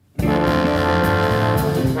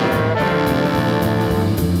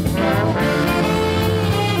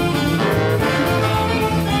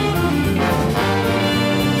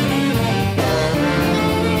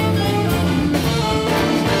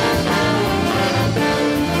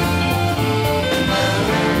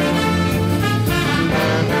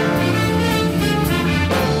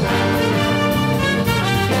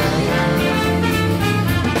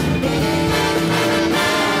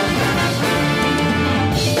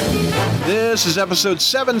This is episode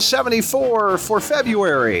 774 for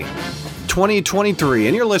February 2023,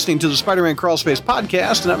 and you're listening to the Spider-Man Crawlspace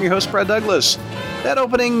podcast, and I'm your host, Brad Douglas. That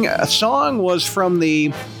opening song was from the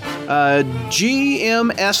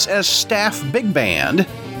GMSS Staff Big Band,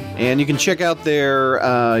 and you can check out their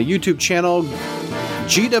YouTube channel,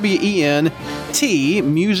 GWENT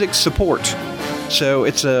Music Support. So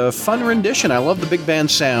it's a fun rendition. I love the big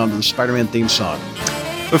band sound of the Spider-Man theme song.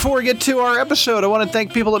 Before we get to our episode, I want to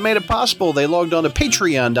thank people that made it possible. They logged on to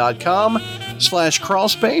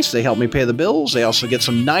patreon.com/crawlspace. They helped me pay the bills. They also get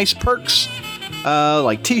some nice perks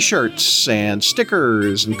like t-shirts and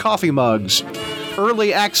stickers and coffee mugs.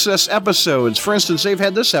 Early access episodes. For instance, they've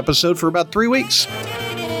had this episode for about 3 weeks.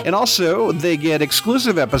 And also, they get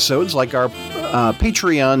exclusive episodes like our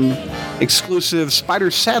Patreon exclusive Spider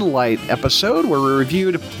Satellite episode where we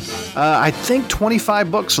reviewed, I think, 25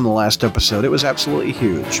 books in the last episode. It was absolutely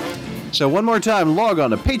huge. So one more time, log on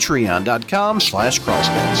to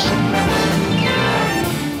patreon.com/crawlspace.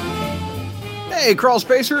 Hey,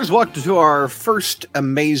 Crawlspacers, welcome to our first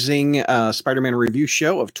amazing Spider-Man review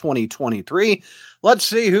show of 2023. Let's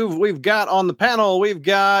see who we've got on the panel. We've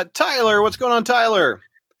got Tyler. What's going on, Tyler?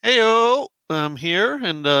 Heyo, I'm here,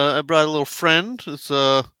 and I brought a little friend. It's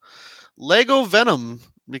Lego Venom,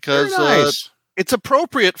 because nice. It's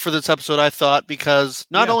appropriate for this episode, I thought, because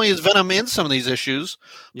not only is Venom in some of these issues,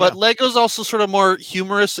 but Lego's also sort of more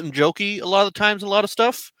humorous and jokey a lot of the times, a lot of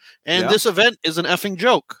stuff. And this event is an effing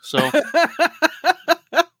joke. So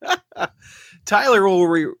Tyler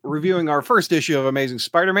will be reviewing our first issue of Amazing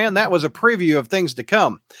Spider-Man. That was a preview of things to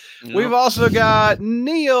come. Yep. We've also got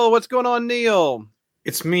Neil. What's going on, Neil?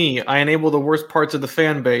 It's me. I enable the worst parts of the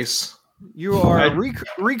fan base. You are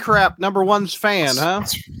Recrap #1's fan, huh?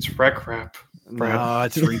 It's Recrap. No,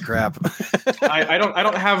 it's Recrap. I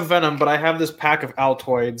don't have Venom, but I have this pack of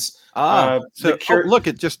Altoids. Look,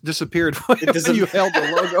 it just disappeared when you held the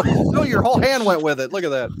logo. No, your whole hand went with it. Look at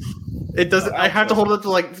that. It doesn't. I have to hold it to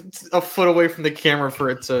like a foot away from the camera for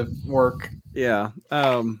it to work. Yeah.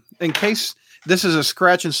 In case this is a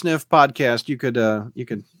scratch and sniff podcast, you could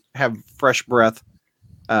have fresh breath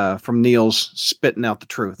from Neil's spitting out the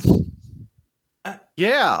truth.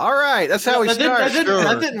 Yeah. All right. That's how we start.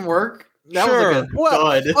 That didn't work. That was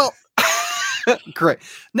like a dud. Well, great.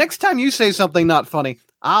 Next time you say something not funny,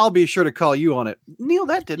 I'll be sure to call you on it. Neil,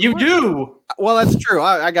 that didn't work. You do. Well, that's true.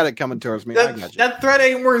 I got it coming towards me. I got you. That thread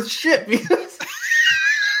ain't worth shit.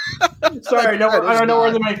 Sorry, I know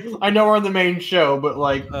we're in the main show, but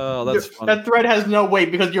like, that's funny. That thread has no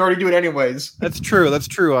weight because you already do it anyways. That's true.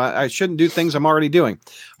 I shouldn't do things I'm already doing.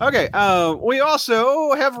 Okay. We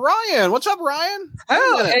also have Ryan. What's up, Ryan?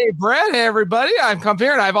 Oh, hey, Brad. Hey, everybody. I've come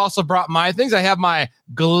here, and I've also brought my things. I have my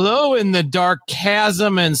glow-in-the-dark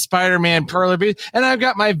Chasm and Spider-Man Perler Beast, and I've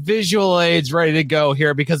got my visual aids ready to go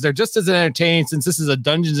here because they're just as entertaining since this is a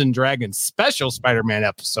Dungeons & Dragons special Spider-Man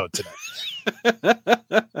episode today.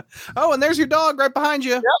 Oh, and there's your dog right behind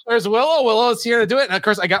you. Yep, there's Willow. Willow's here to do it. And of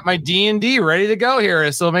course, I got my D&D ready to go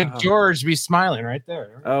here. So make George be smiling right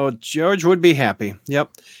there. Oh, George would be happy. Yep.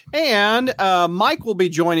 And Mike will be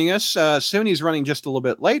joining us soon. He's running just a little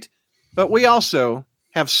bit late. But we also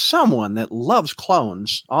have someone that loves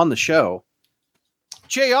clones on the show.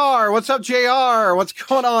 JR. What's up, JR? What's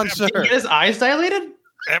going on, sir? Did he get his eyes dilated?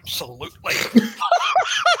 Absolutely.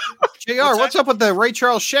 JR, what's up with the Ray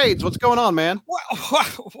Charles shades? What's going on, man?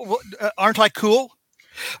 Well, aren't I cool?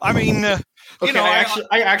 I mean, I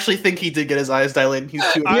actually think he did get his eyes dilated. He's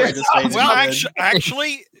too afraid to say. Well,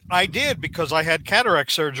 actually, I did because I had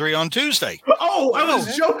cataract surgery on Tuesday. Oh, I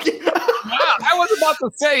was joking. I wasn't about to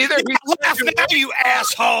say either. Laughing at you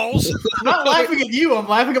assholes. I'm not laughing at you. I'm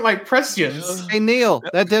laughing at my prescience. Hey, Neil,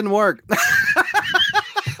 that didn't work.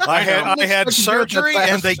 I had surgery,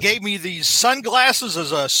 and they gave me these sunglasses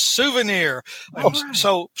as a souvenir.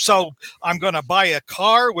 So I'm going to buy a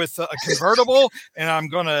car with a convertible, and I'm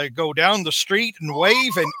going to go down the street and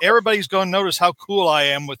wave, and everybody's going to notice how cool I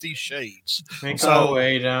am with these shades. Make our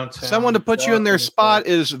way downtown. Someone to put you in their spot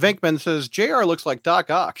is Venkman says, JR looks like Doc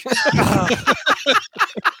Ock.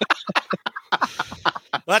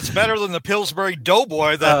 That's better than the Pillsbury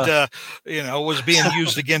Doughboy that was being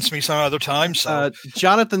used against me some other time. So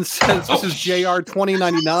Jonathan says this is JR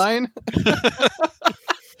 2099.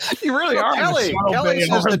 You really are. Kelly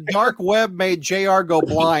says the dark web made JR go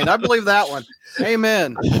blind. I believe that one.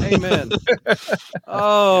 Amen.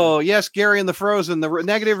 Oh, yes, Gary and the Frozen. The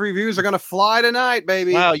negative reviews are going to fly tonight,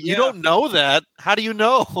 baby. Wow, you don't know that. How do you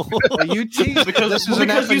know? You tease because this is an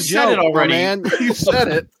effing you said joke, it already. Man. You said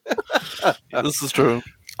it. Yeah, this is true.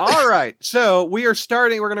 All right. So we are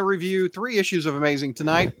starting. We're going to review 3 issues of Amazing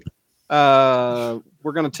tonight.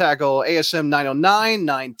 We're going to tackle ASM 909,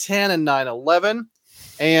 910, and 911.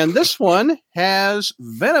 And this one has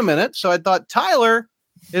Venom in it. So I thought Tyler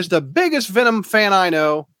is the biggest Venom fan I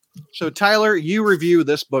know. So Tyler, you review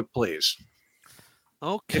this book, please.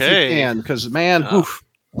 Okay. If you can, because man, oof.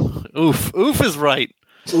 Oof is right.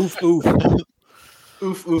 Oof. Oof.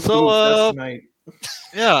 So, that's tonight.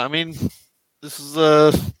 Yeah, I mean, this is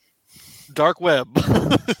a dark web.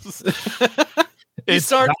 It's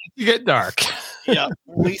starting to get dark. Yeah.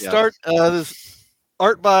 We start this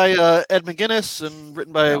art by Ed McGuinness and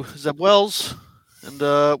written by Zeb Wells.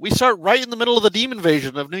 And we start right in the middle of the Demon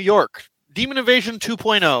Invasion of New York. Demon Invasion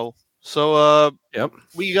 2.0. So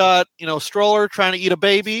we got, Stroller trying to eat a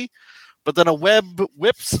baby, but then a web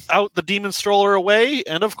whips out the demon Stroller away.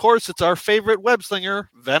 And of course, it's our favorite web slinger,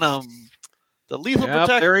 Venom. The lethal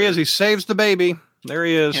protector. There he is. He saves the baby. There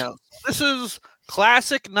he is. Yeah. This is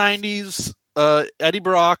classic 90s Eddie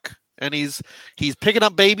Brock, and he's picking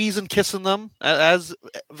up babies and kissing them as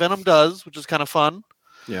Venom does, which is kind of fun.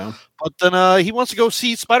 Yeah. But then he wants to go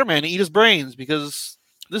see Spider-Man and eat his brains because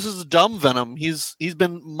this is dumb Venom. He's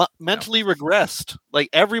been mentally regressed. Like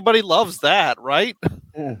everybody loves that, right?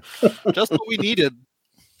 Just what we needed.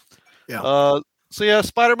 Yeah. So yeah,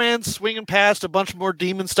 Spider-Man's swinging past a bunch more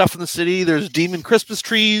demon stuff in the city. There's demon Christmas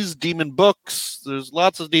trees, demon books. There's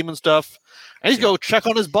lots of demon stuff. And he's go check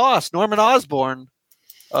on his boss, Norman Osborn,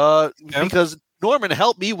 because Norman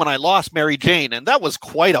helped me when I lost Mary Jane, and that was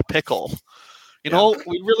quite a pickle. You know,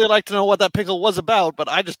 we'd really like to know what that pickle was about, but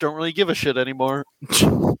I just don't really give a shit anymore.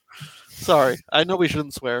 Sorry, I know we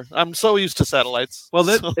shouldn't swear. I'm so used to satellites. Well,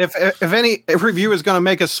 if any review is going to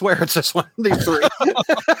make us swear, it's this one. These three.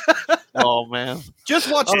 Oh man!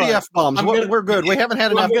 Just watch the F-bombs. We're good. We haven't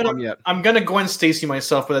had an F-bomb yet. I'm gonna Gwen Stacy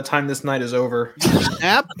myself by the time this night is over.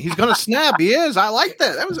 Snap! He's gonna snap. He is. I like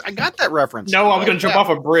that. I got that reference. No, I'm gonna jump off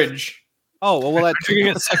a bridge. Oh well, that you're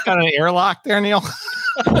gonna get stuck on an airlock there, Neil.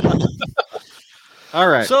 All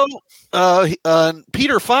right. So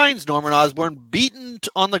Peter finds Norman Osborn beaten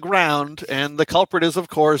on the ground, and the culprit is, of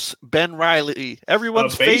course, Ben Reilly,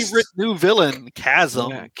 everyone's favorite new villain,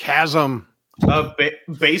 Chasm. Yeah, Chasm.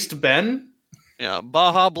 Based Ben? Yeah,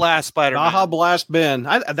 Baja Blast Spider-Man. Baja Blast Ben.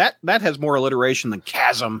 That has more alliteration than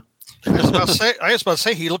Chasm. I was about to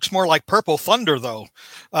say he looks more like Purple Thunder, though,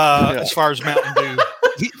 as far as Mountain Dew.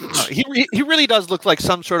 He really does look like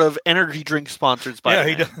some sort of energy drink sponsored Spider-Man.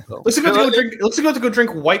 Yeah, he does. So. Looks like to go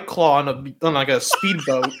drink White Claw on like a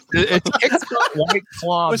speedboat. It's White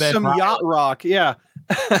Claw with some yacht rock. Yeah.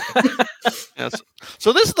 Yes.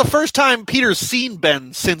 So this is the first time Peter's seen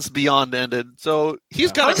Ben since Beyond ended. So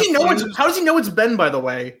he's kind of. How does he know it's Ben? By the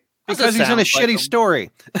way, because he's in a shitty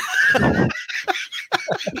story.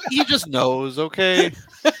 He just knows. Okay.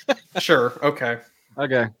 Sure. Okay.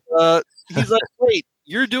 He's like, wait,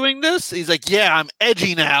 you're doing this? He's like, yeah, I'm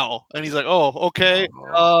edgy now. And he's like, oh, okay.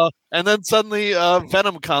 And then suddenly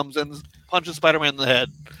Venom comes and punches Spider-Man in the head.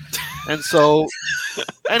 And so,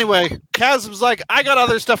 anyway, Chasm's like, I got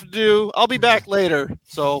other stuff to do. I'll be back later.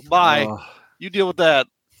 So, bye. You deal with that.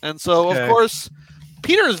 And so, of course,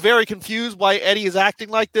 Peter is very confused why Eddie is acting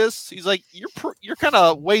like this. He's like, you're kind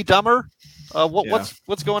of way dumber.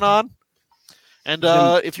 What's going on? And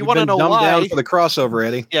if you want to know why, down for the crossover,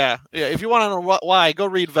 Eddie. Yeah. If you want to know why, go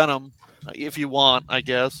read Venom. If you want, I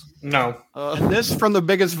guess. No. And this from the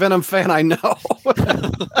biggest Venom fan I know.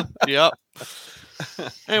 Yep.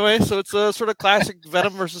 Anyway, so it's a sort of classic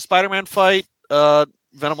Venom versus Spider-Man fight.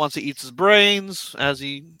 Venom wants to eat his brains,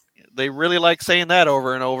 they really like saying that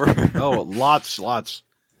over and over. Oh, lots.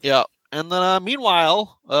 Yeah. And then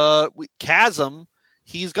meanwhile, Chasm,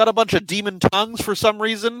 he's got a bunch of demon tongues for some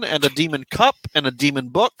reason, and a demon cup, and a demon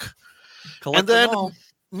book. And then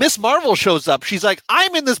Miss Marvel shows up. She's like,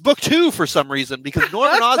 I'm in this book too for some reason, because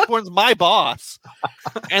Norman Osborn's my boss.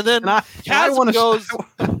 And then Chasm goes...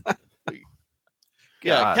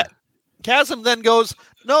 Chasm then goes,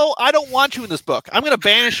 no, I don't want you in this book. I'm going to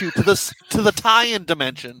banish you to the tie-in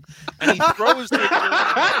dimension. And he throws the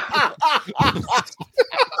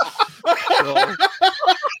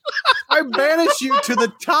I banish you to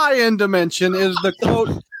the tie-in dimension is the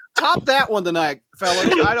quote. Top that one tonight, fellas.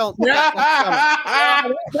 I don't. Wow.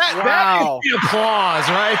 The applause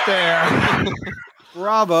right there.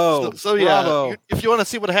 Bravo. So yeah, Bravo. if you want to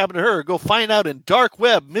see what happened to her, go find out in Dark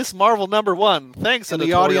Web, Miss Marvel #1. Thanks, and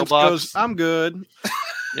the audience goes, I'm good.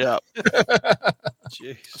 Yeah.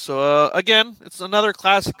 So again, it's another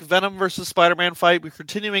classic Venom versus Spider-Man fight. We're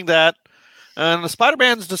continuing that. And the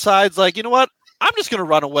Spider-Man decides, like, you know what? I'm just going to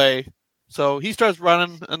run away. So he starts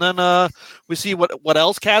running, and then we see what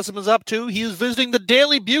else Chasm is up to. He is visiting the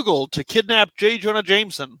Daily Bugle to kidnap J. Jonah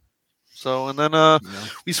Jameson. So, and then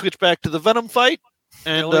we switch back to the Venom fight.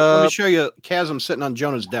 And let me show you Chasm sitting on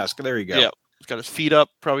Jonah's desk. There you go. Yeah, he's got his feet up.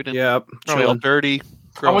 Probably didn't. Probably all dirty.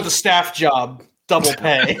 I want the staff job. Double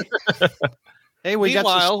pay. Hey, we got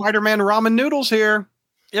some Spider-Man ramen noodles here.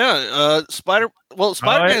 Yeah,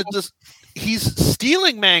 Spider-Man he's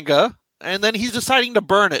stealing manga, and then he's deciding to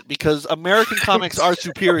burn it because American comics are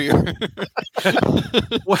superior.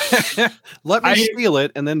 Let me steal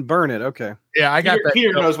it and then burn it. Okay. Yeah, I got that.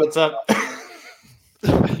 Peter knows what's up.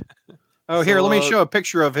 Here, let me show a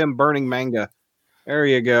picture of him burning manga. There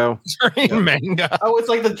you go. Burning manga. Oh, it's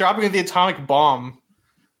like the dropping of the atomic bomb.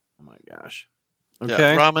 Oh my gosh.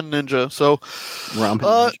 Okay. Yeah, Ramen Ninja. So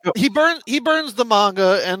he burns the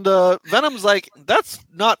manga, and Venom's like, that's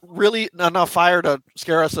not really enough fire to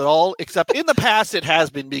scare us at all, except in the past it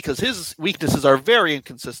has been because his weaknesses are very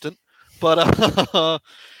inconsistent. But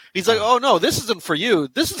he's like, oh no, this isn't for you.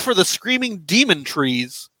 This is for the screaming demon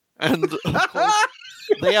trees. And of course,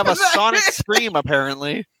 they have a sonic scream,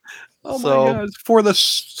 apparently. Oh my God. For the...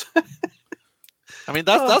 I mean,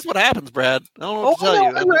 that's what happens, Brad. I don't know what to tell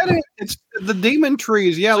you. I read it. It's the demon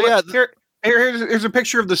trees. Yeah, so here's a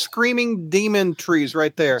picture of the screaming demon trees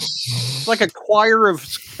right there. It's like a choir of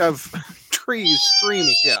trees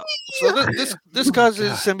screaming. Yeah. So this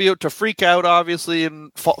causes symbiote to freak out, obviously,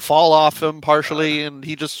 and fall off him partially, and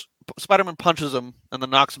Spider-Man punches him and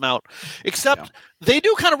then knocks him out. Except they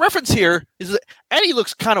do kind of reference here is that Eddie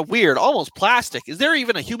looks kind of weird, almost plastic. Is there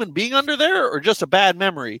even a human being under there, or just a bad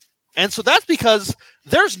memory? And so that's because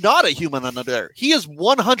there's not a human under there. He is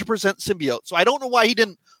 100% symbiote. So I don't know why he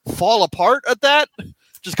didn't fall apart at that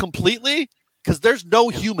just completely, because there's no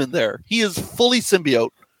human there. He is fully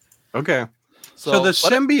symbiote. Okay. So the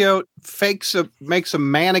symbiote makes a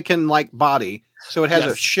mannequin-like body. So it has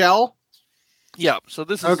a shell. Yeah. So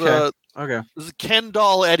this is this is Ken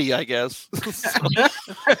doll Eddie, I guess.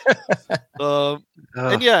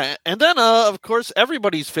 And then of course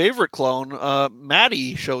everybody's favorite clone,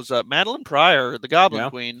 Maddie, shows up. Madeline Pryor, the Goblin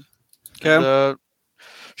Queen. Okay. And,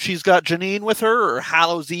 she's got Janine with her, or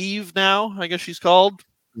Hallows Eve now, I guess she's called.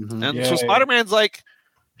 Mm-hmm. And so Spider-Man's like,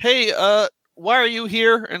 "Hey, why are you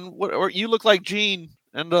here? And or you look like Jean."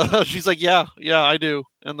 And she's like, "Yeah, I do."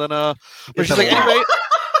 And then but she's like, "Anyway."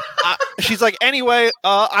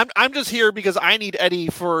 I'm just here because I need Eddie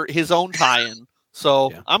for his own tie-in.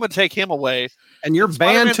 So I'm going to take him away. And you're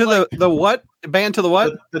banned to the what? Banned to the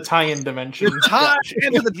what? The tie-in dimension. You're tied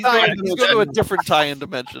into the tie-in dimension. He's going to a different tie-in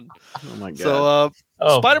dimension. Oh, my God.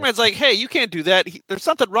 So Spider-Man's like, hey, you can't do that. There's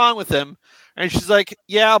something wrong with him. And she's like,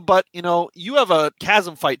 yeah, but, you have a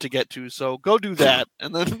Chasm fight to get to, so go do that.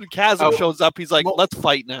 And then Chasm shows up. He's like, let's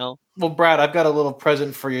fight now. Well, Brad, I've got a little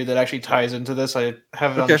present for you that actually ties into this. I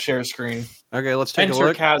have it on the share screen. Okay, let's take a look.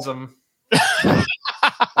 Enter Chasm.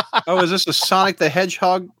 Is this a Sonic the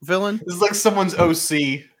Hedgehog villain? This is like someone's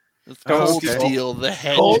OC. It's Cold Steel the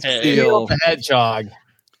Hedgehog.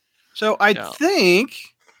 So I think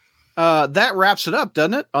that wraps it up,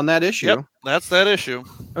 doesn't it, on that issue? Yep, that's that issue.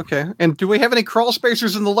 Okay. And do we have any crawl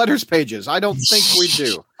spacers in the letters pages? I don't think we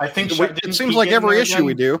do. I think it seems like every issue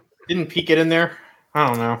we do. Didn't Peek it in there? I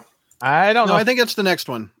don't know. I don't know. I think it's the next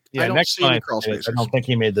one. Yeah, I don't see any crawl spacers. I don't think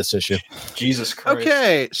he made this issue. Jesus Christ.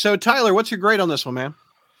 Okay, so Tyler, what's your grade on this one, man?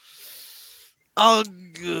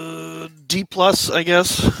 D+, I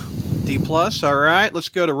guess. D+. All right. Let's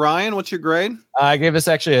go to Ryan. What's your grade? I gave this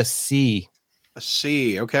actually a C. A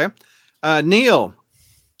C. Okay. Neil.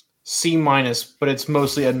 C-, but it's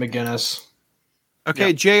mostly Ed McGuinness.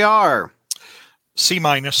 Okay. JR. C-.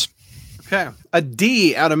 Okay. A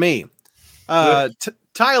D out of me.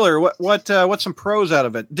 Tyler, what's some pros out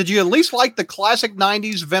of it? Did you at least like the classic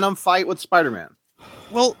 90s Venom fight with Spider-Man?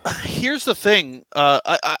 Well, here's the thing.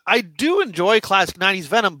 I do enjoy classic 90s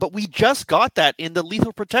Venom, but we just got that in the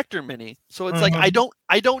Lethal Protector mini. So it's like I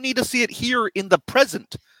don't need to see it here in the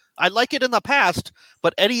present. I like it in the past,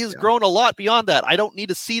 but Eddie has grown a lot beyond that. I don't need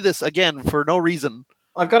to see this again for no reason.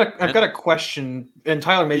 I've got a question, and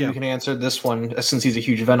Tyler, maybe you can answer this one since he's a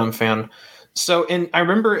huge Venom fan. So I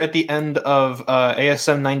remember at the end of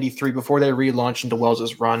ASM 93, before they relaunched into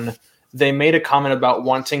Wells' run, they made a comment about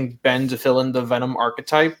wanting Ben to fill in the Venom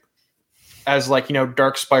archetype as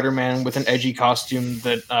dark Spider-Man with an edgy costume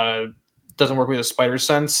that doesn't work with a spider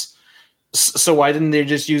sense. So why didn't they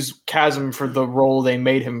just use Chasm for the role they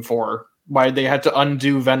made him for? Why they had to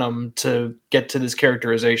undo Venom to get to this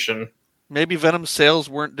characterization? Maybe Venom sales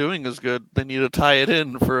weren't doing as good. They need to tie it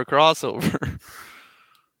in for a crossover.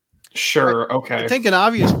 Sure. Okay. I think an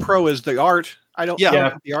obvious pro is the art. I don't.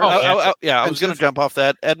 Yeah. The art. I was going to jump off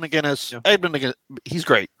that. Ed McGuinness. Yeah. Ed McGuinness. He's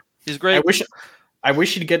great. He's great. I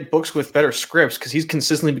wish he'd get books with better scripts because he's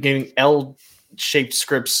consistently been getting shaped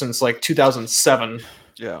scripts since like 2007.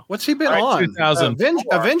 Yeah. What's he been on?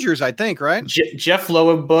 Avengers, I think, right? Jeff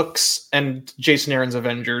Loeb books and Jason Aaron's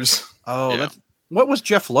Avengers. Oh, yeah. What was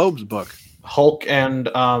Jeff Loeb's book? Hulk and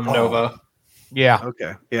Nova. Yeah.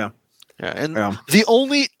 Okay. Yeah. Yeah. And the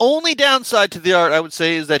only downside to the art, I would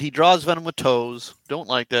say, is that he draws Venom with toes. Don't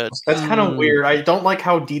like that. That's kind of weird. I don't like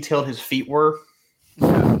how detailed his feet were.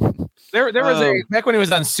 There was back when he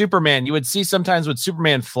was on Superman, you would see sometimes with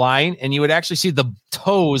Superman flying, and you would actually see the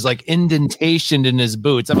toes like indentationed in his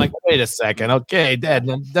boots. I'm like, wait a second, okay, Dad,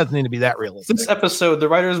 it doesn't need to be that realistic. This episode, the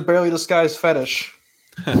writers barely disguised fetish.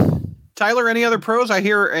 Tyler, any other pros? I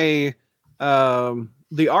hear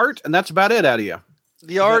the art, and that's about it out of you.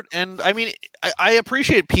 The art, and I mean, I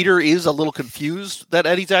appreciate Peter is a little confused that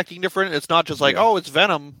Eddie's acting different. It's not just like, oh, it's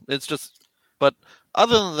Venom. It's just, but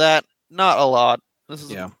other than that, not a lot. This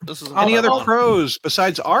is any other pros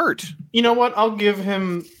besides art? You know what? I'll give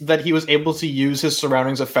him that he was able to use his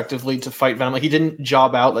surroundings effectively to fight Venom. Like, he didn't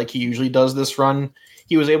job out like he usually does this run.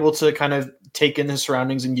 He was able to kind of take in his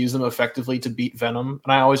surroundings and use them effectively to beat Venom.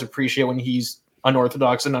 And I always appreciate when he's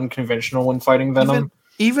unorthodox and unconventional when fighting Venom.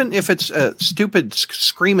 Even if it's stupid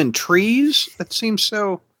screaming trees, that seems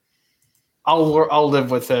so. I'll live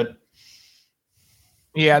with it.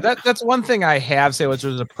 Yeah, that's one thing I have say which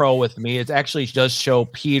was a pro with me. It actually does show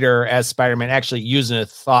Peter as Spider-Man actually using a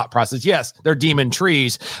thought process. Yes, they're demon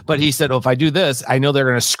trees, but he said, "Oh, if I do this, I know they're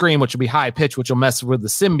going to scream, which will be high pitch, which will mess with the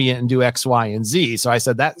symbiote and do X, Y, and Z." So I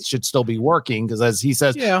said that should still be working because, as he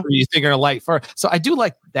says, you think you're going to light fire. So I do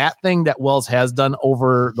like that thing that Wells has done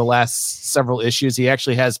over the last several issues. He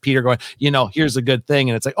actually has Peter going, here's a good thing,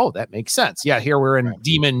 and it's like, oh, that makes sense. Yeah, here we're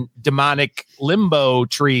in demonic limbo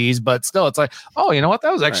trees, but still, it's like, oh, you know what?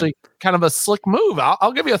 That was actually kind of a slick move.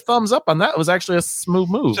 I'll give you a thumbs up on that. It was actually a smooth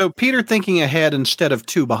move. So Peter thinking ahead instead of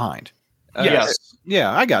two behind. Yes.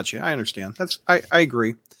 Yeah, I got you. I understand. I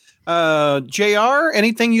agree. JR,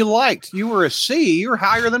 anything you liked? You were a C. You're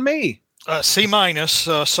higher than me. C minus,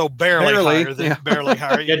 so barely higher than barely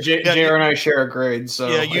higher. JR and I share a grade. So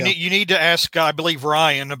you need to ask, I believe,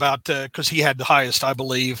 Ryan about because he had the highest, I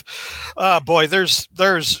believe. Boy, there's.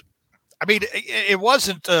 I mean, it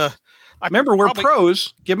wasn't. Remember, we're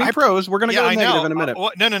pros. Give me pros. We're going to go negative in a minute.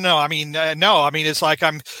 No. I mean, no. I mean, it's like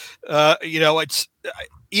I'm. It's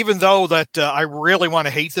even though that I really want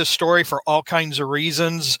to hate this story for all kinds of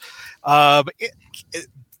reasons. It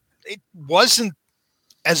wasn't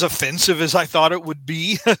as offensive as I thought it would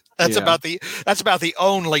be. That's about the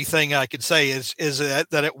only thing I could say is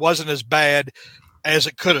that it wasn't as bad as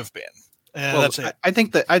it could have been. That's it. I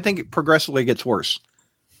think it progressively gets worse.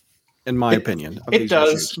 In my opinion, it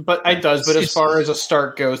does. But as far as a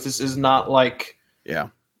start goes, this is not like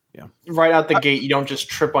right out the gate. You don't just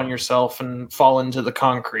trip on yourself and fall into the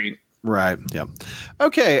concrete. Right. Yeah.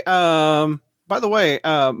 Okay. By the way,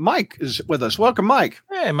 Mike is with us. Welcome, Mike.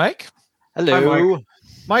 Hey, Mike. Hello. Hi,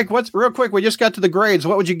 Mike. What's real quick? We just got to the grades.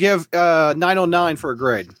 What would you give 909 for a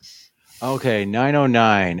grade? Okay,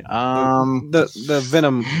 909. The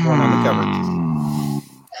Venom one on the cover.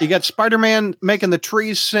 You got Spider-Man making the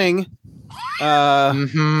trees sing. Give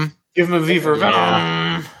him a V for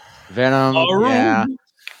Venom. Venom. Yeah.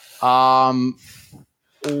 I'm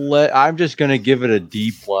just gonna give it a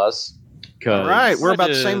D plus. All right, we're about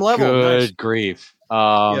the same level. Good grief.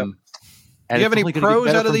 And do you have any pros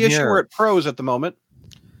out of the issue? We're at pros at the moment.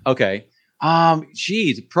 Okay.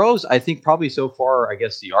 Pros. I think probably so far. I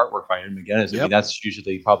guess the artwork by Ian McGinnis. I mean, that's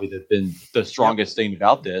usually probably been the strongest thing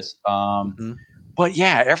about this. But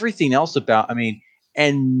yeah, everything else about. I mean,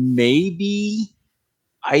 and maybe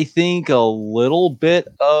I think a little bit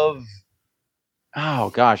of. Oh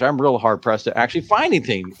gosh, I'm real hard pressed to actually find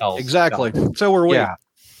anything else. Exactly. So we're waiting.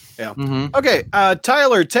 Yeah. Mm-hmm. Okay,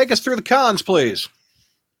 Tyler, take us through the cons,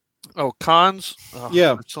 Oh, cons.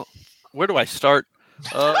 Yeah. So where do I start?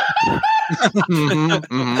 I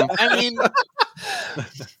mean,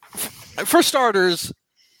 for starters,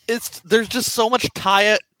 there's just so much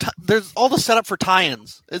there's all the setup for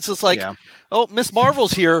tie-ins. It's just like, oh, Miss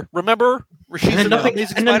Marvel's here. Remember? And then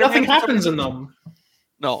nothing happens in them.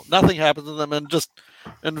 No, nothing happens in them,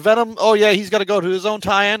 and Venom. Oh yeah, he's got to go to his own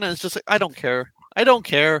tie-in, and it's just like I don't care.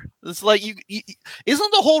 It's like you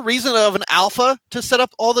isn't the whole reason of an alpha to set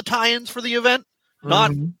up all the tie-ins for the event,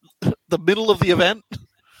 not the middle of the event.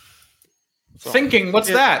 Thinking, what's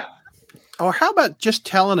that? Or how about just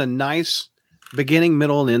telling a nice beginning,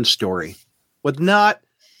 middle, and end story with not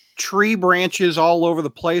tree branches all over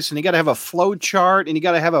the place, and you got to have a flow chart, and you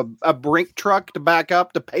got to have a brink truck to back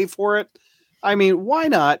up to pay for it. I mean, why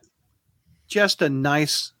not just a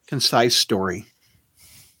nice, concise story?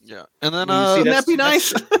 Yeah, and then wouldn't that be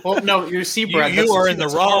nice? Well, no, you see, Brad, you are in the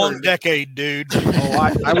wrong decade, dude.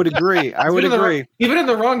 Oh, I would agree. I would agree. Even in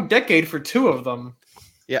the wrong decade for two of them.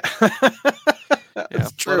 Yeah,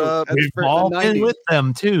 that's true. But, we've all been with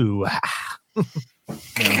them too.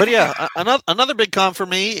 But yeah, another big con for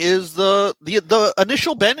me is the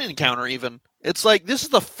initial Ben encounter. Even it's like this is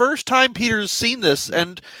the first time Peter's seen this,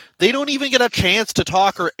 and they don't even get a chance to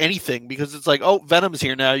talk or anything because it's like, oh, Venom's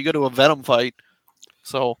here now. You go to a Venom fight.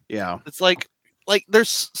 So yeah, it's like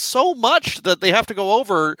there's so much that they have to go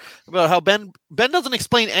over about how Ben doesn't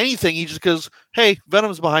explain anything. He just goes, "Hey,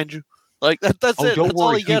 Venom's behind you." Like that's it. Don't That's worry,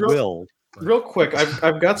 all he gets. will. Real quick,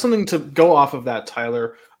 I've got something to go off of that,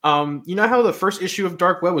 Tyler. You know how the first issue of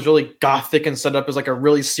Dark Web was really gothic and set up as like a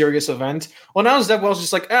really serious event? Well, now Zeb Wells is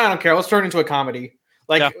just like, I don't care. Let's turn it into a comedy.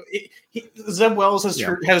 Like Zeb Wells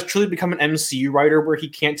has truly become an MCU writer where he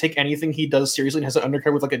can't take anything he does seriously and has it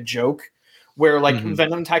undercut with like a joke. Where like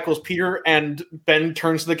Venom tackles Peter and Ben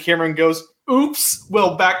turns to the camera and goes, "Oops,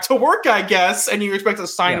 well, back to work, I guess." And you expect a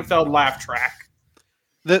Seinfeld laugh track.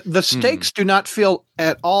 The stakes do not feel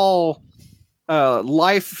at all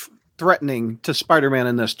life-threatening to Spider-Man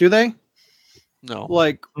in this, do they? No.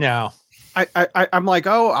 Like, no. I'm like,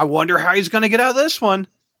 oh, I wonder how he's going to get out of this one.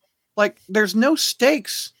 Like, there's no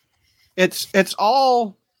stakes. It's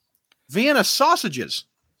all Vienna sausages.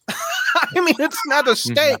 I mean, it's not a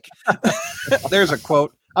steak. There's a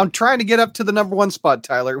quote. I'm trying to get up to the number one spot,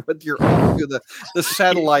 Tyler, with your the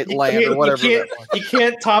satellite land or whatever. You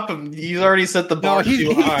can't top him. He's already set the bar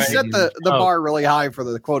too high. He set the bar really high for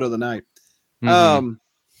the quote of the night.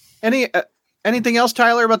 Anything else,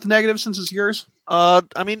 Tyler, about the negative since it's yours?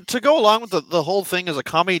 I mean, to go along with the whole thing as a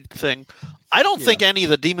comedy thing, I don't think any of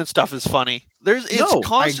the demon stuff is funny. It's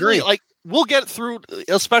constantly like we'll get through,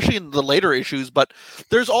 especially in the later issues, but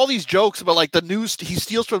there's all these jokes about like the news. He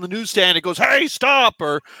steals from the newsstand. It goes, "Hey, stop!"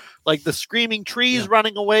 Or like the screaming trees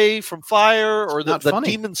running away from fire, or the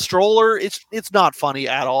demon stroller. It's not funny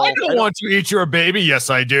at all. I don't want to eat your baby.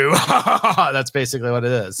 Yes, I do. That's basically what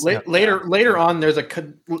it is. Later on, there's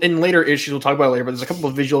in later issues we'll talk about it later, but there's a couple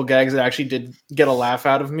of visual gags that actually did get a laugh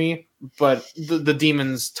out of me. But the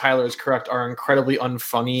demons, Tyler is correct, are incredibly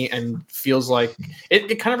unfunny and feels like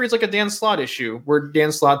it kind of reads like a Dan Slott issue where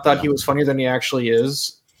Dan Slott thought he was funnier than he actually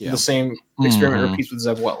is. Yeah. The same experiment repeats with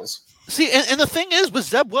Zeb Wells. See, and the thing is with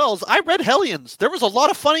Zeb Wells, I read Hellions. There was a lot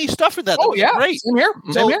of funny stuff in that. Oh, that was great. Same here.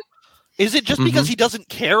 Same here. Is it just because he doesn't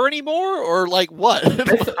care anymore, or like what?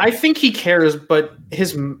 I think he cares, but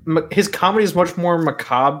his comedy is much more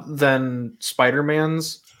macabre than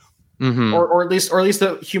Spider-Man's. Or at least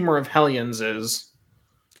the humor of Hellions is.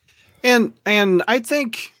 And I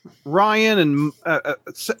think Ryan and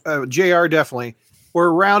JR definitely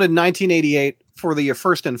were around in 1988 for the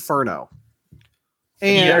first Inferno.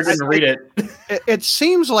 And I didn't read it. It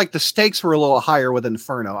seems like the stakes were a little higher with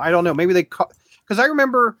Inferno. I don't know. Maybe because I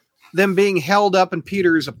remember them being held up in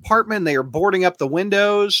Peter's apartment. And they were boarding up the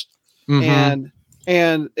windows, and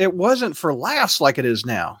it wasn't for laughs like it is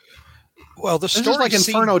now. Well, the story like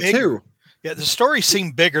Inferno 2. Yeah, the story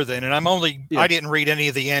seemed bigger then, and I didn't read any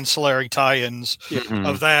of the ancillary tie-ins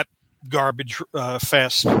of that garbage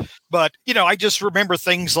fest. But, I just remember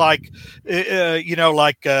things like, Harry,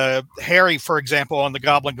 for example, on the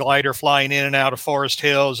Goblin Glider flying in and out of Forest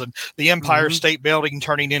Hills and the Empire State Building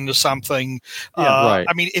turning into something. I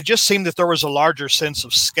mean, it just seemed that there was a larger sense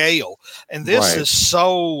of scale. And this is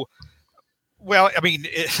so... Well, I mean,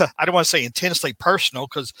 I don't want to say intensely personal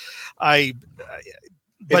because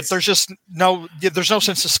but there's just there's no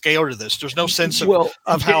sense of scale to this. There's no sense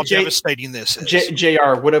of how devastating this is.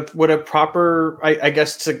 JR, would a proper, I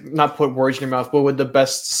guess, to not put words in your mouth, but would the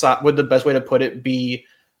best way to put it be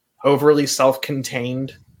overly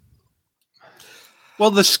self-contained?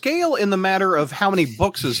 Well, the scale in the matter of how many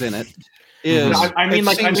books is in it is. I mean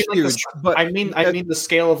huge. I mean the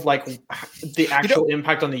scale of like the actual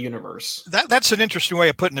impact on the universe. That's an interesting way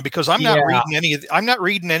of putting it because I'm not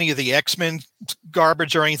reading any of the X-Men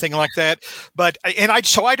garbage or anything like that. But I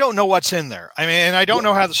don't know what's in there. I mean, and I don't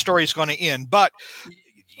know how the story is going to end. But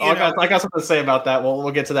I got something to say about that. We'll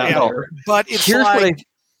get to that later. But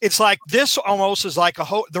it's like this almost is like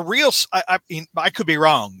the real. I mean, I could be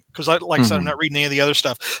wrong because I said, I'm not reading any of the other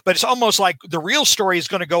stuff, but it's almost like the real story is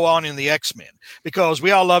going to go on in the X-Men because we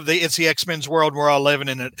all love it's the X-Men's world. And we're all living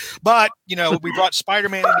in it. But, we brought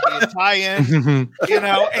Spider-Man in to be a tie-in,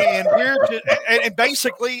 and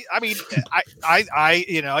basically, I mean, I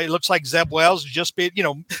it looks like Zeb Wells just be,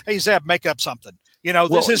 hey, Zeb, make up something.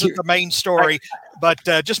 This isn't the main story, but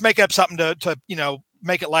just make up something to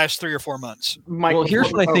make it last 3 or 4 months. Well,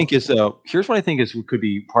 here's what I think is could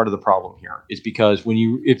be part of the problem here is because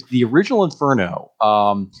if the original Inferno,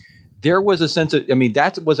 there was a sense of,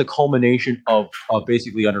 that was a culmination of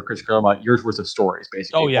basically under Chris Claremont, years worth of stories,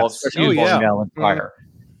 basically. Oh, yes. Madeline Pryor.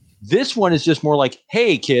 This one is just more like,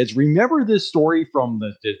 hey, kids, remember this story from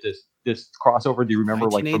this crossover? Do you remember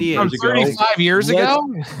like from years ago? 35 years ago?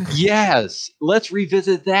 Yes. Let's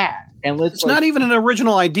revisit that. And it's not even an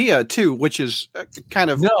original idea, too, which is kind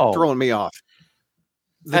of throwing me off.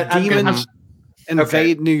 The demons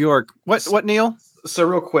invade New York. What, Neil? So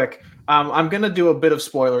real quick, I'm going to do a bit of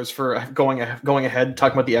spoilers for going ahead,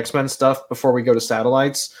 talking about the X-Men stuff before we go to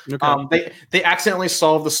Satellites. Okay. They accidentally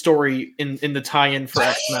solved the story in the tie-in for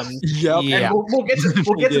X-Men. Yep. Yeah. And we'll get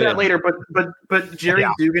to that later. But Jerry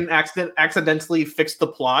Dugan accidentally fixed the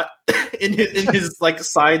plot in his like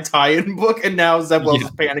side tie-in book, and now Zeb Wells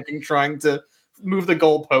is panicking, trying to move the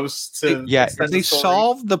goalposts to they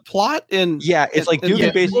solved the plot it's like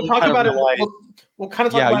Dugan basically. We'll talk about it. We'll kind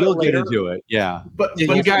of talk about it later. You'll get into it. Yeah. But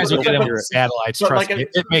you guys will get into Satellites. Trust me.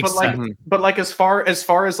 It makes sense. But like as far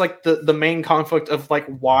as like the main conflict of like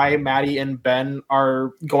why Maddie and Ben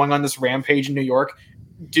are going on this rampage in New York,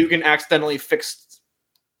 Dugan accidentally fixed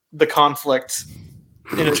the conflict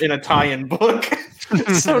in a tie-in book.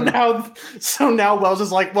 so now Wells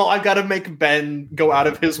is like, well, I've got to make Ben go out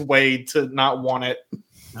of his way to not want it.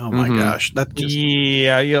 Oh my gosh, that just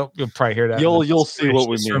you'll probably hear that. You'll see what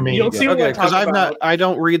we mean. You'll see because I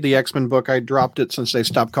don't read the X-Men book. I dropped it since they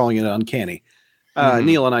stopped calling it Uncanny.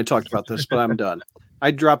 Neil and I talked about this, but I'm done.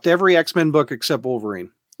 I dropped every X-Men book except Wolverine.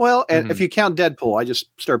 Well, and if you count Deadpool, I just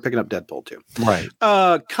started picking up Deadpool too. Right.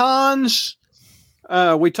 Cons.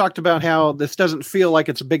 We talked about how this doesn't feel like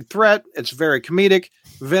it's a big threat. It's very comedic.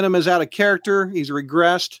 Venom is out of character. He's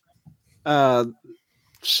regressed.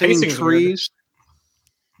 Singing trees.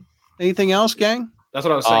 Anything else, gang? That's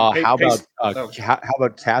what I was saying. How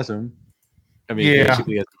about Chasm? I mean,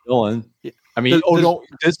 basically as a villain. I mean,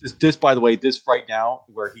 this by the way, this right now,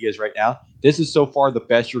 where he is right now, this is so far the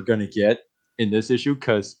best you're going to get in this issue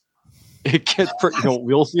because it gets pretty.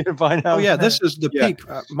 We'll see and find out. Oh yeah, this is the peak.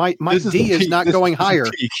 My D is not going higher.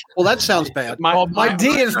 Well, that sounds bad. My D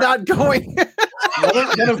is not going.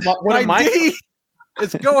 My D.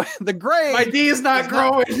 It's going the grade. My D is not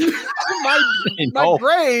growing. My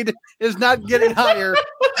grade is not getting higher.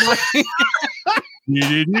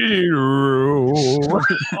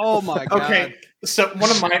 Oh my god. Okay. So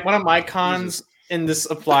one of my cons, and this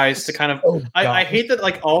applies to kind of I hate that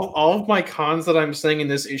like all of my cons that I'm saying in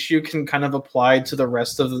this issue can kind of apply to the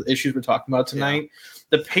rest of the issues we're talking about tonight.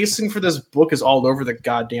 The pacing for this book is all over the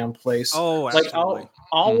goddamn place. Oh, absolutely. Like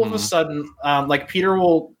all of a sudden, like Peter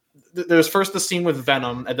will. There's first the scene with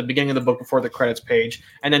Venom at the beginning of the book before the credits page,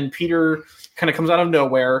 and then Peter kind of comes out of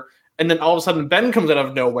nowhere, and then all of a sudden Ben comes out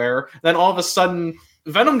of nowhere, then all of a sudden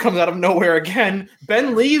Venom comes out of nowhere again,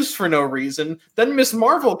 Ben leaves for no reason, then Miss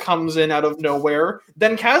Marvel comes in out of nowhere,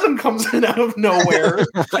 then Chasm comes in out of nowhere,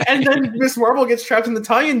 right. And then Miss Marvel gets trapped in the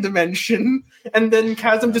tie-in dimension, and then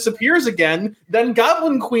Chasm disappears again, then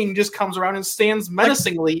Goblin Queen just comes around and stands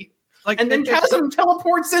menacingly. And then Chasm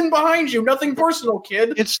teleports in behind you. Nothing personal,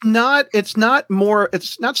 kid. It's not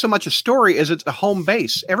so much a story as it's a home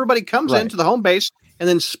base. Everybody comes into the home base and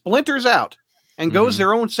then splinters out and goes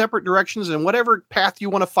their own separate directions and whatever path you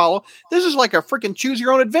want to follow. This is like a freaking choose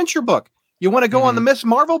your own adventure book. You want to go on the Miss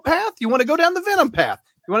Marvel path? You want to go down the Venom path?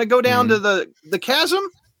 You want to go down to the Chasm?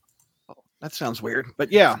 That sounds weird,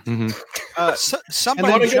 but yeah.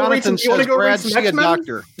 Somebody, Jonathan says, "Brad, see a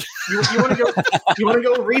doctor." You want to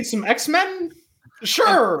go read some X-Men?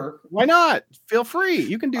 Sure, why not? Feel free.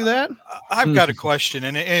 You can do that. I've got a question,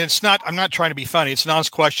 and it's not. I'm not trying to be funny. It's an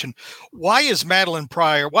honest question. Why is Madeline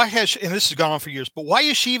Pryor? Why has she, and this has gone on for years, but why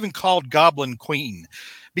is she even called Goblin Queen?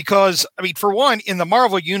 Because I mean, for one, in the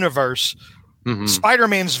Marvel universe,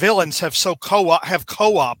 Spider-Man's villains have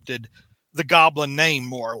co-opted the Goblin name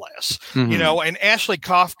more or less, you know, and Ashley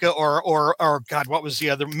Kafka or God, what was the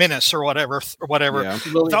other Menace or whatever. Yeah.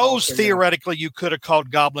 Those theoretically you could have called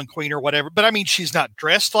Goblin Queen or whatever, but I mean, she's not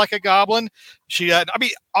dressed like a goblin.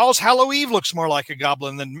 All's Hallow Eve looks more like a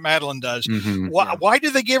goblin than Madeline does. Why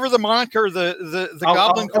did they give her the moniker, the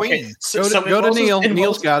Goblin Queen? Okay. So go to Neil.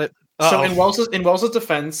 Neil's got it. So in Wells's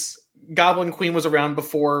defense, Goblin Queen was around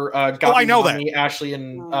before Goblin I know that. Ashley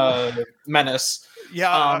and Menace. Yeah,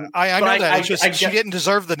 I know that. It's just she didn't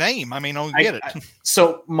deserve the name. I mean, I don't get it.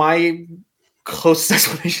 So my closest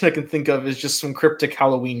explanation I can think of is just some cryptic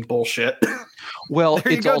Halloween bullshit. Well,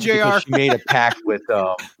 it's all because she made a pact with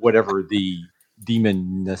whatever the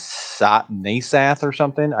demon Nasath or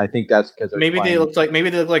something. I think that's because maybe they look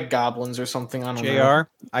like goblins or something. I don't know. JR,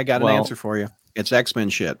 I got an answer for you. It's X-Men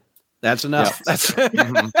shit. That's enough.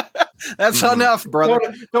 Yeah. That's enough, brother.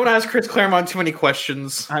 Don't ask Chris Claremont too many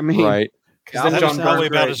questions. I mean, right. That's probably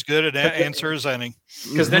about as good an answer as any.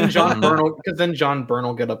 Because then John Byrne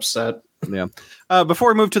will get upset. Yeah. Before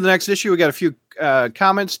we move to the next issue, we got a few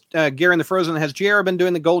comments. Gary in the Frozen, has JR been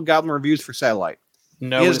doing the Gold Goblin reviews for Satellite?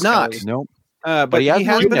 No, he has not. Nope. But he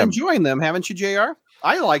has been enjoying them, haven't you, JR?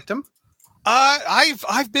 I liked them.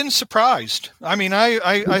 I've been surprised. I mean,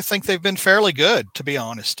 I think they've been fairly good, to be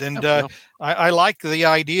honest. And I like the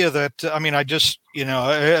idea that, I mean, I just,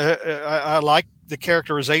 I like the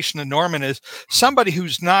characterization of Norman as somebody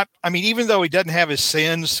who's not, I mean, even though he doesn't have his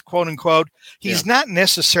sins, quote unquote, he's not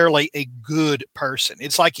necessarily a good person.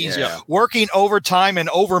 It's like he's working overtime and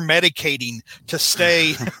over medicating to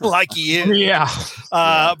stay like he is. Yeah.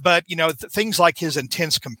 But things like his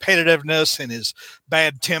intense competitiveness and his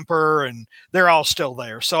bad temper, and they're all still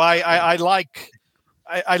there. So I like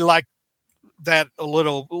that a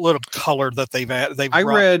little color that they've I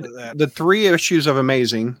read the 3 issues of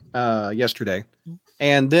Amazing yesterday,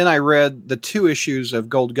 and then I read the 2 issues of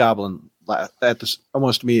Gold Goblin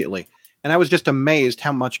almost immediately, and I was just amazed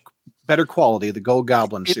how much better quality the Gold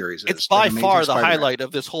Goblin series is. It's by far the highlight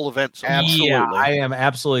of this whole event. So absolutely, yeah, I am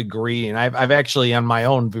absolutely agreeing. I've actually on my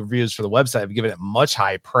own reviews for the website, I've given it much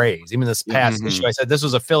high praise. Even this past issue, I said this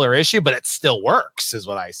was a filler issue, but it still works, is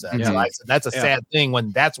what I said. So I said that's a sad thing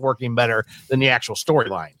when that's working better than the actual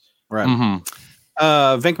storyline. Right.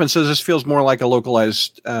 Venkman says this feels more like a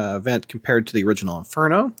localized event compared to the original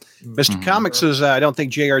Inferno. Mr. Comics says I don't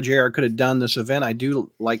think JR could have done this event. I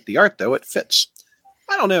do like the art though; it fits.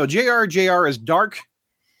 I don't know. JR is dark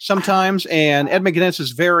sometimes, and Ed McGuinness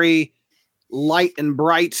is very light and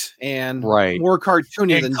bright and more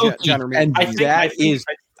cartoony than John Romita. And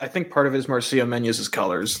I think part of it is Marcio Menyes's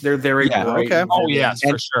colors. They're very bright. Okay. Oh yes,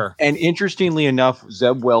 for sure. And interestingly enough,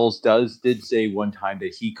 Zeb Wells did say one time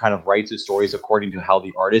that he kind of writes his stories according to how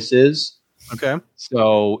the artist is. Okay.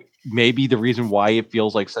 So maybe the reason why it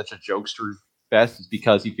feels like such a jokester fest is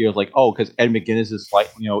because he feels like, because Ed McGuinness is like,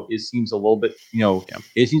 it seems a little bit,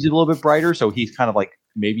 it seems a little bit brighter. So he's kind of like,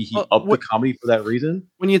 maybe he upped the comedy for that reason.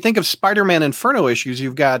 When you think of Spider-Man Inferno issues,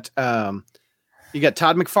 you've got Todd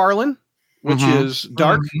McFarlane, which is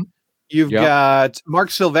dark. You've got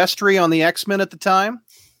Mark Silvestri on the X-Men at the time.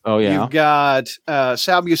 Oh yeah. You've got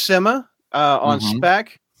Sal Buscema on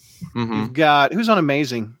Spec. You've got who's on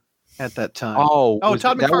Amazing at that time?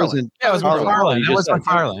 Todd McFarlane. It was McFarlane. It was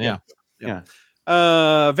McFarlane. Yeah.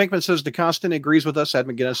 Venkman says DeConstant agrees with us. Ed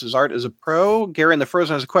McGuinness's art is a pro. Gary in the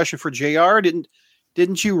Frozen has a question for JR.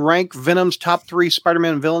 Didn't you rank Venom's top 3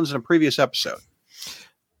 Spider-Man villains in a previous episode?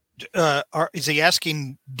 Is he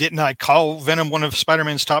asking, didn't I call Venom one of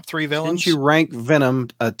Spider-Man's top 3 villains? Didn't you rank Venom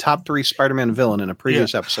a top 3 Spider-Man villain in a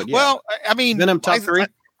previous episode? Yeah. Well, I mean, Venom top 3?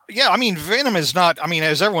 I mean, Venom is not,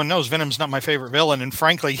 as everyone knows, Venom's not my favorite villain. And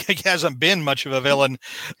frankly, he hasn't been much of a villain,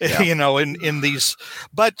 in these.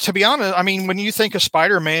 But to be honest, I mean, when you think of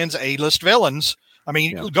Spider-Man's A-list villains,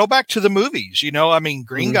 go back to the movies,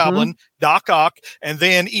 Green Goblin, Doc Ock, and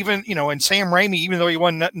then even, and Sam Raimi, even though he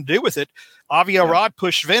wanted nothing to do with it, Avi Arad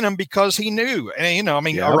pushed Venom because he knew. And,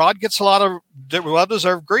 Arad gets a lot of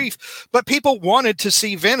well-deserved grief, but people wanted to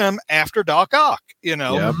see Venom after Doc Ock,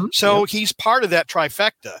 So he's part of that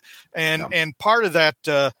trifecta. And part of that,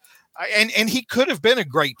 and he could have been a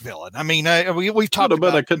great villain. We've talked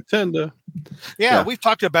about a contender. Yeah, we've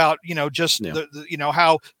talked about, the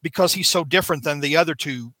how, because he's so different than the other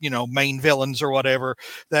 2, main villains or whatever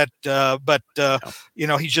that,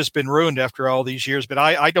 he's just been ruined after all these years. But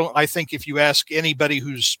I think if you ask anybody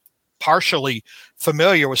who's partially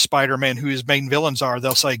familiar with Spider-Man who his main villains are,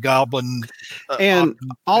 they'll say Goblin. And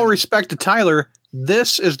all respect to Tyler,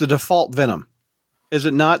 this is the default Venom. Is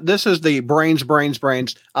it not? This is the brains.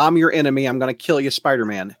 I'm your enemy. I'm going to kill you,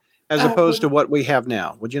 Spider-Man, as opposed to what we have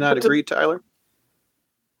now. Would you not agree, Tyler?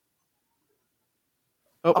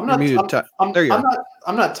 Oh, I'm not muted. There you are.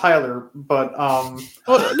 I'm not Tyler, but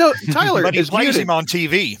no, Tyler. But he plays him on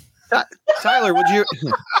TV. Tyler, would you?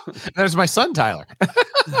 There's my son, Tyler.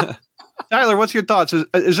 Tyler, what's your thoughts?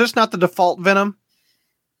 Is this not the default Venom?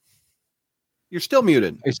 You're still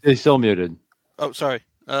muted. He's still muted. Oh, sorry.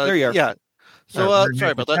 There you are. Yeah. So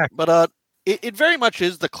sorry about that, but it very much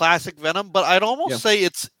is the classic Venom, but I'd almost say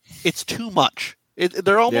it's too much.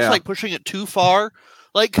 They're almost like pushing it too far,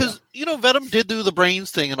 like because Venom did do the brains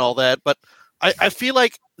thing and all that, but I feel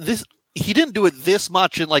like he didn't do it this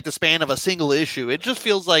much in like the span of a single issue. It just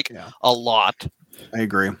feels like a lot. I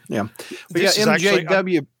agree. Yeah, but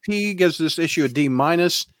MJWP gives this issue a D-.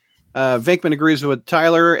 Venkman agrees with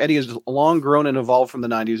Tyler. Eddie is long grown and evolved from the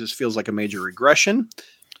 90s. This feels like a major regression.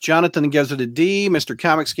 Jonathan gives it a D. Mr.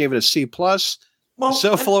 Comics gave it a C+. Well,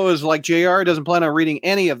 SoFlo is like JR, doesn't plan on reading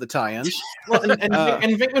any of the tie-ins. Well, and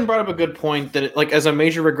Vinkman brought up a good point that, as a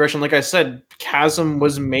major regression, like I said, Chasm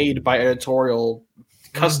was made by editorial,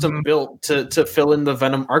 custom built to fill in the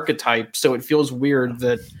Venom archetype. So it feels weird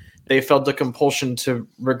that they felt the compulsion to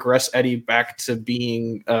regress Eddie back to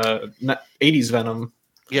being 80s Venom.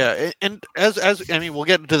 Yeah, and as I mean, we'll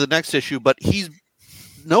get into the next issue, but he's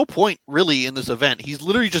no point really in this event. He's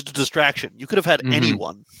literally just a distraction. You could have had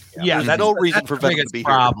anyone. Yeah, there's no reason for Venom to be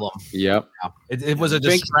problem. here. Yep. It was a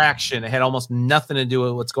distraction. It had almost nothing to do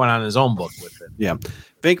with what's going on in his own book with it. Yeah.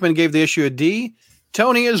 Vinkman gave the issue a D.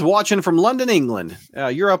 Tony is watching from London, England.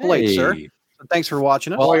 You're up late, sir. So thanks for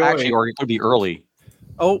watching us. Well, actually, or it could be early.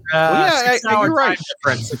 Oh, yeah, you're right.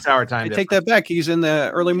 6 hour time difference. Take that back. He's in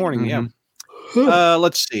the early morning. Yeah.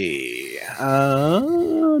 Let's see.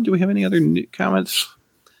 Do we have any other comments?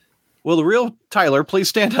 Will the real Tyler please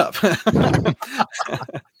stand up?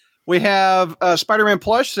 We have Spider-Man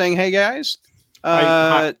Plush saying, hey, guys.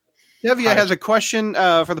 Devia has a question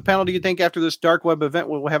for the panel. Do you think after this Dark Web event,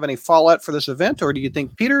 we'll have any fallout for this event? Or do you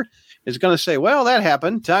think Peter is going to say, well, that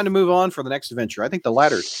happened. Time to move on for the next adventure? I think the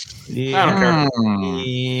latter. Yeah. I don't care.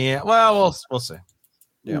 Yeah. Well, we'll see.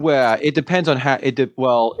 Yeah. Well, it depends on how it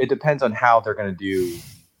depends on how they're going to do,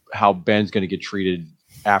 how Ben's going to get treated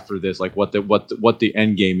after this, like what the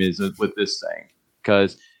end game is with this thing.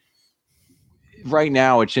 Because right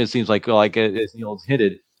now it just seems like as Neil's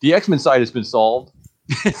hinted, the X-Men side has been solved.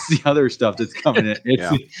 It's the other stuff that's coming in.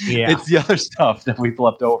 It's the other stuff that we've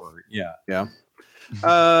left over. Yeah.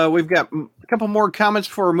 We've got a couple more comments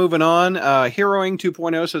before we're moving on. Heroing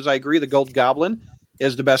 2.0 says, I agree, the Gold Goblin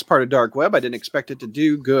is the best part of Dark Web. I didn't expect it to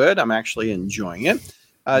do good. I'm actually enjoying it.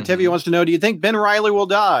 Tevye wants to know, do you think Ben Reilly will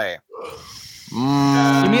die?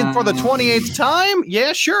 You mean for the 28th time?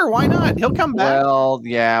 Yeah, sure. Why not? He'll come back. Well,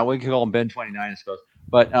 yeah, we can call him Ben 29, I suppose.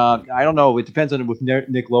 But I don't know. It depends on if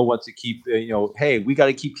Nick Lowe wants to keep, hey, we got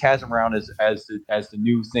to keep Chasm around as the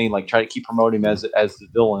new thing. Like try to keep promoting him as the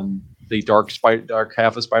villain, the dark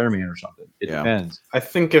half of Spider-Man or something. It depends. I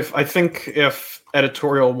think if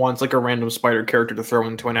editorial wants like a random Spider character to throw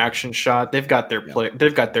into an action shot, they've got their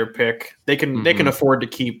they've got their pick. They can afford to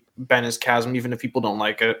keep Ben as Chasm even if people don't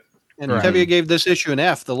like it. And Tevye gave this issue an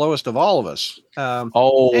F, the lowest of all of us.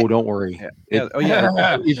 Don't worry. He's going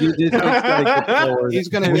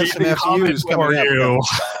to get some FUs coming up.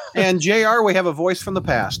 And JR, we have a voice from the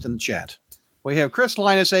past in the chat. We have Chris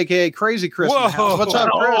Linus, a.k.a. Crazy Chris. What's up,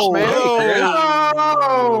 Chris, man?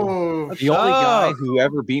 The only guy who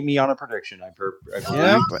ever beat me on a prediction. The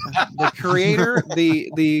creator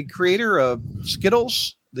of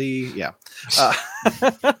Skittles. I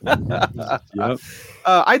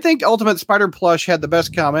think Ultimate Spider Plush had the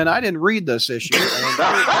best comment. I didn't read this issue.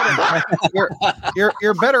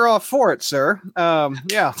 You're better off for it, sir.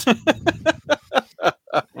 Yeah.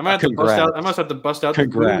 I must have to bust out the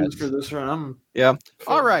blues for this run. Yeah.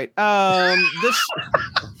 All right. The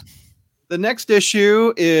next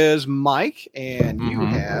issue is Mike, and you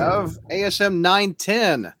have ASM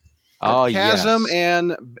 910. Chasm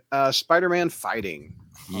and Spider-Man fighting.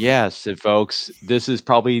 Yes, folks, this is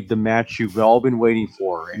probably the match you've all been waiting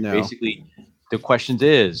for. And basically, the question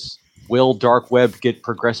is, will Dark Web get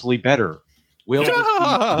progressively better? Will Peter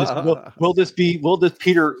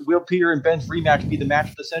and Ben's rematch be the match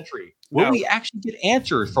of the century? Will we actually get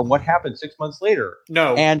answers from what happened 6 months later?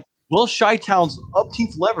 No. And will Chi-Town's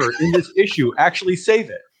upteenth lever in this issue actually save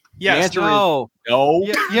it? Yes. The answer is no. No.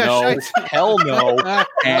 Hell no.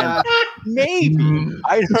 And maybe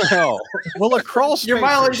I don't know. Will a crawl space? Your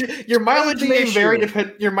mileage may vary.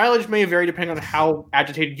 Your mileage may vary depending on how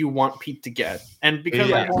agitated you want Pete to get. And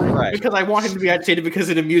because I want him to be agitated because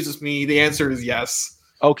it amuses me, the answer is yes.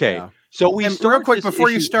 Okay. Yeah. So real quick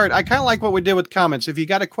before you start, I kind of like what we did with comments. If you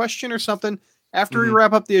got a question or something, after we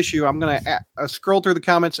wrap up the issue, I'm going to scroll through the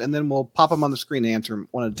comments and then we'll pop them on the screen and answer them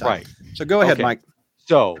one at a time. Right. So go ahead, Mike.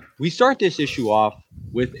 So we start this issue off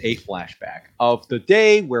with a flashback of the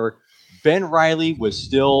day where Ben Reilly was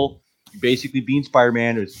still basically being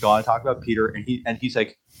Spider-Man. It's going to talk about Peter, and he's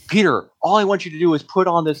like, Peter, all I want you to do is put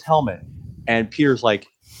on this helmet. And Peter's like,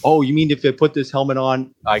 oh, you mean if I put this helmet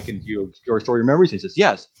on, I can restore your memories? He says,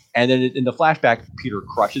 yes. And then in the flashback, Peter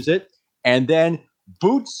crushes it and then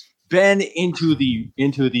boots Ben into the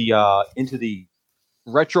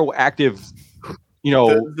retroactive,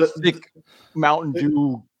 thick Mountain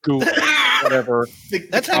Dew goop, whatever.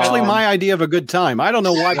 That's actually my idea of a good time. I don't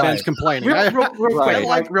know why Ben's complaining. Real quick,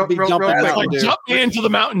 jump into the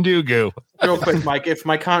Mountain Dew goo. Real quick, Mike. If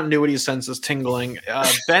my continuity sense is tingling,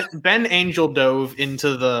 Ben Angel dove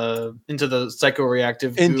into the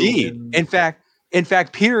psychoreactive. Indeed. In fact, In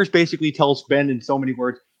fact, Peters basically tells Ben in so many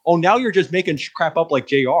words, "Oh, now you're just making crap up like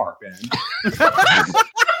JR, Ben."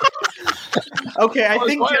 Okay, I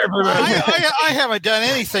think I haven't done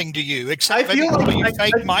anything to you except maybe you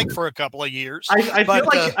fake Mike for a couple of years.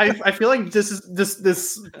 I feel like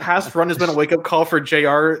this past run has been a wake up call for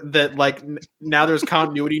JR that like now there's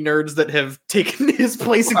continuity nerds that have taken his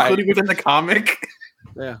place, including within the comic.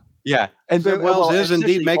 Yeah, and Ben Wells is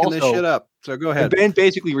indeed making this shit up. So go ahead. Ben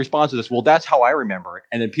basically responds to this. Well, that's how I remember it.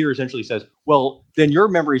 And then Peter essentially says, "Well, then your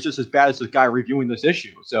memory is just as bad as this guy reviewing this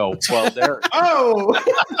issue." So, well, there.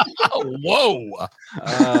 Whoa.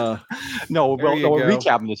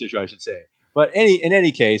 Recapping this issue, I should say. But in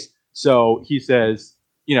any case, so he says,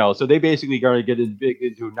 so they basically going to get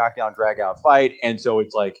into a knockdown, drag out fight, and so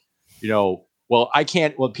it's like, I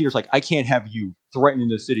can't. Well, Peter's like, I can't have you threatening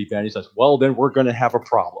the city, Ben. He says, well, then we're going to have a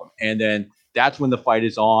problem, and then. That's when the fight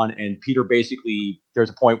is on, and there's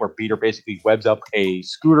a point where Peter basically webs up a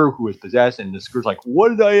scooter who is possessed, and the scooter's like, what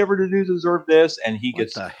did I ever do to deserve this? And he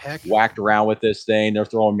gets whacked around with this thing. They're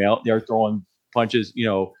throwing punches,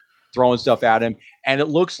 throwing stuff at him. And it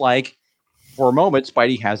looks like, for a moment,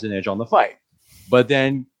 Spidey has an edge on the fight. But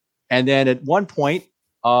then at one point,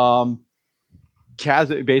 Kaz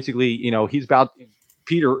basically,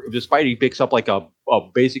 Spidey picks up like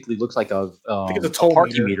basically looks like a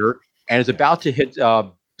parking meter. And is about to hit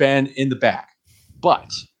Ben in the back.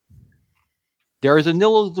 But there is a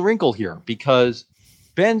little wrinkle here because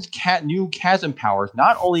Ben's new chasm powers,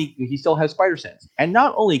 not only he still has spider sense, and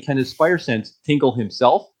not only can his spider sense tingle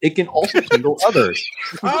himself, it can also tingle others.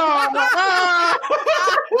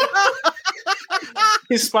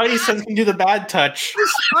 His spidey sense can do the bad touch.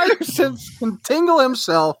 His spider sense can tingle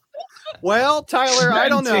himself. Well, Tyler, I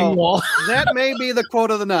don't know. That may be the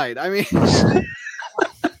quote of the night. I mean...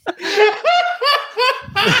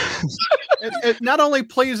 it not only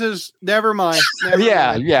pleases. Never mind. No,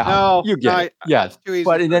 you get it. Yes,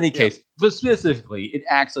 but in any case, but specifically, it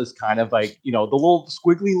acts as kind of like the little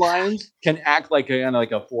squiggly lines can act like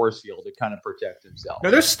a force field to kind of protect himself.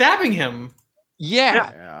 No, they're stabbing him.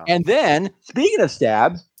 Yeah. And then speaking of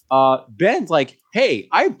stabs, Ben's like, "Hey,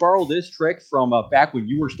 I borrowed this trick from back when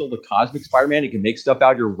you were still the Cosmic Spider-Man. It can make stuff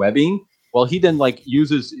out of your webbing." Well, he then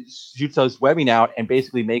shoots his webbing out and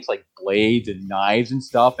basically makes like blades and knives and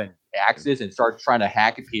stuff and axes and starts trying to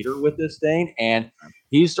hack at Peter with this thing. And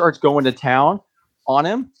he starts going to town on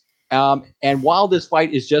him. And while this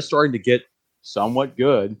fight is just starting to get somewhat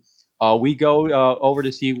good, we go over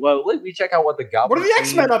to see. Well, let me check out what the Goblin. What are the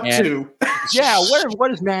X-Men up to? Yeah,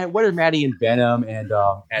 what are Maddie and Venom and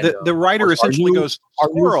the writer essentially goes our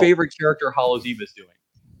new favorite character Hallows Eve is doing,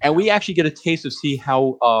 and we actually get a taste of see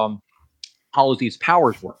how. Hallows Eve's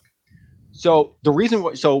powers work. So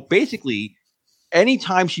basically,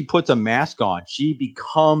 anytime she puts a mask on, she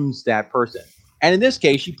becomes that person. And in this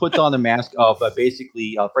case, she puts on the mask of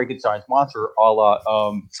basically Frankenstein's monster, a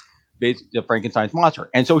la the Frankenstein's monster.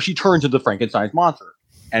 And so she turns into Frankenstein's monster.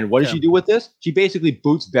 And what does she do with this? She basically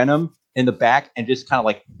boots Venom in the back and just kind of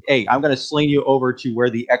like, hey, I'm going to sling you over to where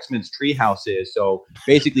the X-Men's treehouse is. So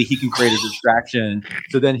basically, he can create a distraction.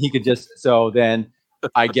 So then he could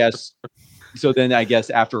I guess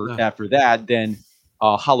after that, then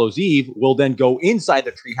Hallows Eve will then go inside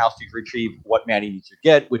the treehouse to retrieve what Maddie needs to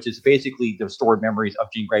get, which is basically the stored memories of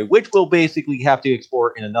Jean Grey, which we'll basically have to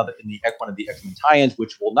explore in one of the X-Men tie-ins,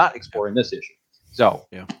 which we'll not explore in this issue. So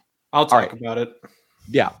I'll talk about it.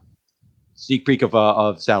 Yeah, sneak peek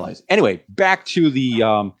of satellites. Anyway, back to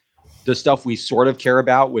the stuff we sort of care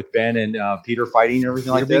about with Ben and Peter fighting and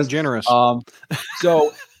everything like this. You're being generous.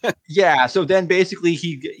 So then basically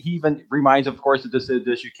he even reminds, of course, that this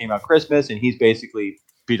issue came out Christmas, and he's basically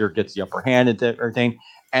Peter gets the upper hand and everything,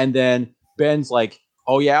 and then Ben's like,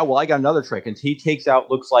 oh yeah, well I got another trick, and he takes out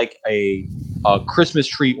looks like a Christmas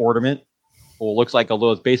tree ornament, or looks like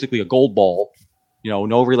it's basically a gold ball,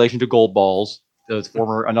 no relation to gold balls. It's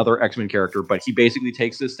another X-Men character, but he basically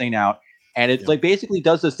takes this thing out, and it's like basically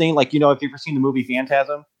does this thing like if you've ever seen the movie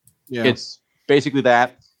Phantasm, it's basically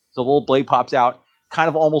that. So the little blade pops out. Kind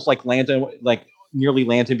of almost like nearly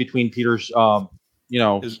lands in between Peter's, his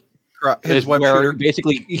web shooter.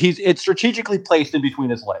 Basically, it's strategically placed in between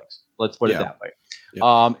his legs. Let's put it that way.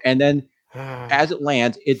 Yeah. And then as it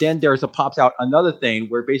lands, pops out another thing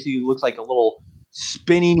where it basically looks like a little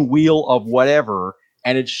spinning wheel of whatever,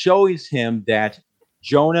 and it shows him that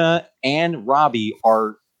Jonah and Robbie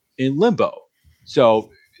are in limbo. So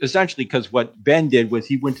essentially, because what Ben did was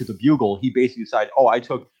he went to the Bugle. He basically decided, I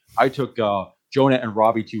took Jonah and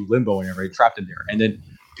Robbie to limbo and everybody trapped in there. And then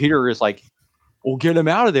Peter is like, well, get him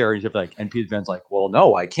out of there. And Peter Ben's like, well,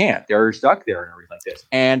 no, I can't. They're stuck there and everything like this.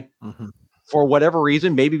 And for whatever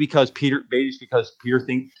reason, maybe because Peter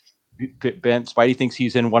thinks Spidey thinks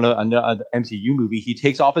he's in one of the MCU movie, he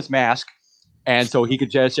takes off his mask, and so he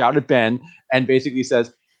could just shout at Ben and basically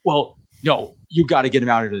says, "Well, no, you got to get him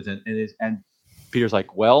out of this." And Peter's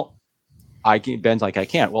like, "Well, I can't." Ben's like, "I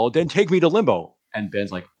can't." "Well, then take me to Limbo." And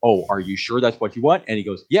Ben's like, "Oh, are you sure that's what you want?" And he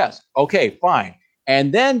goes, "Yes." "Okay, fine."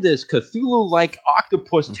 And then this Cthulhu-like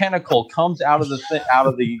octopus tentacle comes out of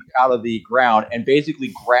the ground and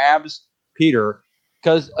basically grabs Peter,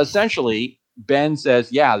 because essentially Ben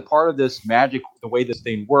says, "Yeah, part of this magic, the way this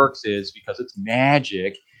thing works is because it's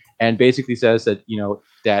magic," and basically says that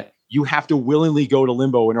that you have to willingly go to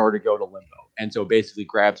Limbo in order to go to Limbo. And so basically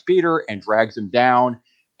grabs Peter and drags him down,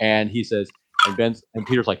 and he says, and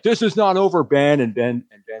Peter's like, "This is not over, Ben." And Ben's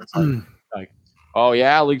like, "Oh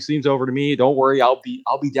yeah, it seems over to me. Don't worry, I'll be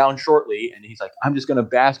down shortly." And he's like, "I'm just gonna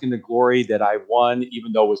bask in the glory that I won,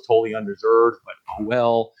 even though it was totally undeserved, but oh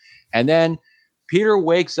well." And then Peter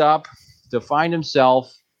wakes up to find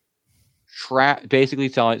himself basically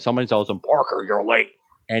somebody tells him, "Parker, you're late."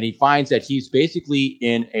 And he finds that he's basically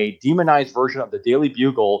in a demonized version of the Daily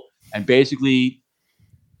Bugle and basically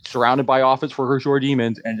surrounded by Office for Hershore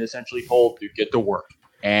demons and essentially told to get to work.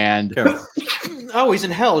 And he's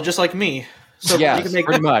in hell just like me. So yeah,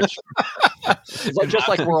 pretty much. Just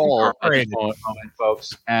like we're all at this moment,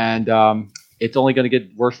 folks. And it's only going to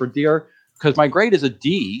get worse for Deer because my grade is a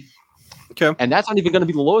D. Okay. And that's not even going to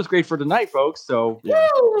be the lowest grade for tonight, folks. So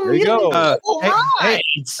there you go. Hey,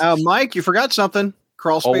 Mike, you forgot something.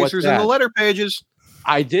 Crawl spacers in the letter pages.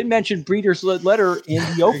 I did mention Breeder's letter in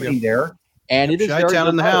the opening there. And it is very down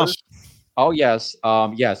in the house. Oh, yes.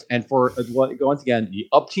 Yes. And for once again, the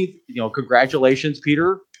upteenth, congratulations,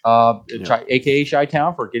 Peter, aka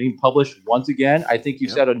Chi-Town, for getting published once again. I think you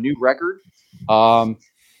set a new record for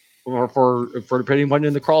anyone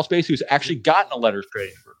in the crawl space who's actually gotten a letters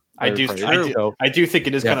page. I do think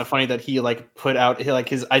it is kind of funny that he put out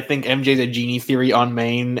his. I think MJ's a genie theory on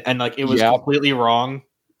Maine, and it was completely wrong.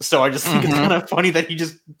 So I just think it's kind of funny that he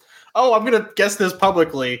just. Oh, I'm gonna guess this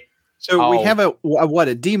publicly. So we have a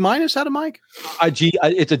D- out of Mike? A G.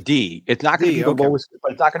 It's a D. It's not going to be the lowest,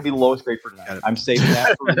 but it's not going to be the lowest grade for tonight. I'm saving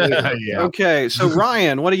that for later. Okay, so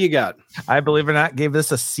Ryan, what do you got? I believe it or not gave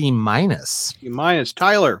this a C-. C-.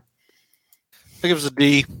 Tyler, I think it was a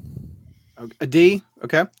D. A D.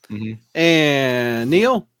 Okay. Mm-hmm. And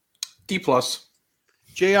Neil, D+.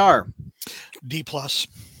 JR, D+.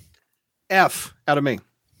 F out of me.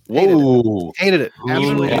 Whoa! Hated it.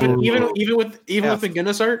 Absolutely. Even with the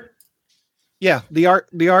Guinness art. Yeah, the art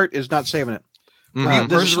is not saving it.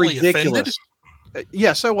 This is ridiculous.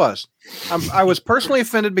 Yes, I was. I was personally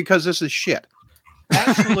offended because this is shit.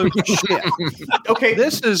 Absolute shit. Okay,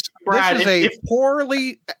 this is a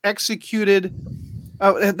poorly executed.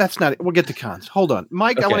 Oh, that's not it. We'll get to cons. Hold on,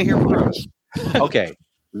 Mike. Okay. I want to hear pros. Okay,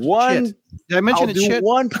 one. Shit. Did I mention shit?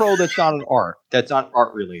 One pro that's not an art. That's not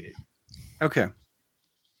art related. Okay.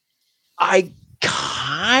 I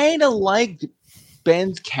kind of liked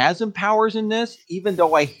Ben's chasm powers in this, even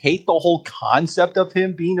though I hate the whole concept of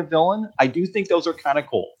him being a villain. I do think those are kind of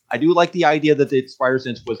cool. I do like the idea that the Spider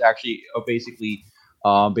Sense was actually basically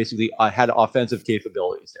had offensive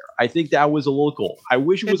capabilities there. I think that was a little cool. I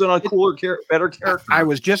wish it was on a cooler, better character. I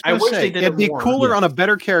was just going to say it'd be cooler on a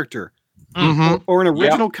better character. Mm-hmm. Or an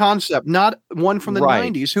original concept, not one from the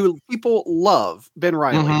 90s who people love, Ben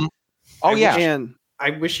Reilly. Mm-hmm. Oh, and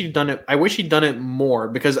I wish he'd done it. I wish he'd done it more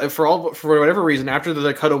because for whatever reason, after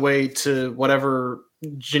the cutaway to whatever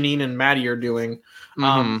Janine and Maddie are doing,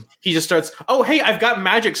 he just starts. Oh, hey, I've got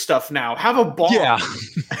magic stuff now. Have a ball. Yeah,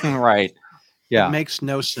 right. Yeah, it makes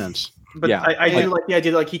no sense. But I do like the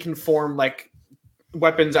idea that he can form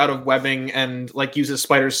weapons out of webbing and use his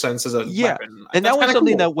spider sense as a weapon. And that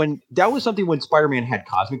was something when Spider-Man had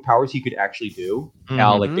cosmic powers he could actually do.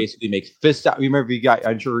 Now, basically makes fists out. Remember,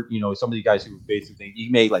 I'm sure some of you guys who basically you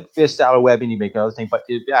make fists out of webbing, you make another thing. But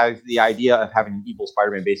the idea of having an evil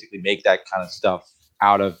Spider-Man basically make that kind of stuff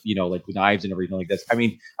out of with knives and everything like this. I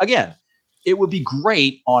mean, again, it would be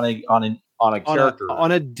great on a character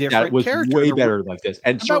on a different that was character. Way better like this,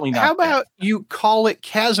 and certainly not. How about you call it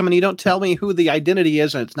Chasm and you don't tell me who the identity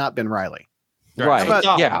is, and it's not Ben Reilly? Right.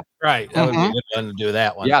 Right. That would be a good one to do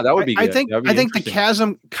that one. Yeah, that would be good. I think the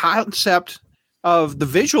Chasm concept of the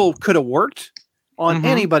visual could have worked on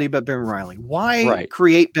anybody but Ben Reilly. Why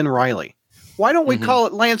create Ben Reilly? Why don't we call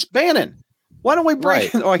it Lance Bannon? Why don't we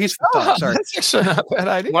break? Oh, he's sorry. That's actually not a bad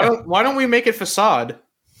idea. Why don't we make it Facade?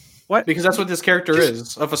 What? Because that's what this character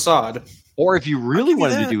is, a facade. Or if you really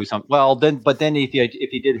wanted to do something, then if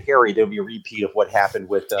you did Harry, there would be a repeat of what happened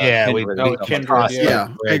with Kindred.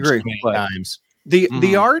 I agree.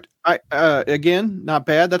 The art, again, not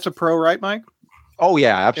bad. That's a pro, right, Mike? Oh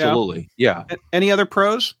yeah, absolutely. Yeah. Any other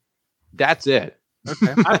pros? That's it.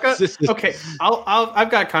 Okay.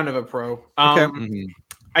 I've got kind of a pro.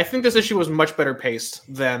 I think this issue was much better paced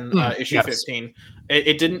than issue 15.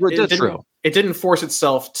 It didn't force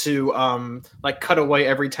itself to cut away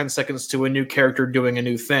every 10 seconds to a new character doing a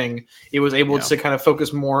new thing. It was able to kind of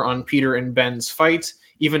focus more on Peter and Ben's fight,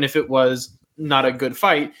 even if it was not a good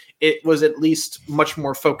fight. It was at least much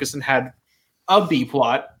more focused and had a B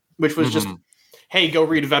plot, which was just, hey, go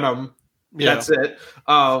read Venom. Yeah. That's it.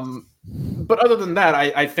 But other than that,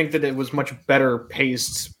 I think that it was much better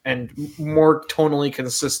paced and more tonally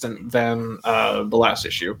consistent than the last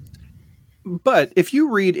issue. But if you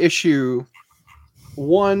read issue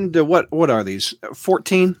 1 to what are these?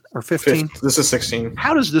 14 or 15? This is 16.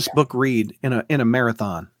 How does this book read in a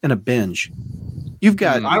marathon, in a binge? You've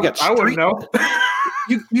got I wouldn't know.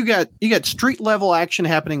 you got street level action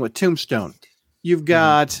happening with Tombstone. You've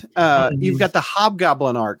got the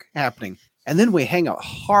Hobgoblin arc happening. And then we hang a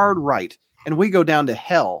hard right, and we go down to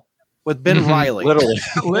hell with Ben Reilly.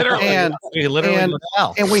 Literally. And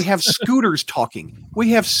we have scooters talking. We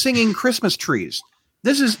have singing Christmas trees.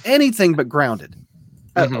 This is anything but grounded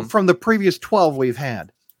from the previous 12 we've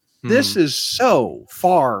had. This is so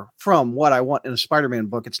far from what I want in a Spider-Man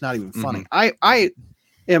book. It's not even funny. I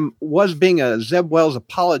was being a Zeb Wells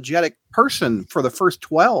apologetic person for the first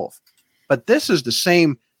 12, but this is the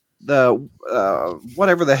same.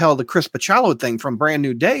 Whatever the hell the Chris Bachalo thing from Brand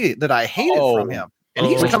New Day that I hated from him, and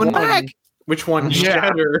he's coming back. Which one?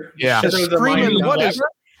 Shatter. Yeah. Screaming. What is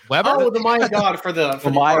Weber? Oh, the Mayan God for the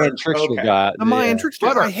Mayan Trickster God. The Mayan Trickster.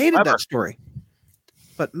 I hated that story.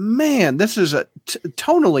 But man, this is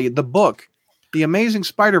tonally the book. The Amazing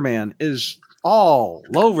Spider-Man is all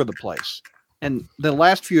over the place, and the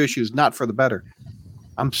last few issues not for the better.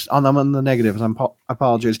 I'm on the negatives. I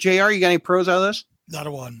apologize. JR, you got any pros out of this? Not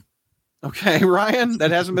a one. Okay, Ryan,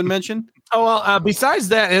 that hasn't been mentioned. Oh, well, besides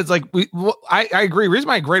that, it's like I agree. The reason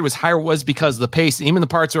my grade was higher was because of the pace. Even the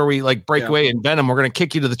parts where we break away in Venom, we're going to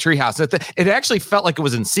kick you to the treehouse. It actually felt like it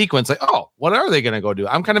was in sequence. Like, oh, what are they going to go do?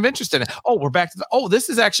 I'm kind of interested in it. Oh, we're back to this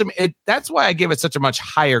is actually it. That's why I give it such a much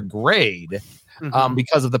higher grade.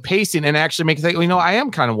 Because of the pacing and actually make it think, I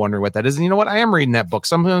am kind of wondering what that is. And you know what? I am reading that book.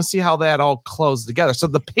 So I'm going to see how that all closed together. So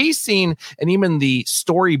the pacing and even the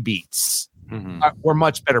story beats were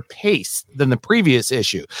much better paced than the previous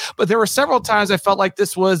issue. But there were several times I felt like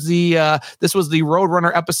this was the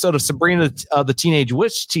Roadrunner episode of Sabrina the Teenage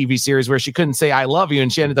Witch TV series where she couldn't say I love you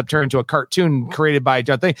and she ended up turning into a cartoon created by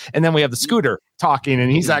John Thing. And then we have the Scooter talking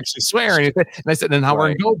and he's actually swearing. And I said, and now we're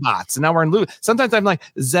in GoBots and now we're in Lou. Sometimes I'm like,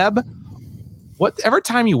 Zeb, whatever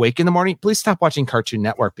time you wake in the morning, please stop watching Cartoon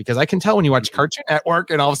Network because I can tell when you watch Cartoon Network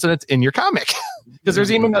and all of a sudden it's in your comic. Because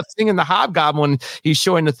there's even a thing in the Hobgoblin, he's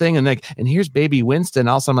showing the thing and here's baby Winston.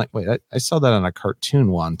 Also, I'm like, wait, I saw that on a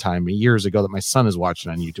cartoon one time years ago that my son is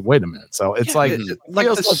watching on YouTube. Wait a minute. So it's like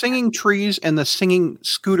the singing trees and the singing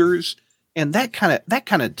scooters and that kind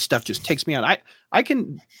of stuff just takes me out. I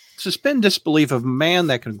can suspend disbelief of a man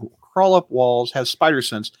that can crawl up walls, has spider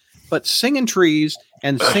sense, but singing trees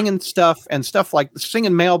and singing stuff and stuff like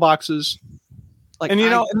singing mailboxes. Brad,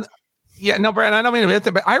 I don't mean to admit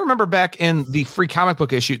that, but I remember back in the Free Comic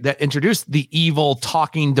Book issue that introduced the evil,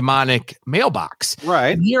 talking, demonic mailbox. Right.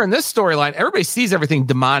 And here in this storyline, everybody sees everything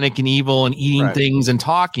demonic and evil and eating things and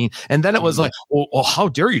talking. And then it was like, well, how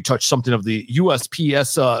dare you touch something of the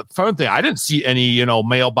USPS phone thing? I didn't see any,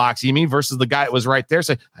 mailbox. You mean versus the guy that was right there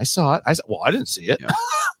saying, I saw it. I said, well, I didn't see it. Yeah.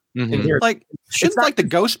 Shouldn't the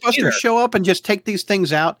Ghostbusters show up and just take these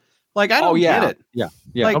things out? I don't get it. Yeah.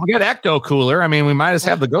 We got Ecto Cooler. I mean, we might as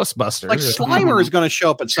have the Ghostbusters. Slimer is going to show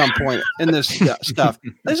up at some point in this stuff.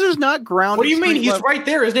 This is not grounded. What do you mean? He's right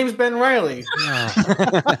there. His name's Ben Reilly.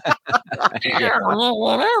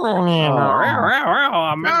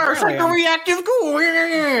 Reactive cool.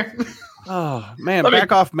 Oh man,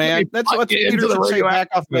 back off, man. That's what Peter should say. Back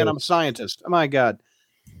off, man. I'm a scientist. Oh my god.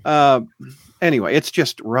 Anyway, it's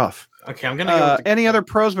just rough. Okay, I'm gonna go. Any other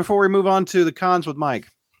pros before we move on to the cons with Mike?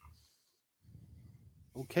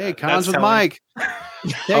 Okay, cons with Mike.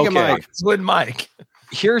 Take it, Mike. It's with Mike.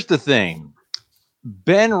 Here's the thing: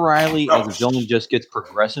 Ben Reilly as a villain just gets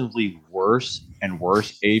progressively worse and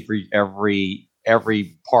worse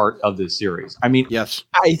every part of this series. I mean, yes,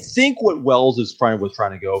 I think what Wells was trying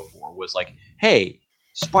to go for was like, hey,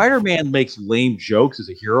 Spider-Man makes lame jokes as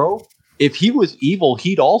a hero. If he was evil,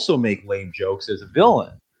 he'd also make lame jokes as a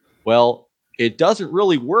villain. Well, it doesn't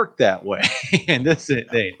really work that way. And that's it.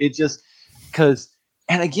 It just because,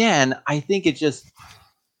 and again, I think it just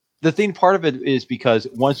the thing. Part of it is because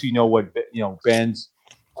once you know what Ben's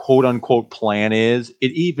quote unquote plan is,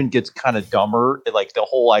 it even gets kind of dumber. Like the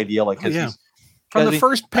whole idea, like from the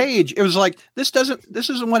first page, it was like, this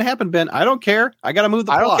isn't what happened, Ben. I don't care. I got to move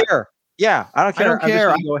the plot. I don't care. Yeah, I don't care. I don't care.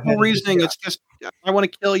 I have no reasoning. It's just I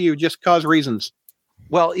want to kill you just cause reasons.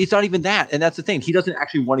 Well, it's not even that, and that's the thing. He doesn't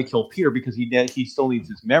actually want to kill Peter because he still needs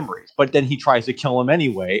his memories. But then he tries to kill him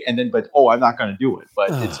anyway, and then I'm not going to do it. But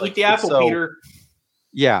it's like the apple, Peter.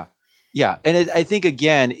 Yeah, and I think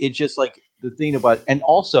again, it's just like the thing about, and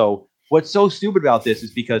also what's so stupid about this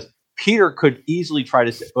is because Peter could easily try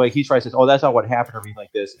to say, like he tries to say, oh, that's not what happened or anything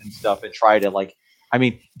like this and stuff, and try to like. I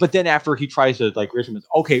mean, but then after he tries to like,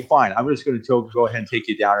 okay, fine, I'm just going to go ahead and take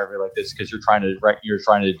you down and everything like this because you're trying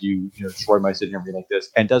to do destroy my city and everything like this,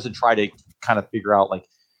 and doesn't try to kind of figure out like,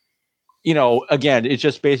 again, it's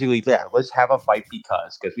just basically let's have a fight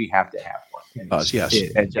because we have to have one. Yes,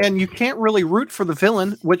 and you can't really root for the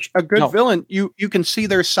villain, which a good villain you can see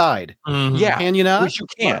their side. Mm-hmm. Yeah, can you not? Which you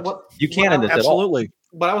can't. You can't in this absolutely. At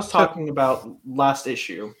all. What I was talking about last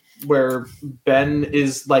issue, where Ben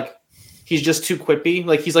is like. He's just too quippy.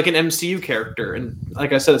 Like he's like an MCU character, and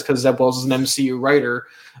like I said, it's because Zeb Wells is an MCU writer.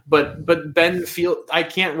 But Ben I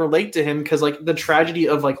can't relate to him because like the tragedy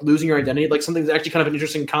of like losing your identity, like something that's actually kind of an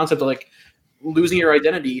interesting concept of like losing your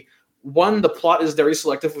identity. One, the plot is very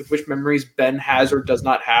selective with which memories Ben has or does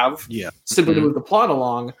not have. Yeah, simply to move the plot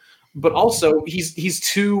along. But also he's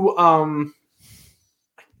too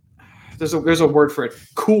there's a word for it.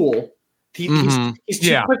 Cool. He's too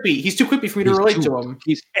quippy. He's too quippy for me to relate to him.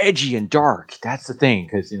 He's edgy and dark. That's the thing,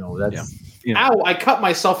 because that's. Ow! I cut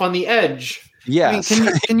myself on the edge. Yeah. I mean,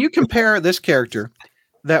 can you compare this character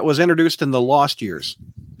that was introduced in the Lost Years,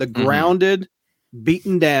 the grounded,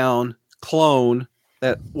 beaten down clone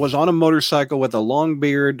that was on a motorcycle with a long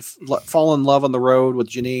beard, fall in love on the road with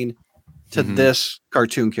Janine, to this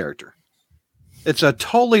cartoon character? It's a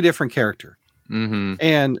totally different character. Mm-hmm.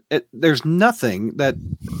 And there's nothing that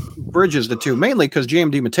bridges the two, mainly because J.M.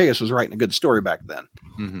 DeMatteis was writing a good story back then.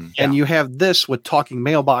 Mm-hmm. And you have this with talking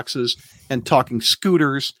mailboxes and talking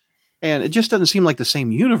scooters, and it just doesn't seem like the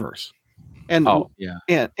same universe. And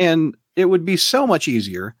and it would be so much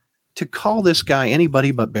easier to call this guy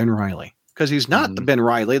anybody but Ben Reilly, because he's not the Ben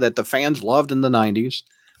Reilly that the fans loved in the 90s.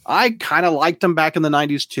 I kind of liked him back in the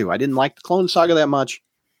 90s too. I didn't like the Clone Saga that much,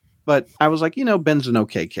 but I was like, Ben's an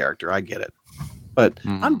okay character. I get it. But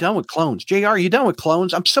I'm done with clones. JR, are you done with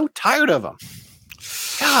clones? I'm so tired of them.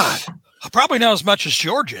 God. Probably not as much as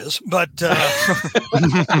George is, but it's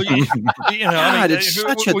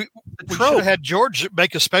such a we should have had George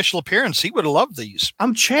make a special appearance. He would have loved these.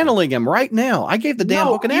 I'm channeling him right now. I gave the damn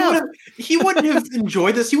book an out. He wouldn't have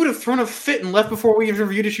enjoyed this. He would have thrown a fit and left before we even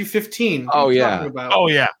reviewed issue 15. Oh yeah.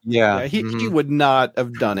 Yeah. He would not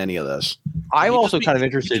have done any of this. I'm also kind of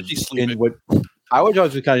interested in what. I was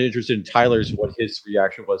also kind of interested in Tyler's, what his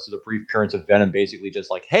reaction was to the brief appearance of Venom, basically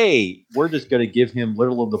just like, hey, we're just going to give him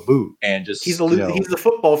little of the boot and just. He's the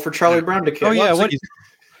football for Charlie Brown to kick. Oh, yeah.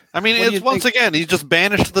 It's once again, he's just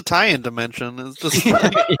banished to the tie-in dimension. It's just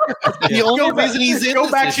the only reason he's in.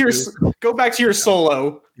 Go back to your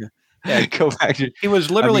solo. Yeah, go back to. He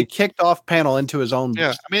was literally kicked off panel into his own.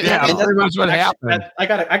 Yeah, that's pretty much what happened. I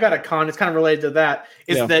got a con. It's kind of related to that.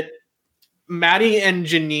 That Maddie and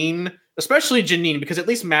Janine. Especially Janine, because at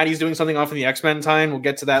least Maddie's doing something off in the X-Men time. We'll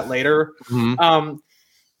get to that later. Mm-hmm.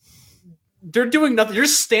 They're doing nothing. You're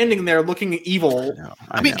standing there looking evil.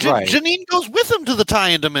 I mean, Janine goes with him to the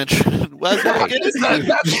tie-in dimension. But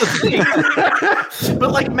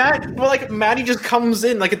Maddie just comes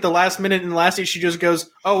in like at the last minute, and the last issue she just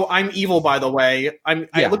goes, "Oh, I'm evil, by the way. I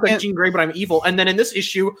look like Jean Grey, but I'm evil." And then in this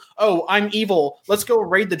issue, "Oh, I'm evil. Let's go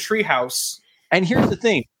raid the treehouse." And here's the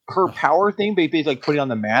thing. Her power thing, basically like putting on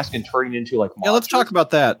the mask and turning into like monsters. Yeah, let's talk about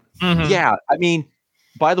that. Mm-hmm. Yeah, I mean,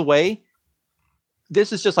 by the way,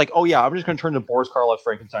 this is just like, oh yeah, I'm just going to turn to Boris Karloff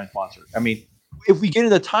Frankenstein's monster. I mean, if we get into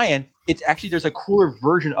the tie-in, it's actually there's a cooler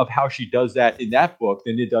version of how she does that in that book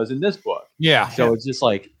than it does in this book. Yeah. So it's just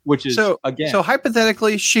like, which is again. So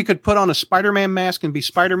hypothetically, she could put on a Spider-Man mask and be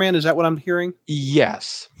Spider-Man. Is that what I'm hearing?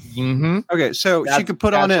 Yes. Mm-hmm. Okay, so she could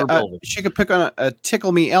put on a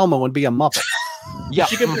Tickle Me Elmo and be a Muppet. Yeah,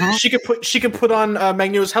 she could put on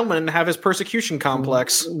Magneto's helmet and have his persecution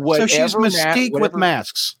complex. So she's Mystique with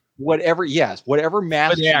masks. whatever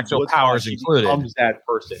mask the actual powers included becomes that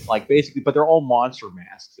person, like basically, but they're all monster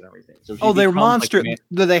masks and everything. So they're monsters.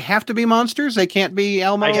 Do they have to be monsters? They can't be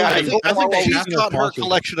Elmo. I think she's got her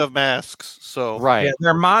collection of masks. So right,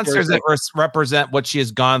 they're monsters that represent what she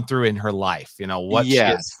has gone through in her life. What she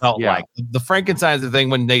has felt like. The Frankenstein's the thing.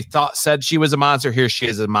 When they said she was a monster, here she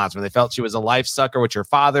is a monster. When they felt she was a life sucker, which her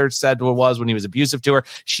father said was when he was abusive to her,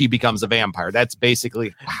 she becomes a vampire. That's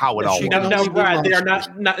basically how it all works. Now, Brad, they are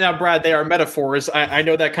not Brad, they are metaphors. I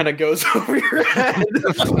know that kind of goes over your head,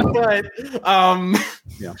 but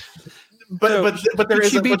but there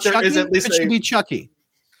is at least could she be Chucky?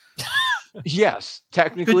 Yes,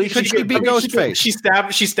 technically. Could she be Ghostface?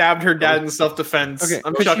 She stabbed her dad in self-defense. Okay,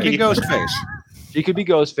 could she be Ghostface? She could be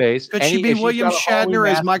Ghostface. Could she be William Shatner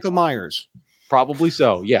as Michael Myers? Probably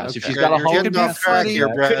so. Yes, if she's got a Halloween.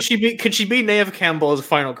 Could she be Neve Campbell as a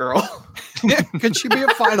final girl? Could she be a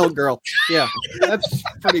final girl? Yeah, that's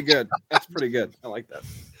pretty good. That's pretty good. I like that.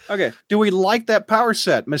 Okay, do we like that power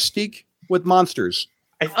set, Mystique with monsters?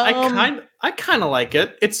 I kind of like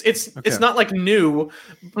it. It's not like new,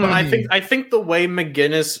 but I think the way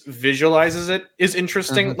McGinnis visualizes it is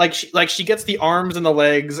interesting. Like she gets the arms and the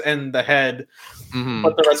legs and the head,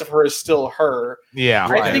 but the rest of her is still her. Yeah,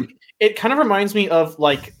 I think it kind of reminds me of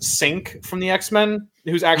like Synch from the X-Men,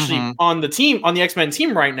 who's actually on the X-Men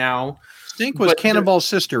team right now. Synch was Cannonball's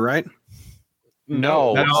sister, right?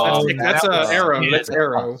 No, that's Arrow. That's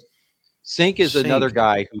Arrow. Synch is another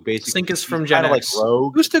guy who basically Synch is from Gen X. Like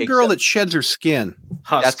Rogue. Who's the girl that sheds her skin?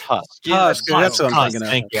 Husk. That's Husk. Husk. That's what I'm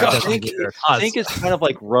thinking of. Synch is kind of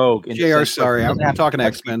like Rogue. JR, sorry, I'm talking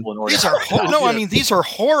X-Men. These are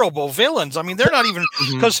horrible villains. I mean, they're not even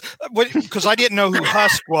because I didn't know who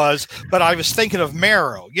Husk was, but I was thinking of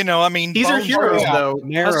Marrow. I mean, these are heroes though.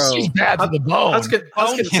 Marrow. He's bad to the bone. Husk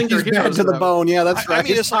He's bad to the bone. Yeah, that's right. I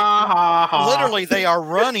mean, it's like literally they are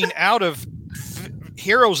running out of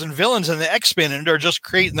heroes and villains in the X-Men, and they're just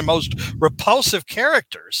creating the most repulsive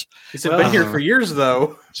characters. He's been here for years,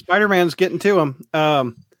 though. Spider-Man's getting to him.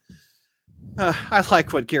 I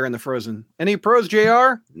like what Karen the Frozen. Any pros,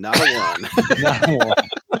 JR? Not a one. Not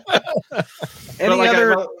one.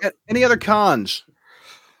 Any other cons?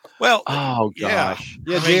 Well, oh gosh,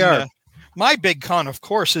 JR. My big con, of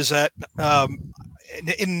course, is that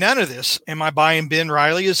in none of this am I buying Ben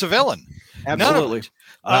Reilly as a villain. Absolutely.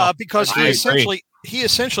 Because he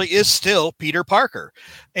essentially is still Peter Parker.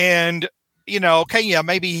 And,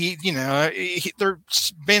 maybe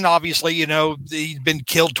there's been obviously, he's been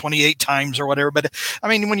killed 28 times or whatever. But I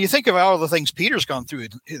mean, when you think of all the things Peter's gone through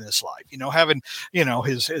in his life, having,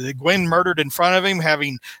 his Gwen murdered in front of him,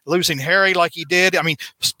 losing Harry like he did. I mean,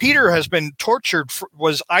 Peter has been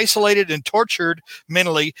was isolated and tortured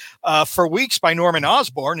mentally for weeks by Norman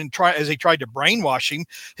Osborn as he tried to brainwash him.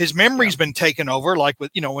 His memory's been taken over, like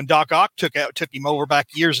with, when Doc Ock took him over back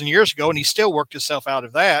years and years ago, and he still worked himself out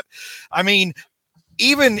of that. I mean,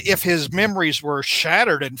 even if his memories were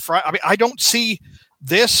shattered and I don't see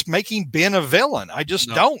this making Ben a villain. I just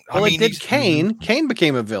don't. Well, it did Kane. Kane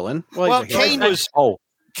became a villain. Kane was.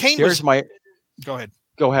 Kane was. Go ahead.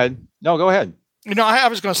 Go ahead. No, go ahead. I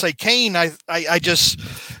was going to say Kane.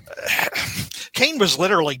 Kane was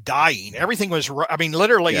literally dying. Everything was. I mean,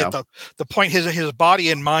 literally at the point his body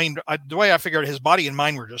and mind. The way I figured, his body and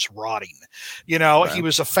mind were just rotting. He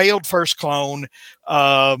was a failed first clone.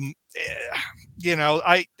 I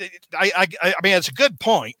mean, it's a good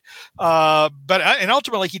point. But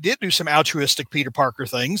ultimately he did do some altruistic Peter Parker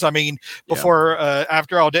things. I mean,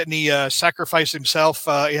 after all, didn't he sacrifice himself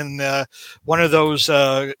in one of those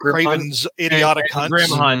Craven's idiotic hunts? Grim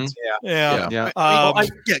hunts. Yeah.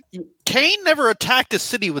 Kane never attacked a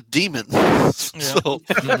city with demons. So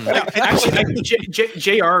actually,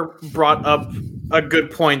 JR brought up a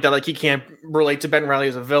good point that he can't relate to Ben Reilly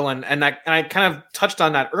as a villain, and I kind of touched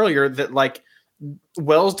on that earlier, that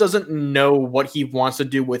Wells doesn't know what he wants to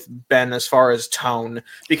do with Ben as far as tone,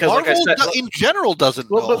 because Marvel, like I said, in general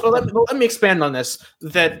doesn't know. Let me expand on this.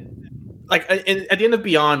 That at the end of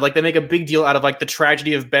Beyond, they make a big deal out of the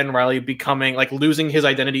tragedy of Ben Reilly becoming losing his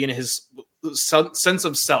identity and his sense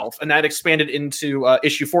of self, and that expanded into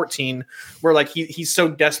issue 14, where he's so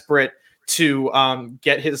desperate to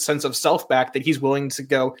get his sense of self back that he's willing to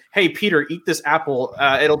go, hey Peter, eat this apple,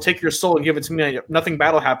 it'll take your soul and give it to me, nothing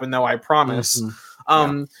bad will happen though, I promise.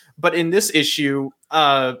 But in this issue,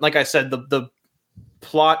 like I said, the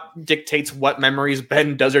plot dictates what memories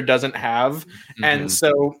Ben does or doesn't have, and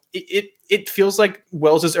so it feels like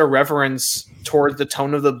Wells's irreverence towards the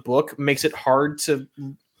tone of the book makes it hard to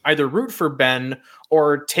either root for Ben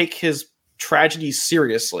or take his tragedy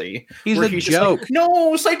seriously. He's a joke.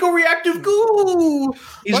 No, psychoreactive goo.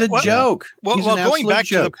 He's a joke. Well, going back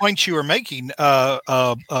to the point you were making,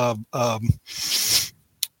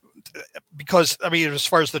 because I mean, as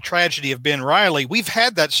far as the tragedy of Ben Reilly, we've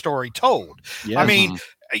had that story told. Yeah. I mean,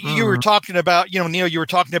 you were talking about, Neil, you were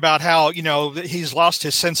talking about how, he's lost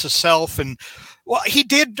his sense of self, and well, he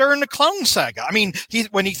did during the Clone Saga. I mean,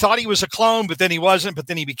 when he thought he was a clone, but then he wasn't, but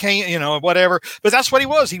then he became, whatever. But that's what he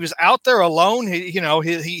was. He was out there alone.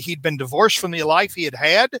 He'd been divorced from the life he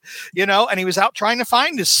had, and he was out trying to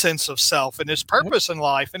find his sense of self and his purpose in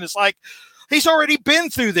life. And it's like, he's already been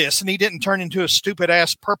through this, and he didn't turn into a stupid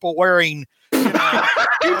ass purple wearing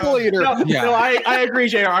people eater. No, I agree,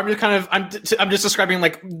 JR. I'm just describing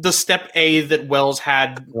like the step A that Wells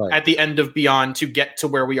had at the end of Beyond to get to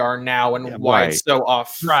where we are now, and why it's so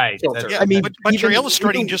off. Right. Yeah, I mean, but you're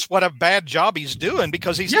illustrating just what a bad job he's doing,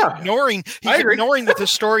 because he's ignoring that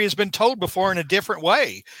this story has been told before in a different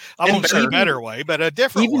way. I won't say a better way, but a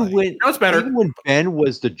different way. It's better. Even when Ben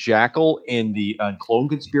was the Jackal in the Clone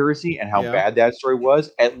Conspiracy and how bad that story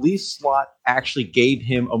was, at least Slott actually gave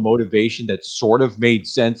him a motivation that sort of made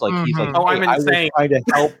sense. Like he's like, hey, I was trying to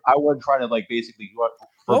help. I wasn't trying to like basically.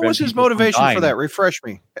 What was his motivation for that? Refresh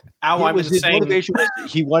me. His motivation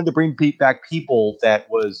was he wanted to bring back people that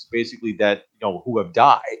was basically that who have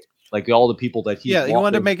died, like all the people that he. Yeah, he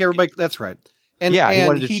wanted to make everybody. That's right. And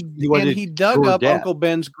he dug up Uncle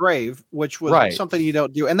Ben's grave, which was something you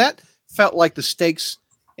don't do, and that felt like the stakes.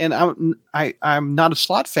 And I'm not a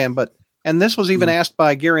Slott fan, but. And this was even asked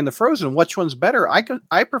by Gary in the Frozen, which one's better?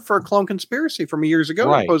 I prefer Clone Conspiracy from years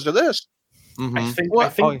ago as opposed to this. Mm-hmm.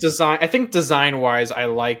 I think design wise, I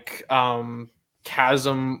like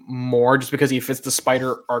Chasm more just because he fits the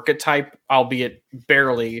spider archetype, albeit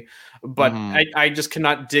barely. But I just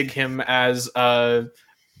cannot dig him as I'm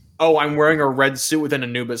wearing a red suit with an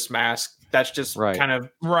Anubis mask. That's just kind of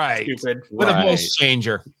stupid. With a voice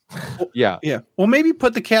changer. Yeah. Well, maybe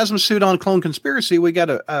put the Chasm suit on Clone Conspiracy. We got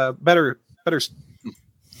a better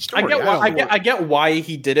story. I get why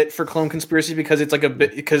he did it for Clone Conspiracy, because it's like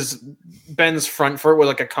because Ben's front for it was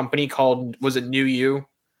like a company called, was it New You?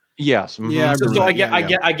 Yes. Mm-hmm. Yeah. So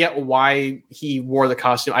I get why he wore the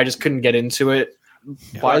costume. I just couldn't get into it.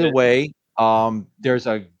 By the way, there's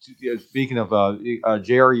speaking of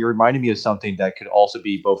JR, you reminded me of something that could also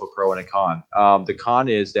be both a pro and a con. The con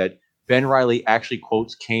is that Ben Reilly actually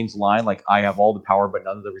quotes Kane's line, like, "I have all the power, but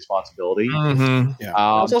none of the responsibility." Mm-hmm. Yeah.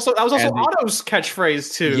 That was also Otto's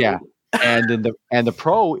catchphrase too. Yeah. And the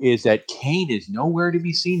pro is that Kane is nowhere to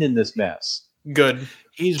be seen in this mess. Good.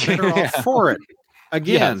 He's better off for it.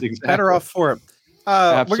 Again, yes, exactly. Better off for it.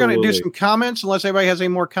 We're going to do some comments, unless anybody has any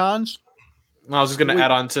more cons. I was just going to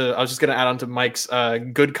add on to Mike's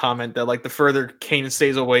good comment that like the further Kane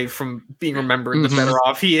stays away from being remembered, the better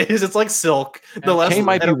off he is. It's like Silk.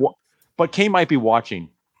 But Kane might be watching.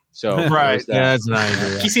 So right, that's an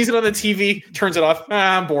idea. He sees it on the TV, turns it off.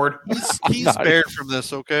 I'm bored. He's spared from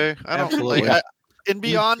this. Okay, I don't like. In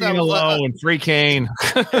Beyond, I was alone. Free Kane.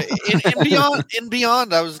 in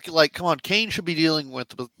Beyond, I was like, "Come on, Kane should be dealing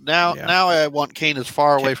with." But now I want Kane as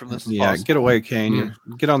far away from this as possible. Get away, Kane.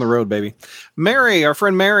 Get on the road, baby. Mary, our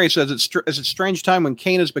friend Mary, says it's a strange time when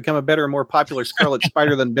Kane has become a better and more popular Scarlet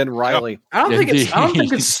Spider than Ben Reilly. I don't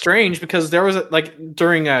think it's strange, because there was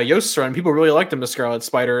during Yost's run, people really liked him as Scarlet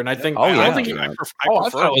Spider, and I think I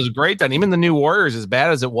thought it was great. Then even the New Warriors, as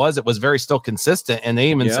bad as it was very still consistent, and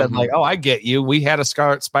they even said like, "Oh, I get you. We had a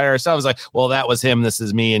Scarlet Spider ourselves." Like, well, that was him. This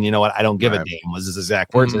is me, and you know what? I don't give a damn. Was his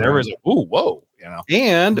exact words, and everyone's like, "Ooh, whoa."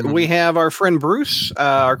 And we have our friend Bruce,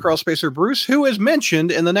 our Crawl Spacer Bruce, who is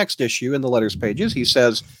mentioned in the next issue in the letters pages. He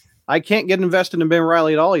says, "I can't get invested in Ben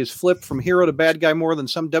Reilly at all. He's flipped from hero to bad guy more than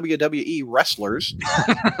some WWE wrestlers."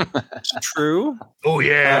 It's true. Oh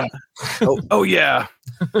yeah. Oh yeah.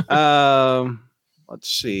 Let's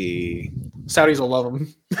see. Saudis will love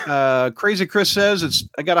him. Crazy Chris says,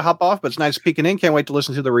 I got to hop off, but it's nice peeking in. Can't wait to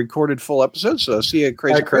listen to the recorded full episode. So see you,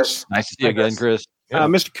 Crazy Chris. Nice to see you again, Chris.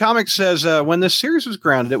 Mr. Comics says, when this series was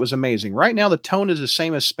grounded, it was amazing. Right now, the tone is the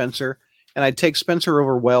same as Spencer, and I'd take Spencer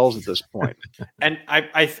over Wells at this point. And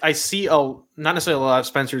I see not necessarily a lot of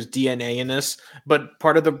Spencer's DNA in this, but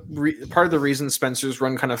part of the reason Spencer's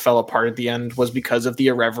run kind of fell apart at the end was because of the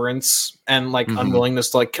irreverence and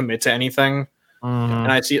unwillingness to like commit to anything. Mm-hmm.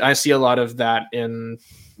 And I see a lot of that in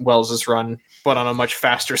Wells's run, but on a much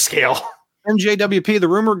faster scale. NJWP, the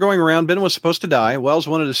rumor going around, Ben was supposed to die. Wells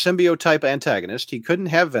wanted a symbiote-type antagonist. He couldn't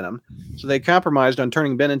have Venom, so they compromised on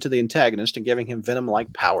turning Ben into the antagonist and giving him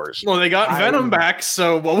Venom-like powers. Well, they got Venom back,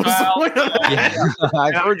 so what was the point of that? Yeah,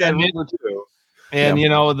 I've heard that rumor too. And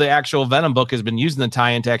the actual Venom book has been using the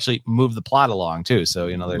tie-in to actually move the plot along too. So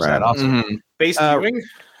there's that also. Mm-hmm. Base viewing.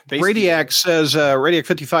 Radiac says, Radiac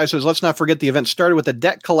 55 says, let's not forget the event started with the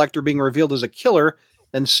debt collector being revealed as a killer,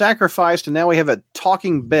 then sacrificed, and now we have a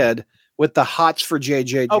talking bed with the hots for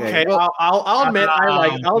JJJ. Okay, well, I'll admit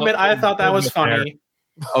I thought that was funny.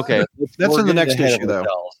 Okay, that's in the next issue though.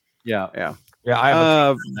 Yeah.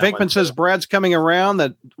 Vinkman says Brad's coming around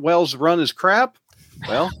that Wells' run is crap.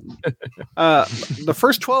 Well, the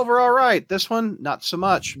first 12 are all right. This one, not so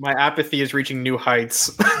much. My apathy is reaching new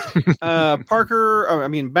heights. Matt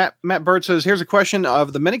Bird says, here's a question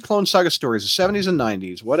of the many Clone Saga stories, the 70s and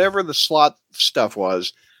 90s, whatever the slot stuff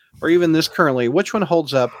was, or even this currently, which one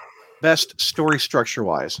holds up best story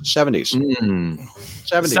structure-wise? 70s.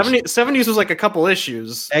 70s was like a couple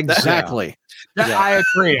issues. Exactly. I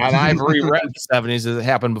agree. And I've reread the 70s as it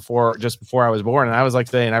happened just before I was born. And I was like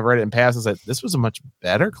saying, I've read it in past and said, this was a much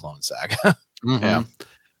better Clone Saga. Mm-hmm. Yeah.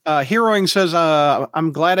 Heroing says,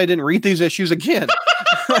 I'm glad I didn't read these issues again.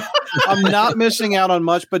 I'm not missing out on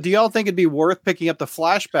much, but do y'all think it'd be worth picking up the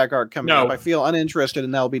flashback arc coming up? I feel uninterested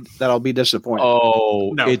and that'll be disappointing.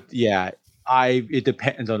 Oh, no. It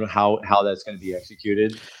depends on how that's going to be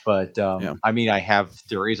executed, but I have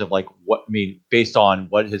theories of based on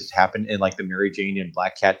what has happened in like the Mary Jane and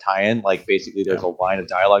Black Cat tie-in. Like basically, there's a line of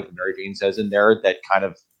dialogue that Mary Jane says in there that kind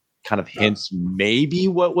of hints maybe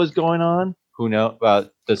what was going on. Who knows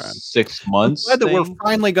about the 6 months? I'm glad that we're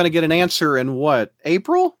finally going to get an answer in what,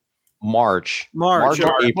 April? March. Or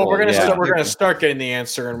April. Well, we're gonna start getting the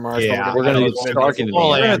answer in March. Yeah, we're gonna start getting the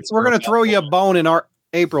answer. We're gonna throw you a bone in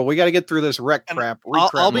April. We got to get through this wreck crap.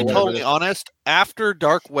 I'll be totally honest. After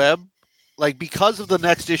Dark Web, because of the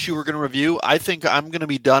next issue we're going to review, I think I'm going to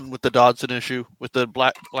be done with the Dodson issue with the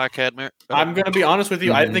Black Cat. I'm going to be honest with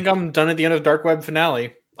you. I think I'm done at the end of Dark Web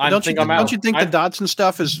finale. Don't you think the Dodson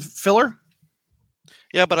stuff is filler?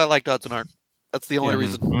 Yeah, but I like Dodson art. That's the only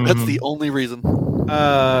reason. Mm-hmm. That's the only reason.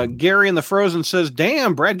 Gary in the Frozen says,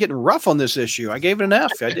 damn, Brad getting rough on this issue. I gave it an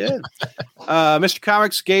F. I did. Mr.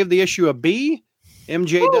 Comics gave the issue a B.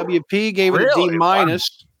 MJWP gave it a D-.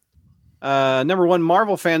 Number one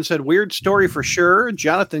Marvel fan said, weird story for sure.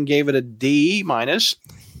 Jonathan gave it a D-.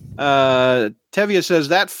 Tevia says,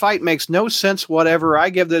 that fight makes no sense whatever. I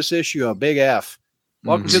give this issue a big F.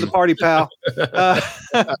 Welcome to the party, pal.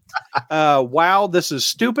 Wow, this is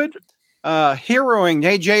stupid. Heroing.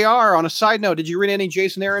 Hey, JR, on a side note, did you read any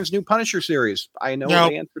Jason Aaron's new Punisher series? I know the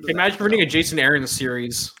answer to that. Imagine reading a Jason Aaron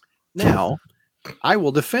series. Now, I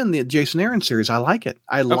will defend the Jason Aaron series. I like it.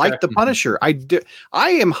 I like the Punisher. I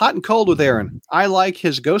am hot and cold with Aaron. I like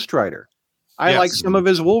his Ghost Rider. I like some of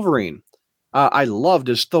his Wolverine. I loved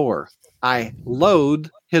his Thor. I loathe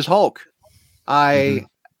his Hulk. I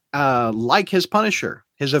like his Punisher.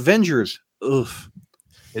 His Avengers. Oof.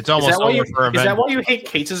 It's almost over for Avengers. Is that why you hate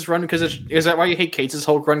Cates' run? Is that why you hate Cates'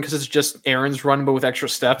 Hulk run? Because it's just Aaron's run, but with extra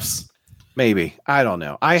steps? Maybe. I don't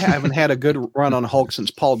know. I haven't had a good run on Hulk since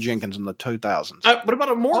Paul Jenkins in the 2000s. What about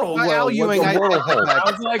Immortal? Ewing, Immortal Hulk. I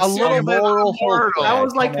was like,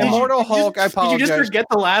 Immortal Hulk. I apologize. Did you just forget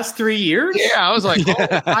the last 3 years? Yeah, I was like,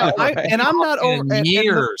 and I'm not over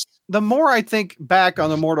years. The more I think back on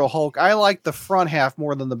Immortal Hulk, I like the front half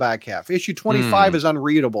more than the back half. Issue 25 is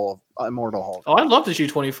unreadable. Immortal Hulk. Oh, I loved issue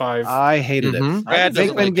 25. I hated it.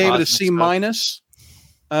 Vinkman gave it a C-.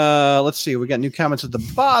 Let's see. We got new comments at the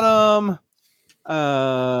bottom.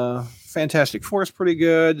 Fantastic Four is pretty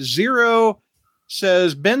good. Zero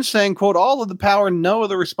says, Ben saying, quote, all of the power, no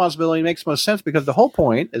other responsibility makes most sense because the whole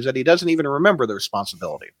point is that he doesn't even remember the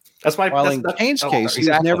responsibility. That's why. While in Kane's case, he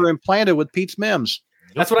was never implanted with Pete's memes.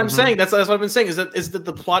 That's what I'm saying. That's what I've been saying. Is that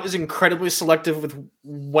the plot is incredibly selective with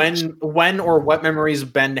when or what memories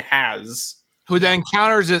Ben has. Who then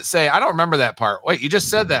counters it, say, I don't remember that part. Wait, you just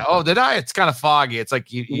said that. Oh, did I? It's kind of foggy. It's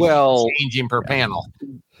like you changing per panel.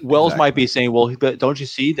 Wells might be saying, well, but don't you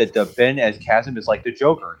see that Ben as Chasm is like the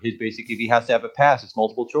Joker? His basically, if he has to have a pass, it's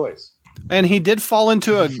multiple choice. And he did fall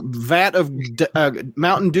into a vat of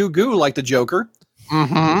Mountain Dew goo like the Joker.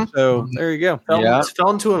 Mm-hmm. So there you go.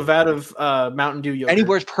 Fell into a vat of Mountain Dew yogurt. And he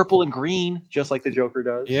wears purple and green, just like the Joker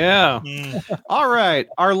does. Yeah. All right.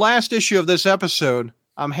 Our last issue of this episode,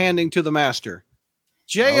 I'm handing to the master.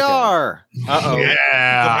 JR. Okay. Uh-oh.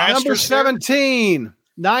 Yeah. Number 17.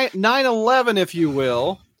 9/11, if you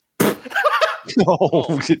will. Talk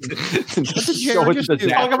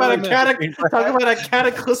about a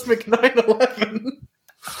cataclysmic 9/11.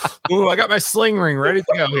 Ooh, I got my sling ring ready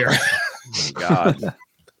to go here. God.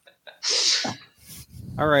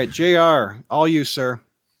 All right, JR, all you, sir.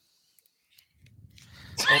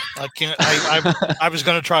 Oh, I can't. I was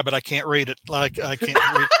going to try, but I can't read it. I can't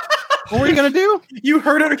read. What were you going to do? You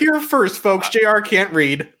heard it here first, folks. JR can't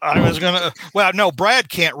read. I was going to, well, no, Brad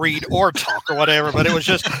can't read or talk or whatever, but it was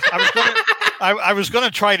just, I was going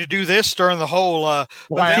to try to do this during the whole. I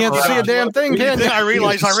can't see a damn thing, can you? Then I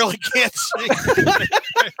realized I really can't see.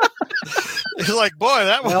 It's like, boy,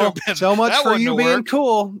 that would have been so much for you being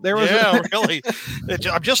cool. There was really.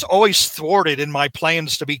 I'm just always thwarted in my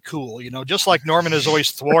plans to be cool. Just like Norman is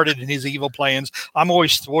always thwarted in his evil plans. I'm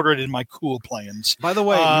always thwarted in my cool plans. By the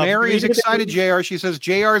way, Mary is excited. JR, she says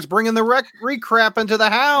JR is bringing the recrap into the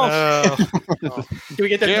house. Do we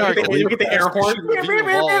get the air horn?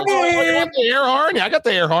 The air horn? Yeah, I got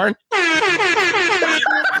the air horn.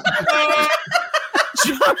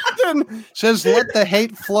 Jonathan says, "Let the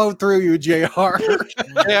hate flow through you, JR."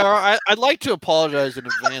 I'd like to apologize in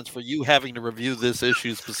advance for you having to review this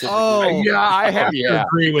issue specifically. Oh, yeah, I have to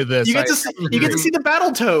agree with this. You get to see the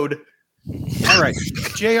Battletoad. All right,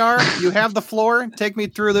 JR, you have the floor. Take me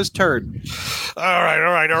through this turd. All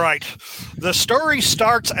right. The story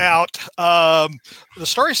starts out.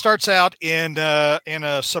 In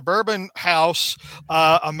a suburban house.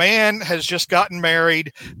 A man has just gotten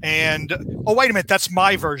married, and wait a minute, that's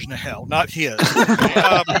my version of hell, not his.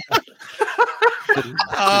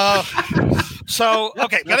 So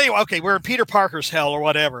okay, but anyway, we're in Peter Parker's hell or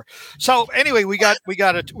whatever. So anyway, we got a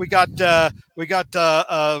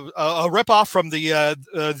ripoff from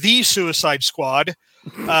the Suicide Squad,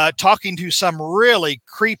 talking to some really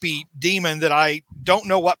creepy demon that I don't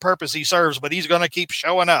know what purpose he serves, but he's going to keep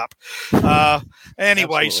showing up.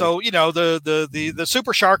 Anyway, so the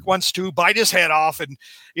super shark wants to bite his head off, and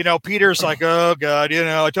Peter's like, oh god,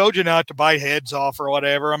 I told you not to bite heads off or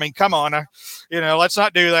whatever. I mean, come on, let's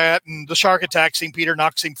not do that. And the shark attacks him. Peter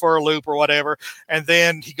knocks him for a loop or whatever, and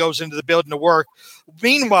then he goes into the building to work.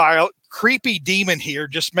 Meanwhile, creepy demon here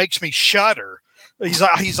just makes me shudder.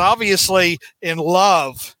 He's obviously in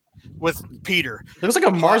love with Peter. Looks like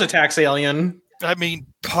a Mars Attacks alien. I mean,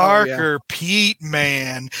 Parker, Pete,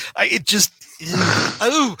 man, it just,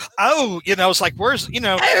 it's like, where's,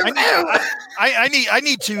 I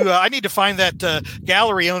need to find that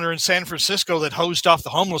gallery owner in San Francisco that hosed off the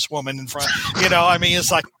homeless woman in front.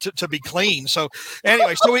 It's like to be clean. So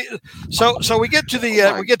anyway, so we get to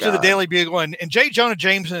the Daily Bugle, and J. Jonah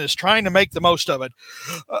Jameson is trying to make the most of it.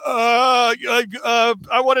 I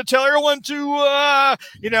want to tell everyone to,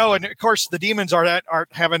 and of course the demons aren't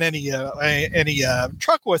having any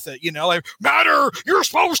truck with it. Like, matter, you're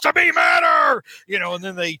supposed to be matter. And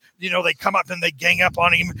then they come up and they gang up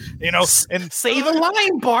on him. And say the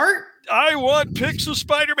line, Bart. I want pics of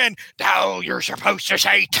Spider-Man. No, you're supposed to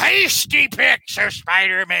say tasty pics of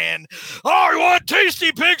Spider-Man. I want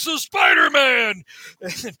tasty pics of Spider-Man.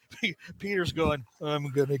 And Peter's going,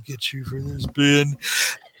 I'm going to get you for this, Ben.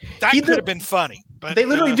 That could have been funny. But they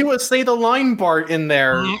literally do a say the line, Bart, in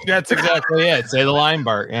there. That's exactly it. Say the line,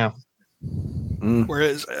 Bart. Yeah.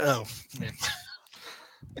 Whereas, man.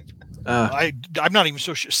 I'm not even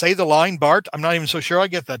so sure. Say the line, Bart. I'm not even so sure I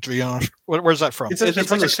get that, to be honest. Where's that from? It's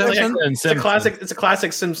from the Simpsons. It's a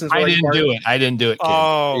classic Simpsons. I didn't do it. Kid.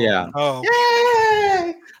 Oh yeah. Oh.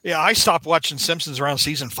 Yay! Yeah, I stopped watching Simpsons around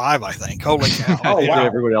season 5, I think. Holy cow. Oh, wow.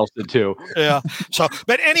 Everyone else did too. Yeah. So,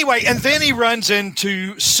 but anyway, and then he runs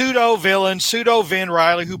into pseudo Vin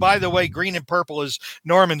Riley, who, by the way, green and purple is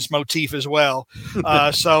Norman's motif as well.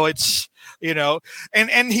 So it's,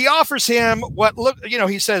 and he offers him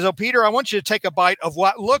he says, oh, Peter, I want you to take a bite of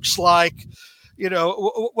what looks like,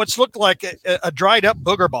 what's looked like a dried up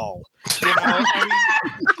booger ball.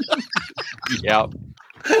 Yeah.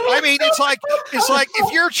 I mean, it's like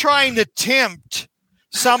if you're trying to tempt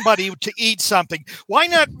somebody to eat something, why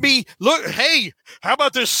not hey, how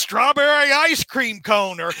about this strawberry ice cream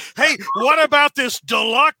cone? Or, hey, what about this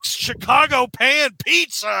deluxe Chicago pan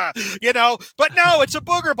pizza? But no, it's a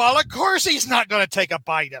booger ball. Of course he's not going to take a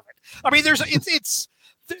bite of it. I mean,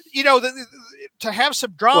 to have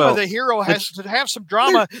some drama, the hero has to have some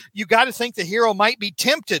drama. You got to think the hero might be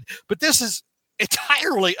tempted, but this is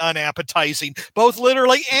entirely unappetizing, both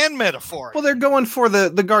literally and metaphorically. Well, they're going for the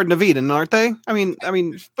Garden of Eden, aren't they? I mean,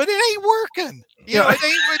 but it ain't working.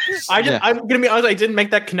 I'm gonna be honest. I didn't make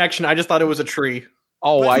that connection. I just thought it was a tree.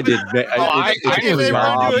 Oh, I did.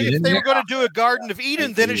 If they were going to do a Garden of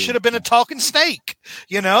Eden, then it should have been a talking snake.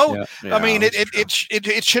 I mean,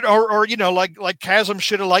 it should, or like Chasm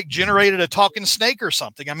should have generated a talking snake or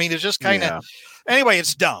something. I mean, it's just kind of. anyway,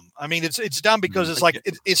 it's dumb. I mean, it's dumb because it's like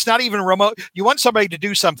it's not even remote. You want somebody to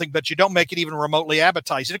do something, but you don't make it even remotely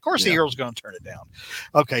appetizing. Of course, the hero's going to turn it down.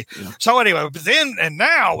 Okay, so anyway, but then and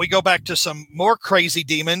now we go back to some more crazy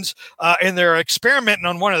demons, and they're experimenting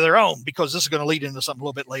on one of their own because this is going to lead into something a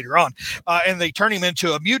little bit later on, and they turn him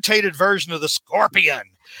into a mutated version of the Scorpion,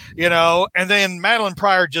 and then Madeline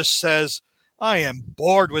Pryor just says, I am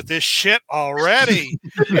bored with this shit already.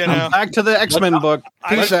 Back to the X-Men book.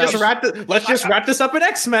 Let's just wrap this up in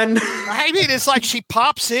X-Men. I mean, it's like she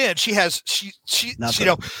pops in. She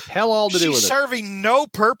hell all to do with it. She's serving no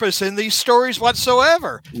purpose in these stories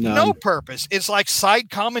whatsoever. None. No purpose. It's like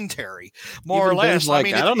side commentary, more or less. I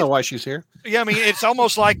don't know why she's here. Yeah, I mean, it's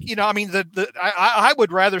almost like I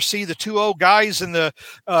would rather see the two old guys heckling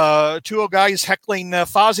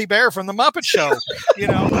Fozzie Bear from the Muppet Show.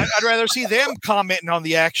 I'd rather see them commenting on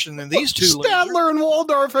the action than these two. Statler and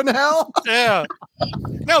Waldorf in hell. Yeah,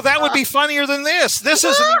 no, that would be funnier than this. This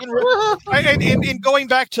isn't even. And going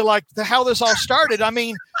back to how this all started, I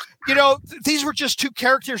mean, these were just two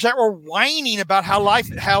characters that were whining about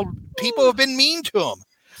how people have been mean to them.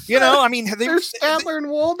 I mean, there's Statler and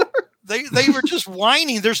Waldorf. They were just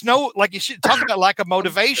whining. There's no, you should talk about lack of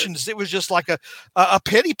motivations. It was just like a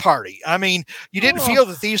pity party. I mean, you didn't feel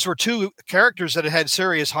that these were two characters that had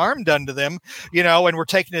serious harm done to them, and were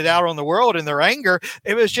taking it out on the world in their anger.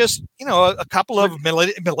 It was just, a couple of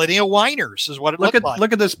millennial whiners is what it looked like.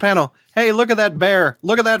 Look at this panel. Hey, look at that bear.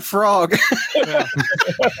 Look at that frog.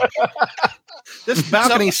 This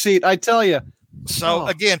balcony seat, I tell you. So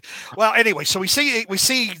again, well, anyway, so we see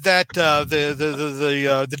that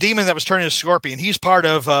the demon that was turned into Scorpion, he's part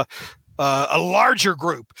of a larger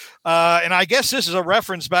group, and I guess this is a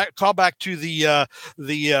call back to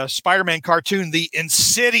the Spider-Man cartoon, the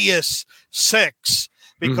Insidious Six,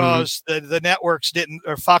 because the networks didn't,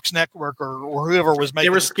 or Fox Network or whoever was making,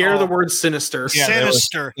 they were scared of the word sinister. Yeah,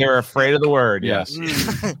 sinister. They were afraid of the word. Yes.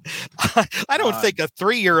 I don't think a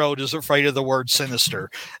 3-year-old is afraid of the word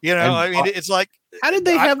sinister. I mean, it's like, how did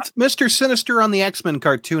they have Mr. Sinister on the X-Men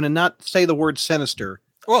cartoon and not say the word sinister?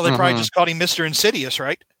 Well, they probably just called him Mr. Insidious,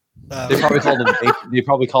 right? They probably called him. They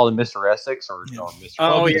probably called him Mr. Essex or Mr.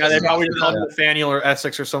 Oh yeah, they probably called him Nathaniel or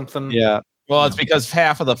Essex or something. Yeah. Well, it's because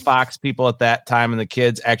half of the Fox people at that time and the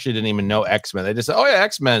kids actually didn't even know X-Men. They just said, "Oh yeah,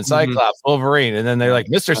 X-Men, Cyclops, Wolverine," and then they're like,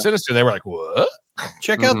 "Mr. Sinister." They were like, "What?"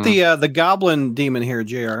 Check out the Goblin demon here,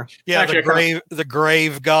 JR. Yeah, the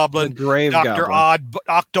Grave Goblin, Dr.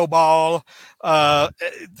 Octoball.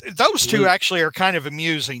 Those two actually are kind of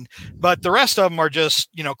amusing, but the rest of them are just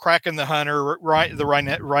Kraken the Hunter, the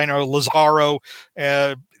Rhino Lazaro.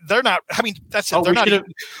 They're not. I mean, that's it. They're not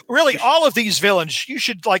really all of these villains. You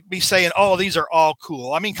should be saying, "Oh, these are all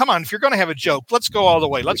cool." I mean, come on. If you're going to have a joke, let's go all the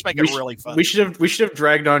way. Let's make it really fun. We should have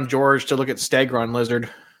dragged on George to look at Stegron Lizard.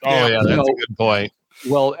 Oh yeah, that's a good point.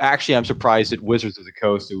 Well, actually, I'm surprised that Wizards of the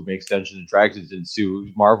Coast, who makes Dungeons and Dragons, didn't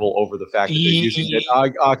sue Marvel over the fact that they're using it.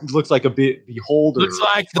 Looks like a beholder. Looks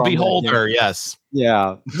like the beholder. Yes.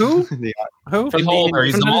 Yeah. Who? Who? Beholder.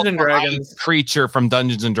 He's the Dungeons and Dragons creature from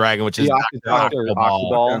Dungeons and Dragons, which is Dr.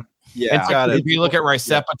 Octoball. Yeah. If you look at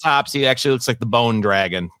Triceratops, he actually looks like the Bone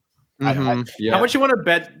Dragon. How much you want to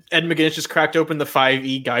bet Ed McGuinness just cracked open the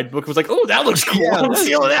 5e guidebook and was like, "Oh, that looks cool. I'm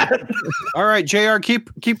feeling that." All right, JR, keep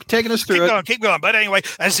taking us through it. Keep going. But anyway,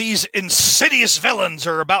 as these insidious villains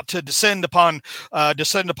are about to descend upon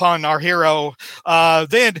our hero,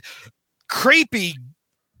 then creepy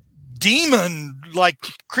demon,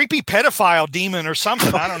 creepy pedophile demon or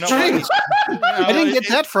something. I don't know. I didn't get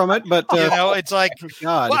that from it, but it's like,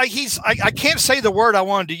 God. Well, I can't say the word I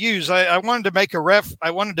wanted to use. I wanted to make I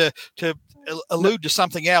wanted to allude to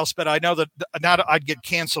something else, but I know that now I'd get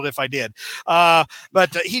canceled if I did.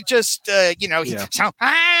 But he just,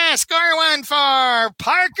 score one for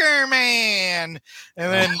Parker Man,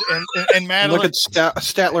 and then and Madeline. Look at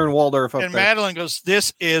Statler and Waldorf up and there. Madeline goes,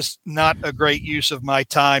 "This is not a great use of my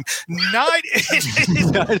time." Neither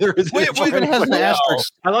is it. Has an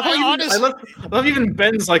asterisk. I love even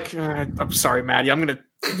Ben's like, "I'm sorry, Maddie. I'm gonna."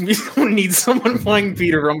 We don't need someone playing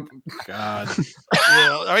Peter. God.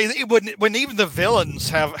 I mean, when even the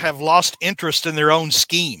villains have lost interest in their own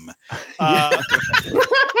scheme. So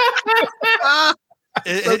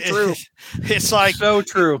true. It's like so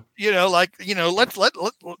true. Let's go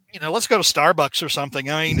to Starbucks or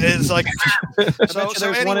something. I mean, it's like so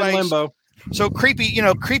anyways, one in limbo. So creepy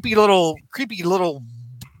little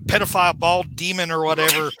pedophile bald demon or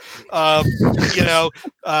whatever,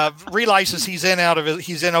 realizes he's in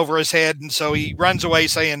over his head, and so he runs away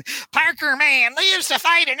saying, "Parker Man lives to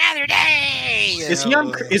fight another day." Is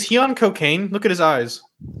he on cocaine? Look at his eyes.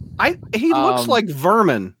 He looks like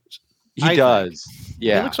Vermin. He does.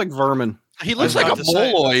 Yeah, he looks like Vermin. He looks like a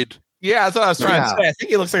moloid. Yeah, that's what I was trying to say. I think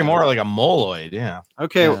he looks like more like a moloid. Yeah.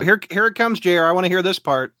 Okay, here it comes, JR. I want to hear this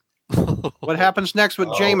part. What happens next with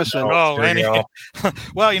Jameson? Well,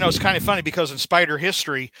 it's kind of funny because in Spider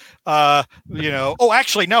history,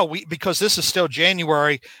 actually, no, because this is still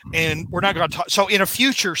January and we're not going to talk. So in a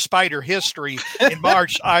future Spider history in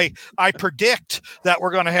March, I predict that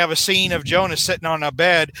we're going to have a scene of Jonah sitting on a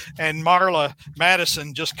bed and Marla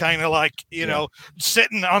Madison just kind of like,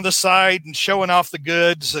 sitting on the side and showing off the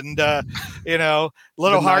goods and,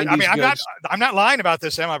 little heart. I mean, I'm not lying about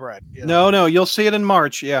this, am I, Brad? No, you'll see it in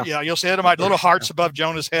March. Yeah. Yeah, you'll see it in my little hearts above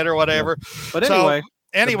Jonah's head or whatever. But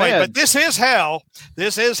anyway, but this is hell.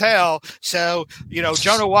 This is hell. So,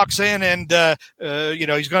 Jonah walks in and,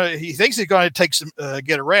 he thinks he's going to take some,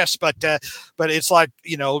 get a rest, but it's like,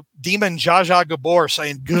 Demon Zsa Zsa Gabor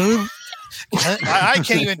saying, "Go." I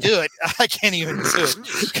can't even do it.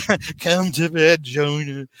 Come to bed,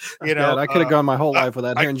 Jonah. God, I could have gone my whole life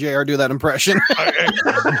without hearing JR do that impression.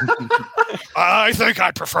 I think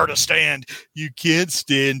I prefer to stand. You can't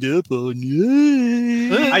stand up on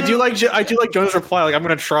you. I do like Jonah's reply. Like, I'm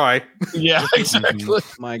going to try. Yeah, exactly.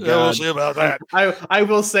 My God, we'll see about that. I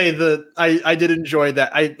will say that I did enjoy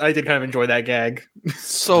that. I did kind of enjoy that gag.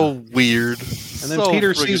 So weird. And then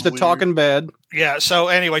Peter sees the talking bed. Yeah. So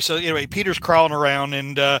anyway, Peter's crawling around,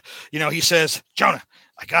 and he says, "Jonah,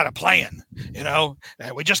 I got a plan.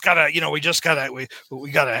 We just gotta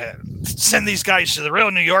send these guys to the real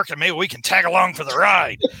New York, and maybe we can tag along for the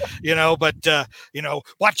ride. But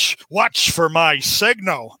watch for my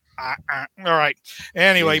signal." All right.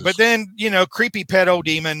 Anyway, but then creepy pedo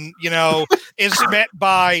demon is met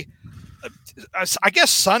by. I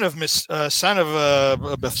guess son of Mephisto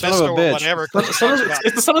or whatever. It's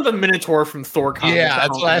the son of the Minotaur from Thor comics. Yeah, that's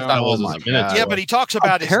what I thought it was. Minotaur. Yeah, but he talks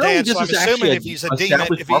about his dad, so I'm assuming if he's a demon,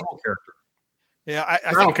 character. Yeah,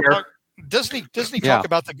 I don't care. Doesn't he talk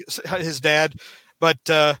about his dad? But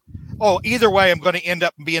either way, I'm going to end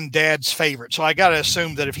up being Dad's favorite. So I got to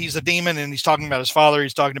assume that if he's a demon and he's talking about his father,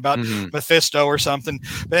 he's talking about Mephisto or something.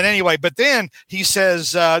 But anyway, then he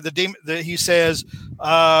says he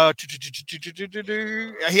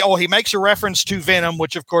makes a reference to Venom,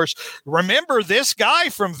 which of course, remember this guy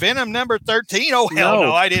from Venom number 13? Oh hell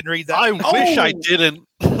no, I didn't read that. I wish I didn't.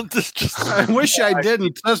 I wish I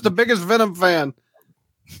didn't. That's the biggest Venom fan.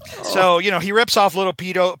 So, he rips off little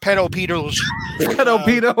pedo Peter's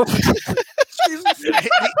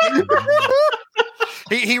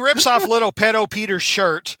he rips off little pedo Peter's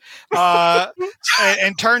shirt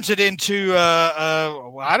and turns it into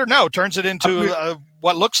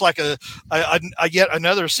what looks like a yet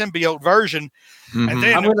another symbiote version. And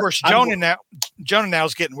then of course Jonah now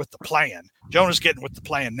is getting with the plan. Jonah's getting with the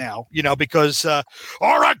plan now, because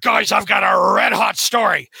all right guys, I've got a red hot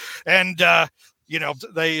story, and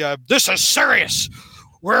this is serious.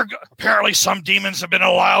 Apparently some demons have been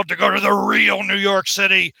allowed to go to the real New York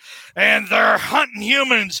City, and they're hunting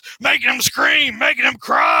humans, making them scream, making them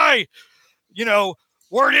cry.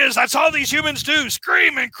 Word is that's all these humans do: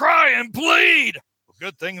 scream and cry and bleed.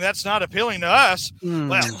 Good thing that's not appealing to us.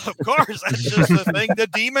 Well, of course, that's just the thing the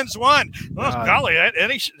demons want. Well, golly,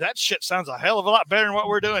 that shit sounds a hell of a lot better than what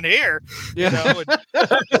we're doing here. Yeah.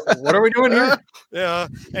 What are we doing here? Yeah.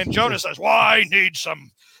 And Jonah says, "Well, I need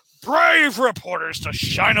some brave reporters to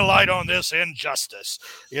shine a light on this injustice."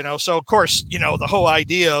 So of course, the whole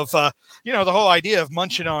idea of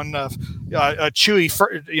munching on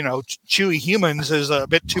chewy humans is a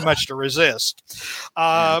bit too much to resist.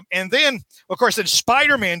 And then of course, then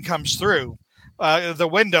Spider-Man comes through the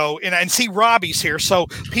window and see Robbie's here. So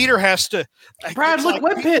Peter has to. Brad, look,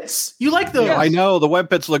 web pits. You like those? Yeah, I know the web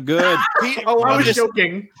pits look good. I was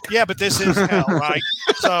joking. Yeah, but this is hell, right?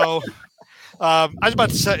 So. I was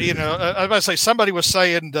about to say somebody was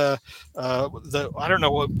saying the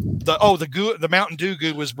Mountain Dew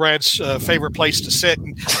goo was Brad's favorite place to sit,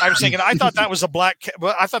 and I was thinking I thought that was a black cat.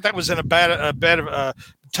 Well, I thought that was in a bed of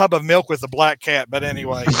tub of milk with a black cat. But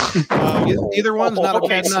anyway, either one's not a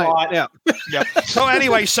bad night. Yeah. So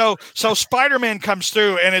anyway, so Spider-Man comes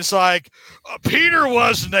through, and it's like Peter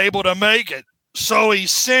wasn't able to make it. So he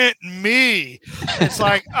sent me. It's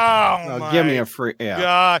like, my give me a free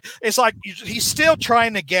God. It's like he's still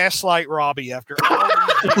trying to gaslight Robbie after all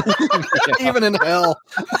even in hell.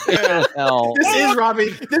 Yeah.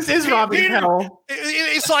 This is Robbie in hell.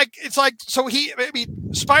 It's like so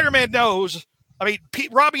Spider-Man knows.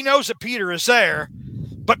 Robbie knows that Peter is there.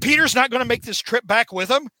 But Peter's not going to make this trip back with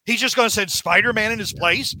him. He's just going to send Spider-Man in his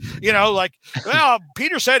place.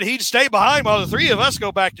 Peter said he'd stay behind while the three of us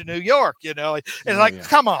go back to New York. It's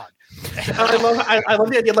come on. I love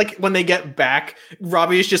the idea, like when they get back,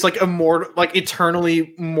 Robbie is just like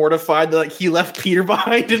eternally mortified that like he left Peter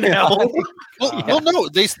behind in hell. Well, no,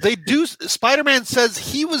 they do. Spider-Man says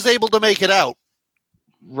he was able to make it out.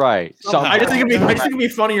 Right. I just think it'd be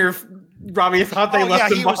funnier if Robbie thought they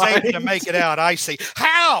left him he behind. was able to make it out. I see.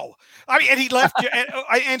 How? I mean, and he left you.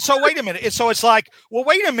 And so, wait a minute. So it's like, well,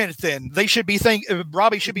 wait a minute. Then they should be thinking.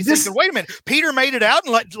 Robbie should be thinking. Wait a minute. Peter made it out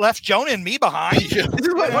and left Jonah and me behind. This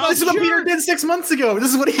is what Peter did 6 months ago.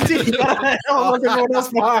 This is what he did. He got left everyone else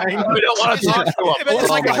behind. We don't want to talk to him. It's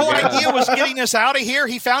like the whole idea was getting us out of here.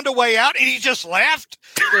 He found a way out, and he just left.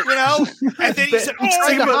 And then he said,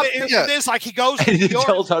 "It's like he goes to New York.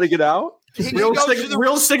 Tell us how to get out."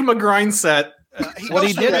 Real Sigma grind set. What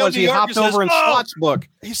he did was he hopped over in Slott's book.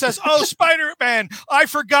 He says, "Oh, Spider-Man, I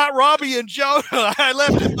forgot Robbie and Jonah. I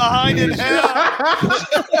left him behind in hell."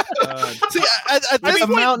 See, That's a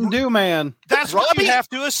Mountain Dew man. That's what you have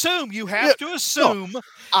to assume. You have to assume.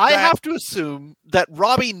 I have to assume that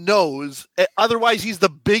Robbie knows. Otherwise, he's the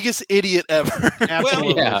biggest idiot ever.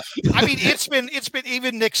 Well, yeah. I mean, it's been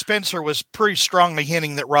even Nick Spencer was pretty strongly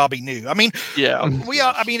hinting that Robbie knew. I mean, yeah.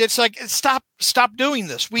 It's like stop doing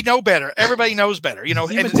this. We know better. Everybody knows better. And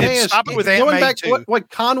stop it with Aunt going May back, too. what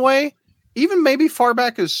Conway? Even maybe far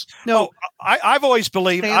back as I've always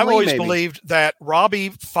believed. Stan I've Lee, always maybe. believed that Robbie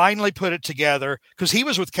finally put it together because he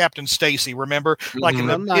was with Captain Stacy. Remember, like in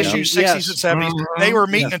the issues 60s and 70s, they were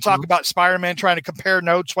meeting and talking about Spider-Man, trying to compare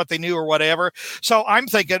notes, what they knew or whatever. So I'm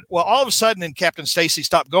thinking, well, all of a sudden, then Captain Stacy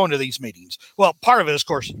stopped going to these meetings. Well, part of it is, of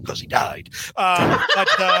course, because he died. And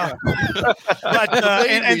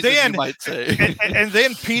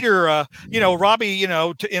then Peter, Robbie,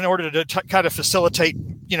 in order to kind of facilitate,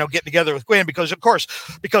 getting together with Gwen,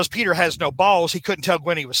 because Peter has no balls, he couldn't tell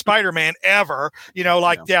Gwen he was Spider-Man ever.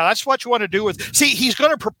 That's what you want to do with. See, he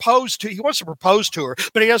wants to propose to her,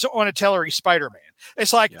 but he doesn't want to tell her he's Spider-Man.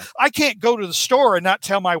 It's like, I can't go to the store and not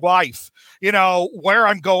tell my wife, where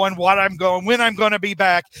I'm going, what I'm going, when I'm going to be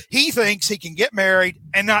back. He thinks he can get married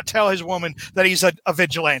and not tell his woman that he's a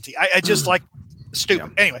vigilante. I just like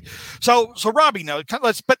stupid. Yeah. Anyway, so Robbie knows.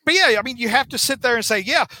 But yeah, I mean, you have to sit there and say,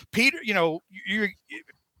 yeah, Peter,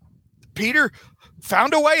 Peter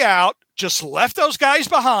found a way out, just left those guys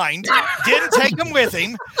behind, didn't take them with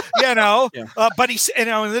him, but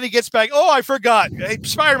and then he gets back. Oh, I forgot. Hey,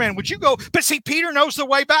 Spider-Man, would you go? But see, Peter knows the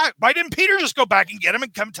way back. Why didn't Peter just go back and get him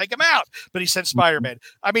and come take him out? But he said Spider-Man.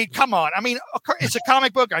 I mean, come on. I mean, it's a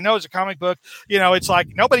comic book. I know it's a comic book. It's like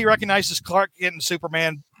nobody recognizes Clark Kent and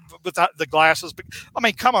Superman without the glasses. But I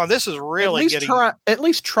mean, come on, this is really at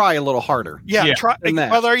least try a little harder. Yeah. Try.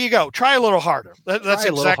 Well, there you go. Try a little harder. That's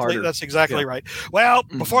exactly right. Well,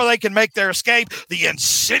 before they can make their escape, the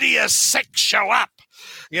Insidious Six show up.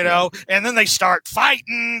 And then they start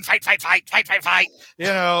fighting, fight.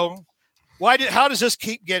 How does this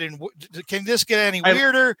keep getting? Can this get any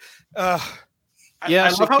weirder?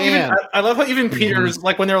 Yes, I love how even Peter's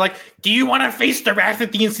like, when they're like, "Do you want to face the wrath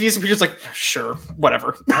of the Insidious?" And Peter's like, "Sure,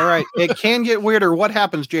 whatever." All right, it can get weirder. What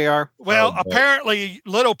happens, JR? Well, apparently,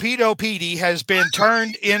 little Pedo Petey has been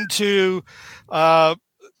turned into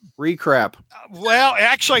recrap. Well,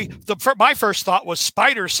 actually, my first thought was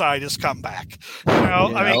Spider-Side has come back.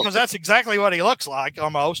 I mean, because that's exactly what he looks like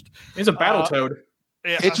almost. He's a Battletoad.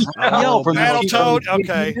 Yeah. It's Battletoad.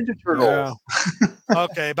 Okay. Ninja Turtle.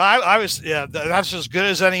 Okay, but I was that's as good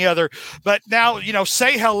as any other. But now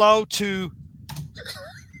say hello to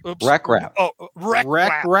Wreck Rap. Oh, Wreck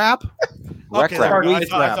Rap. Wreck Rap. I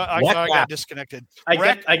thought I got disconnected. I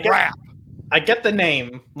get the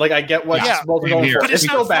name. Like I get what both going for. But it's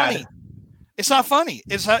so not bad. funny. It's not funny.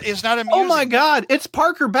 It's not amusing. Oh my God! It's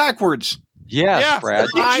Parker backwards. Yes, Brad.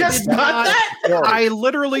 I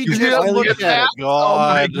literally just looked at it.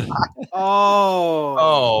 God.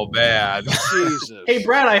 Oh, bad. Jesus. Hey,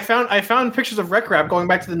 Brad, I found pictures of Wreck Rap going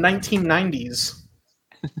back to the 1990s.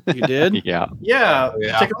 You did? Yeah. Yeah.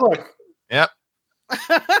 Take a look. Yep.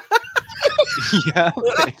 Yeah.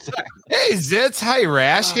 Hey, Zitz. Hi,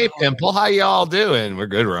 Rash. Hey, Pimple. How y'all doing? We're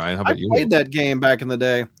good, Ryan. How about you? I played that game back in the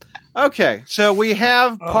day. Okay, so we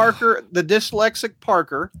have Parker, the dyslexic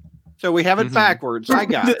Parker. So we have it backwards. I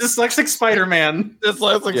got it. Dyslexic Spider-Man.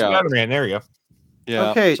 Dyslexic Spider-Man. There we go. Yeah.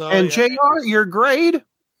 Okay, so, and JR, your grade?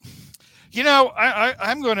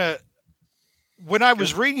 I'm going to, when I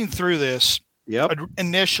was reading through this,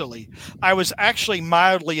 initially, I was actually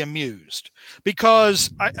mildly amused because,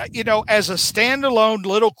 as a standalone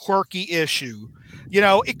little quirky issue,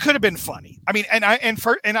 it could have been funny. I mean, and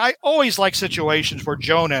I always like situations where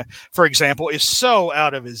Jonah, for example, is so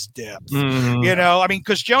out of his depth. Mm-hmm. I mean,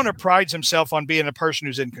 because Jonah prides himself on being a person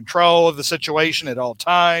who's in control of the situation at all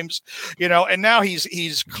times. And now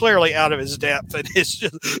he's clearly out of his depth and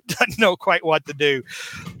doesn't know quite what to do.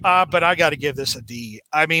 But I got to give this a D.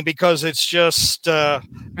 I mean, because it's just no,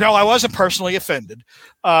 I wasn't personally offended.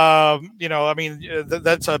 I mean,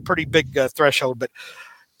 that's a pretty big threshold, but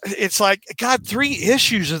it's like, God, 3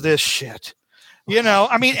 issues of this shit.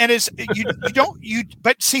 I mean, and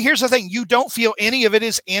but see, here's the thing. You don't feel any of it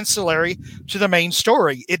is ancillary to the main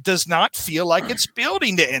story. It does not feel like it's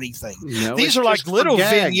building to anything. No, these are like little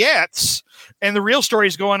vignettes, and the real story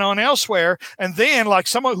is going on elsewhere. And then like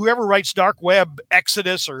whoever writes Dark Web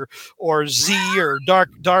Exodus or Z or Dark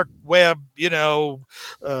Web,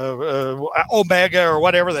 Omega or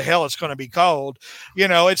whatever the hell it's going to be called.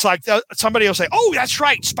 It's like somebody will say, "Oh, that's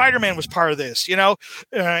right, Spider-Man was part of this," and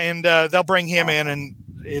they'll bring him in, and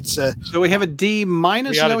it's so we have a D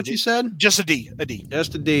minus. Is that what you said? Just a D.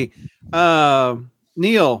 Just a D.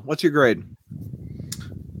 Neil, what's your grade?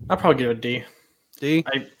 I'll probably give it a D. D.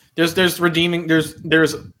 There's redeeming.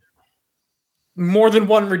 There's more than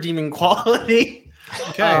one redeeming quality.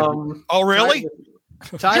 Okay. Oh, really?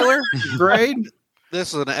 Tyler, grade?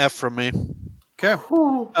 This is an F from me. Okay.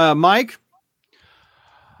 Mike?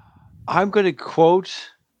 I'm going to quote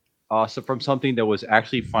from something that was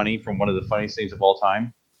actually funny, from one of the funniest things of all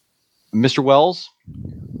time. Mr. Wells,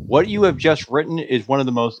 what you have just written is one of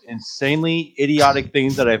the most insanely idiotic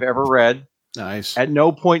things that I've ever read. Nice. At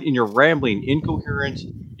no point in your rambling, incoherent,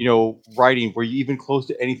 writing were you even close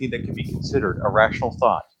to anything that could be considered a rational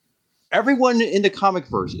thought. Everyone in the comic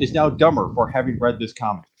verse is now dumber for having read this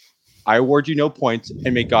comic. I award you no points,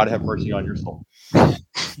 and may God have mercy on your soul.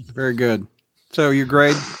 Very good. So your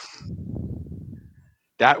grade?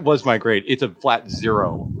 That was my grade. It's a flat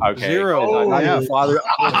 0. Okay. 0. I'm not even bothered.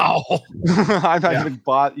 Ow! I'm not even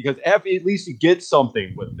bothered because at least you get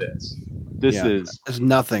something with this. This is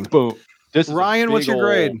nothing. Boom. Ryan, what's your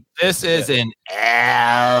grade? This is an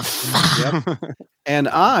F. Yep. And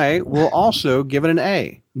I will also give it an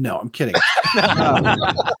A. No, I'm kidding.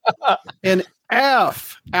 An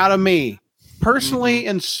F out of me. Personally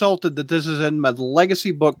insulted that this is in my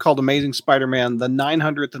legacy book called Amazing Spider-Man, the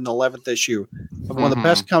 900th and 11th issue of one of the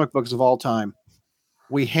best comic books of all time.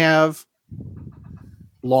 We have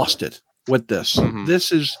lost it with this.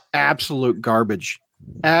 This is absolute garbage.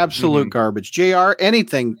 Absolute garbage. JR,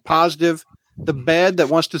 anything positive? The bed that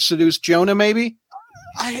wants to seduce Jonah, maybe?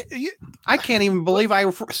 I can't even believe I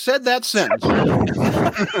said that sentence.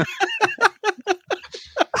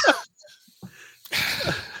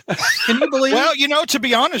 Can you believe? Well, to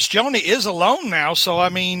be honest, Jonah is alone now. So I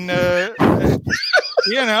mean, in a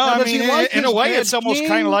way, it's almost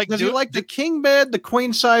kind of like. Does he like the king bed, the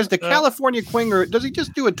queen size, the California queen, or does he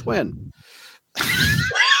just do a twin?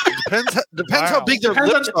 Depends how big their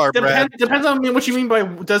lips are, Brad. Depends on what you mean by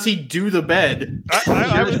does he do the bed?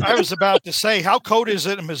 I was about to say, how cold is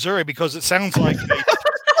it in Missouri? Because it sounds like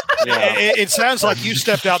it sounds like you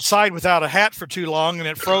stepped outside without a hat for too long and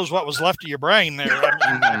it froze what was left of your brain there.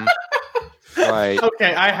 Right.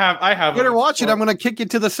 Okay, I have. Better watch it. I'm going to kick you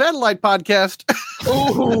to the satellite podcast.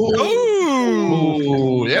 Ooh.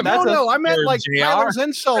 Yeah, no. I meant like Tyler's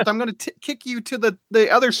insult. I'm going to kick you to the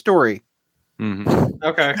other story.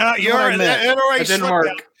 Okay. It didn't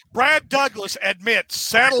work. Brad Douglas admits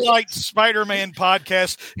Satellite Spider-Man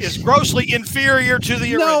podcast is grossly inferior to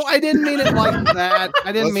the original. No, I didn't mean it like that.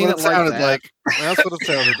 I didn't mean it like that. That's what it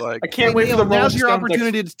sounded like. I can't wait for the now's your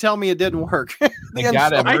opportunity to tell me it didn't work.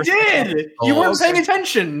 I did. You weren't paying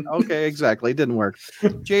attention. Okay, exactly. It didn't work.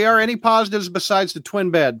 JR, any positives besides the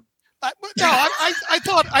twin bed? I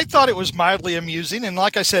thought it was mildly amusing, and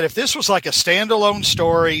like I said, if this was like a standalone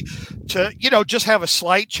story, to just have a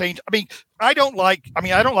slight change. I don't like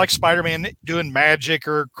Spider-Man doing magic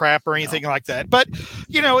or crap or anything like that. But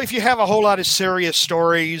if you have a whole lot of serious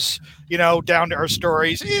stories, down to earth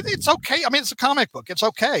stories, it's okay. It's a comic book; it's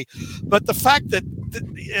okay. But the fact that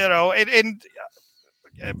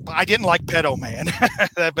I didn't like Pedo Man,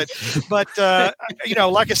 but like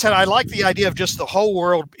I said, I like the idea of just the whole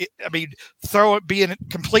world. Throw it being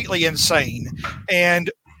completely insane,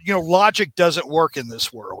 and logic doesn't work in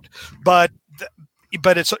this world. But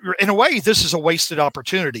it's in a way, this is a wasted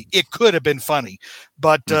opportunity. It could have been funny,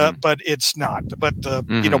 but it's not. But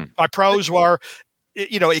my pros were.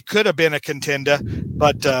 It could have been a contender,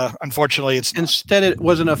 but unfortunately, it's not. Instead it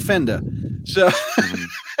was an offender. So.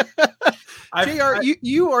 JR,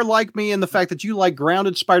 you are like me in the fact that you like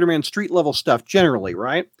grounded Spider-Man street level stuff generally,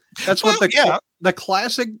 right? That's what the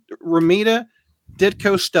classic Romita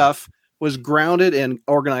Ditko stuff was grounded in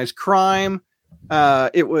organized crime.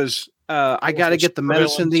 It was I got to get the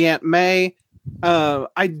medicine to Aunt May.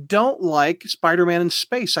 I don't like Spider-Man in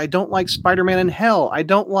space. I don't like Spider-Man in hell. I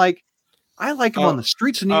like him on the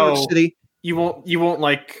streets of New York City. You won't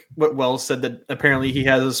like what Wells said, that apparently he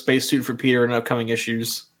has a spacesuit for Peter in upcoming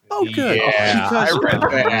issues. Oh, good. Yeah, I read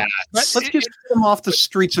that. Let's just get him off the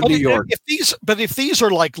streets of New York. If these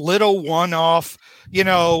are like little one-off,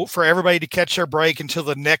 for everybody to catch their break until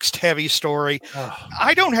the next heavy story,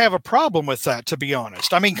 I don't have a problem with that, to be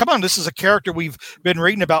honest. I mean, come on, this is a character we've been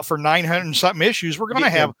reading about for 900 and something issues. We're going to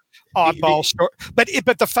have oddball story,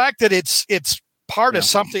 but the fact that it's part of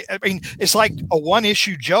something. I mean, it's like a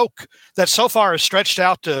one-issue joke that so far has stretched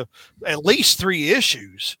out to at least 3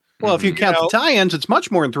 issues. Well, if you count the tie-ins, it's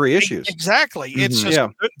much more than 3 issues. Exactly. It's just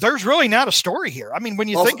there's really not a story here. I mean, when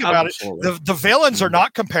you think about it, the villains are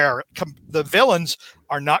not the villains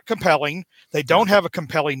are not compelling. They don't have a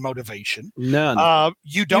compelling motivation. None.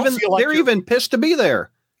 You don't feel like they're even pissed to be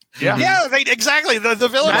there. Yeah, exactly. The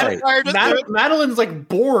villains are Madeline's like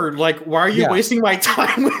bored. Like, why are you wasting my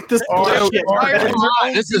time with this bullshit?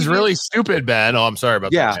 This is really stupid, Ben. Oh, I'm sorry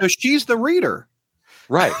about that. So she's the reader.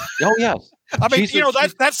 Right. Oh, yeah. I mean,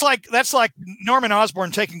 that's like Norman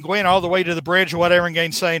Osborn taking Gwen all the way to the bridge or whatever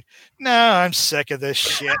and saying, "No, I'm sick of this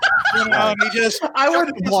shit." I'll be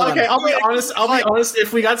honest.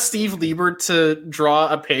 If we got Steve Lieber to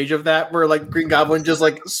draw a page of that where like Green Goblin just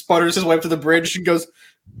like sputters his way up to the bridge and goes,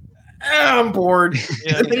 "I'm bored,"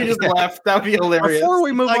 and then he just left, that would be hilarious. Before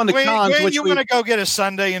we move on to cons, you want to go get a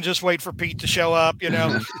sundae and just wait for Pete to show up?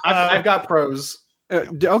 I've got pros.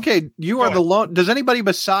 Okay, you are the lone. Does anybody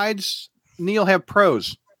besides Neil have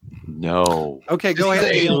pros? No. Okay, go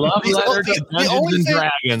ahead. Love letter to Dungeons and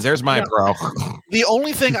Dragons. There's my pro. The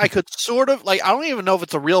only thing I could sort of like, I don't even know if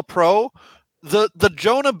it's a real pro. The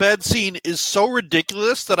Jonah bed scene is so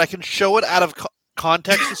ridiculous that I can show it out of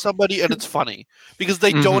context to somebody and it's funny because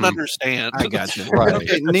they don't understand. I got you. Right.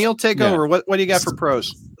 Okay, Neil, take over. What do you got for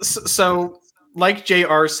pros? So, like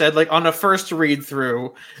JR said, like on a first read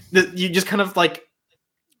through, you just kind of like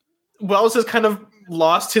Wells has kind of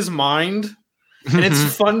lost his mind, and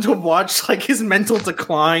it's fun to watch like his mental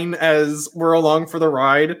decline as we're along for the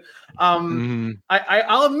ride.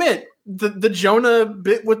 I'll admit the Jonah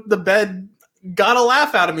bit with the bed got a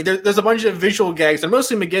laugh out of me. There's a bunch of visual gags, and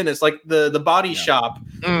mostly McGinnis, like the body shop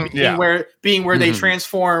being where they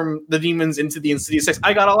transform the demons into the Insidious Six.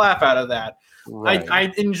 I got a laugh out of that. Right.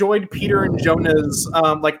 I enjoyed Peter and Jonah's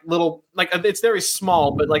it's very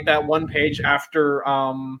small, but like that one page after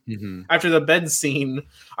after the bed scene,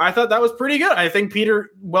 I thought that was pretty good. I think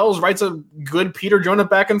Peter Wells writes a good Peter Jonah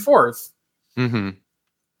back and forth. But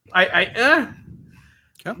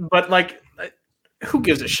like, who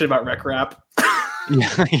gives a shit about Rec Rap?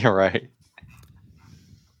 Yeah, you're right.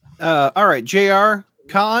 All right, JR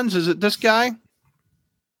cons. Is it this guy?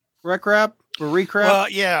 Rec Rap? Or recrap?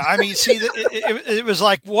 Yeah. I mean, see, it was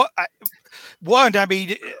like what. I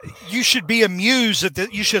mean, you should be amused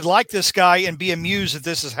that you should like this guy and be amused that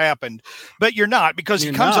this has happened, but you're not because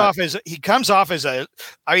he comes off as a.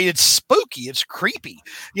 I mean, it's spooky, it's creepy.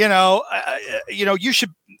 You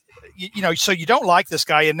should. So you don't like this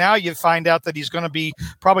guy, and now you find out that he's going to be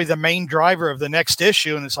probably the main driver of the next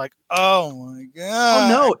issue, and it's like, oh my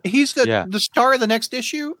god! Oh no, he's the star of the next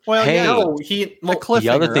issue. Well, the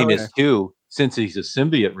other thing is too, since he's a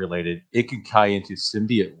symbiote related, it could tie into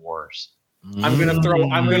Symbiote Wars. I'm gonna throw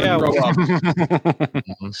up. In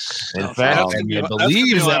fact, I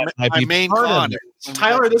believe that might be main con.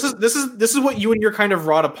 Tyler, this is what you and your kind of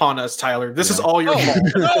brought upon us, Tyler. This is all your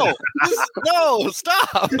fault. No,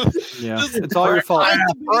 stop. Yeah, it's all your fault.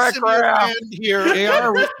 Here,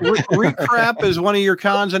 recrap is one of your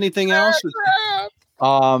cons. Anything else?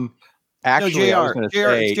 Actually, I was going to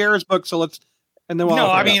say JR's book. So let's. And then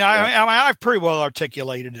I've pretty well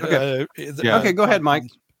articulated it. Okay, go ahead, Mike.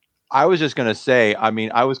 I was just going to say, I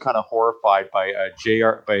mean, I was kind of horrified by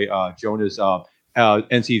Jonah's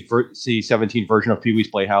NC-17 version of Pee-wee's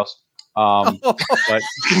Playhouse. But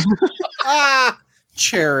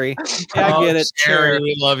Cherry. Yeah, I get it. Cherry.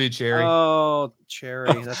 We love you, Cherry. Oh,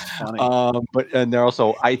 Cherry. That's funny. And they're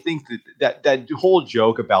also, I think that whole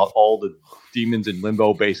joke about all the demons in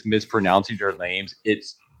Limbo based mispronouncing their names,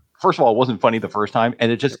 it's, first of all, it wasn't funny the first time,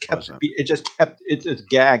 and it's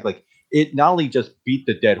gagged. Like, it not only just beat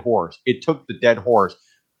the dead horse, it took the dead horse,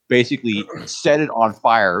 basically set it on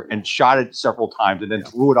fire and shot it several times, and then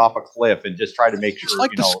threw it off a cliff and just tried to make sure. It's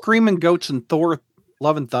like the screaming goats in Thor: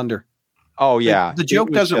 Love and Thunder. Oh yeah, the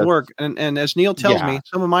joke doesn't work, and as Neil tells me,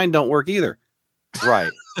 some of mine don't work either.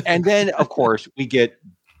 Right, and then of course we get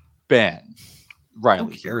Ben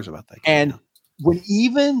Reilly. Who cares about that? And when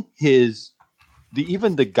even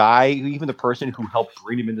the person who helped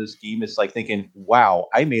bring him into the scheme is like thinking, wow,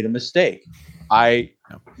 I made a mistake. I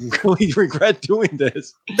really regret doing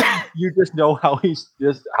this. You just know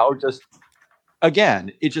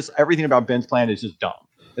again, it's just everything about Ben's plan is just dumb.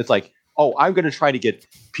 It's like, oh, I'm going to try to get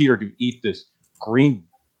Peter to eat this green,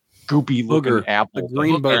 goopy looking apple.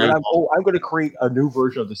 Green booger. I'm going to create a new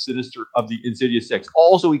version of the Insidious 6.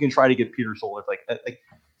 Also, we can try to get Peter sold. It's like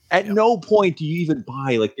at no point do you even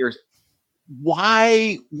buy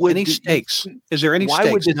why would any stakes? Is there any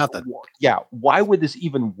stakes? Nothing. Yeah. Why would this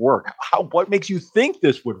even work? What makes you think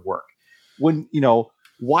this would work? When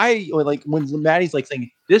why? Like when Maddie's like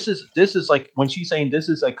saying this is like when she's saying this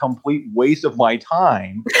is a complete waste of my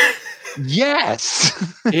time. Yes,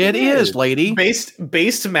 it is, lady.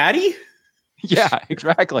 Based Maddie. Yeah,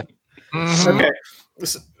 exactly. Mm-hmm.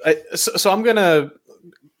 Okay, so I'm gonna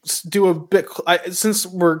do a bit since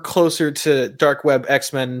we're closer to Dark Web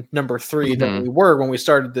X-Men number 3 than we were when we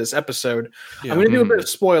started this episode. I'm going to do a bit of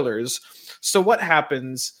spoilers. So what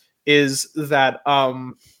happens is that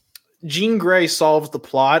Jean Grey solves the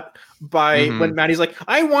plot by when Maddie's like,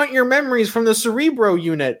 I want your memories from the Cerebro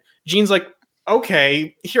unit. Jean's like,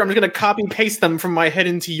 okay, here, I'm just going to copy paste them from my head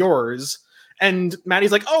into yours. And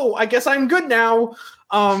Maddie's like, oh, I guess I'm good now.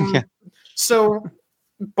 So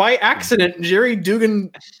by accident, Jerry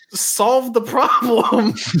Dugan solved the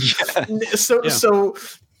problem. So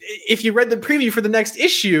if you read the preview for the next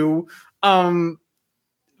issue,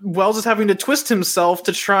 Wells is having to twist himself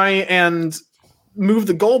to try and move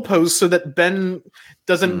the goalposts so that Ben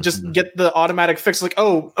doesn't just get the automatic fix. Like,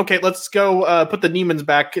 oh, okay, let's go put the Neimans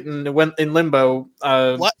back in limbo.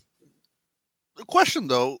 What? The question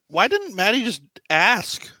though, why didn't Maddie just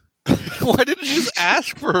ask? Why didn't she just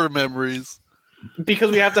ask for her memories? Because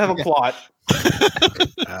we have to have a plot.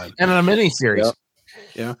 And a mini-series.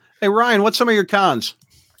 Yeah. Hey, Ryan, what's some of your cons?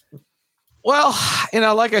 Well,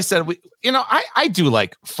 like I said, I do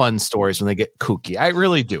like fun stories when they get kooky. I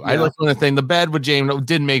really do. Yeah. I like when the bed with James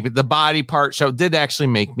did make me, the body part show did actually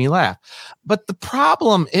make me laugh. But the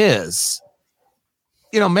problem is,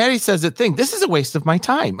 Maddie says this is a waste of my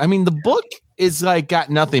time. I mean, the book is got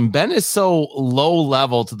nothing. Ben is so low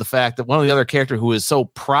level to the fact that one of the other characters who is so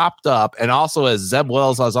propped up, and also as Zeb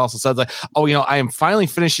Wells has also said, I am finally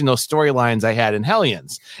finishing those storylines I had in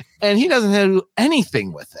Hellions, and he doesn't have to do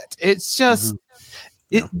anything with it. It's just,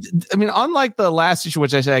 unlike the last issue,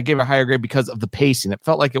 which I said I gave a higher grade because of the pacing, it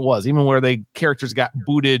felt like it was, even where the characters got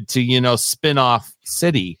booted to, spin off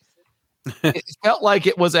City. It felt like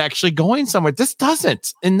it was actually going somewhere. This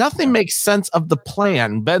doesn't, and nothing makes sense of the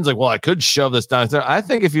plan. Ben's like, well, I could shove this down. I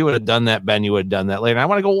think if you would have done that, Ben, you would have done that later. I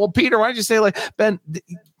want to go, well, Peter, why did you say Ben?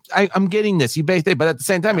 I'm getting this. You basically, but at the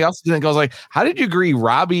same time, he also goes like, how did you agree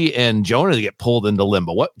Robbie and Jonah to get pulled into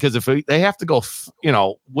limbo? What? Because if they have to go,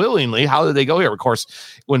 willingly, how did they go here? Of course,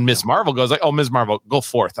 when Miss Marvel goes like, oh, Ms. Marvel, go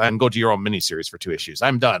forth and go to your own miniseries for 2 issues.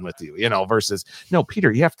 I'm done with you. Versus no,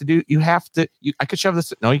 Peter, I could shove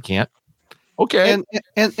this. No, you can't. Okay.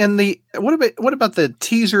 And the what about the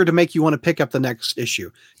teaser to make you want to pick up the next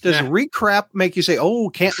issue? Does Recrap make you say, "Oh,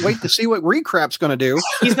 can't wait to see what Recrap's going to do"?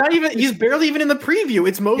 He's barely even in the preview.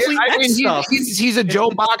 It's mostly stuff. He's a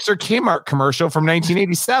Joe Boxer Kmart commercial from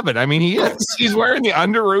 1987. I mean, he is. He's wearing the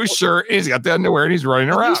underoos shirt. He's got the underwear and he's running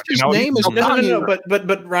around. His name is no.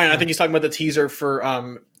 But Ryan, I think he's talking about the teaser for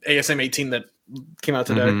ASM 18 that came out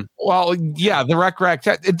today. Mm-hmm. Well, yeah, the rec.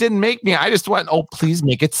 It didn't make me. I just went, oh, please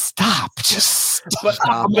make it stop. Just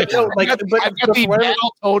stop. I've got the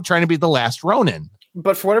Battletoad trying to be the last Ronin.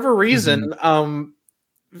 But for whatever reason,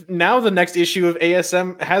 now the next issue of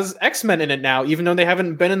ASM has X-Men in it now, even though they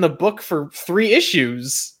haven't been in the book for 3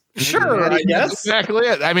 issues. Sure, I guess. Exactly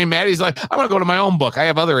it. I mean, Maddie's like, I'm going to go to my own book. I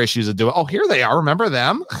have other issues to do. Oh, here they are. Remember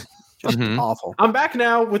them? Just awful. I'm back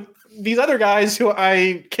now with these other guys who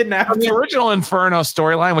I kidnapped. The original Inferno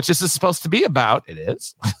storyline, which this is supposed to be about, it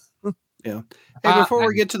is. Yeah. Hey, before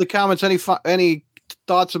we get to the comments, any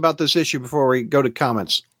thoughts about this issue before we go to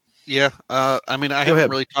comments? Yeah. I haven't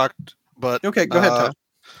really talked, but okay, go ahead,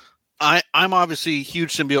 Todd. I'm obviously a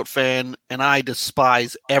huge symbiote fan, and I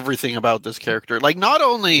despise everything about this character. Like, not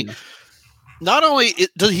only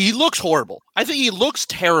he looks horrible. I think he looks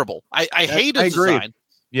terrible. I hate his design.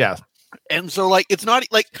 Yeah. And so, it's not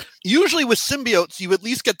usually with symbiotes, you at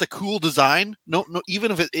least get the cool design. No,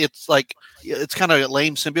 even if it's it's kind of a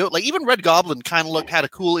lame symbiote. Like, even Red Goblin kind of had a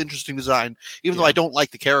cool, interesting design, even though I don't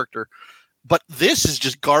like the character. But this is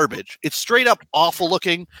just garbage. It's straight up awful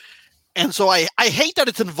looking. And so I hate that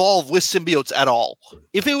it's involved with symbiotes at all.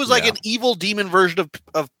 If it was an evil demon version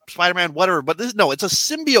of Spider-Man, whatever, but it's a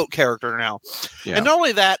symbiote character now. Yeah. And not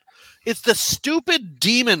only that, It's the stupid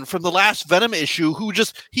demon from the last Venom issue who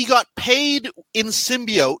he got paid in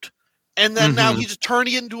symbiote, and then now he's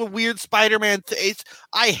turning into a weird Spider-Man.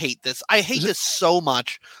 I hate this. I hate this so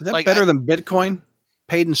much. Is that better than Bitcoin?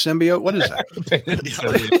 Paid in symbiote? What is that?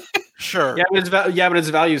 Sure. Yeah, but its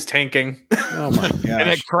value is tanking. Oh my gosh. And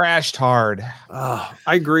it crashed hard. I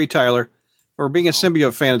agree, Tyler. For being a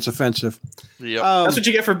symbiote fan, it's offensive. Yep. That's what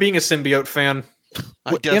you get for being a symbiote fan.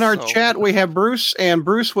 In our chat, we have Bruce, and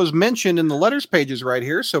Bruce was mentioned in the letters pages right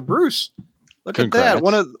here. So, Bruce, look Congrats. at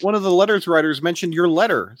that. One of the letters writers mentioned your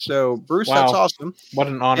letter. So, Bruce, Wow. that's awesome. What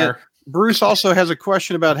an honor. And Bruce also has a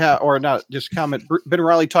question about how, or not, just comment. Ben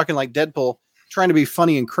Reilly talking like Deadpool, trying to be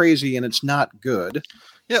funny and crazy, and it's not good.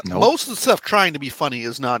 Yeah, most of the stuff trying to be funny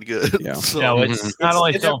is not good. Yeah. No, it's not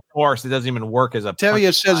only so forced, it doesn't even work as a.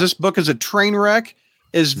 Tevye says this book is a train wreck.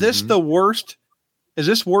 Is this the worst? Is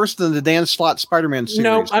this worse than the Dan Slott Spider-Man series?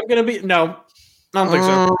 No, I don't think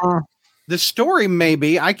so. The story may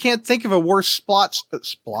be. I can't think of a worse slot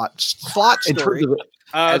story.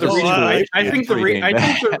 I think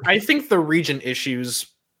the region issues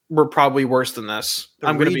were probably worse than this.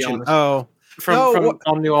 I'm going to be honest. Oh, from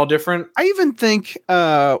All New, All Different. I even think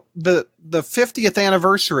the 50th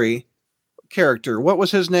anniversary character. What was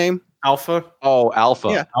his name? Alpha. Oh, Alpha.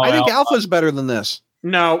 Yeah, I think Alpha's better than this.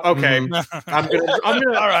 No, okay. I'm gonna.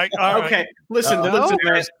 All right. Okay, listen, They're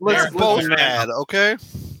both bad. Okay.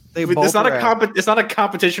 It's not a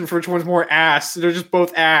competition for which one's more ass. They're just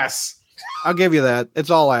both ass. I'll give you that. It's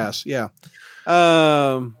all ass. Yeah.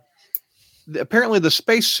 Apparently, the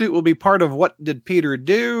space suit will be part of What Did Peter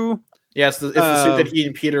Do? Yes, it's the suit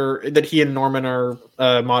that he and Norman are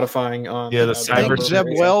modifying on. Yeah, the I think Zeb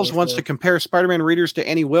Wells wants to compare Spider-Man readers to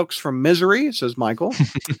Annie Wilkes from Misery, says Michael.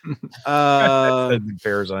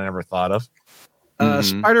 Bears I never thought of.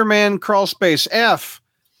 Spider-Man Crawl Space F,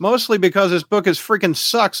 mostly because this book is freaking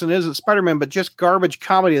sucks and isn't Spider-Man, but just garbage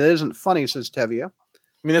comedy that isn't funny, says Tevye. I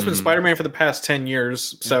mean, that's been Spider-Man for the past 10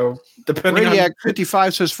 years. So depending Radiac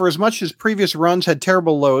 55 says, for as much as previous runs had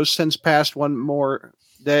terrible lows, since past One More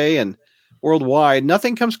Day and worldwide,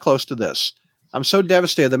 nothing comes close to this. I'm so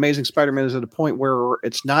devastated. The Amazing Spider-Man is at a point where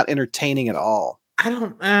it's not entertaining at all. I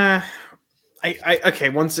don't. Okay.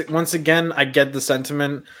 Once again, I get the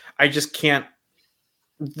sentiment. I just can't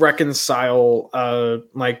reconcile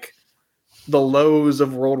like the lows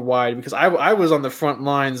of worldwide, because I was on the front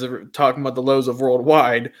lines of talking about the lows of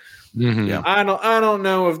worldwide. Yeah. I don't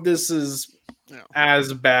know if this is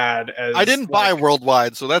as bad as I didn't buy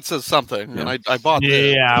worldwide, so that says something. And I bought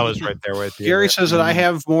this. Yeah, I was right there with you. Gary says that I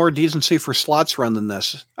have more decency for Slots run than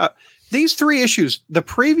this. These 3 issues, the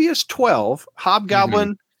previous 12,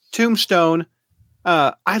 Hobgoblin, Tombstone,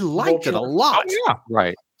 I liked it a lot. Oh, yeah.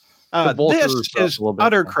 Right. This is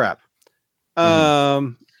utter crap.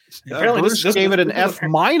 Bruce gave it an F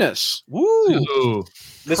minus. Woo!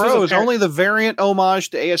 Pros, only the variant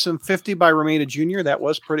homage to ASM 50 by Romita Jr. That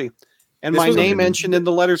was pretty. And my name mentioned in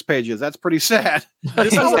the letters pages. That's pretty sad.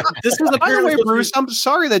 This was by the way, Bruce, I'm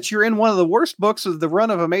sorry that you're in one of the worst books of the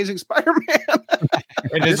run of Amazing Spider-Man.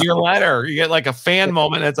 It is your letter. You get like a fan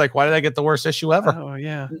moment. It's like, why did I get the worst issue ever? Oh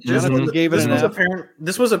yeah.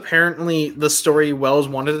 This was apparently the story Wells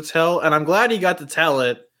wanted to tell, and I'm glad he got to tell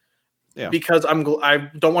it. Yeah. Because I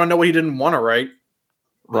don't want to know what he didn't want to write.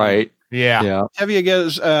 Right. Yeah. Tevye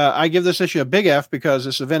gives I give this issue a big F because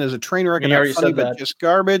this event is a train wreck and not funny, but just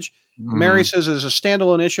garbage. Mary says as a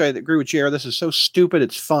standalone issue, I agree with JR. This is so stupid,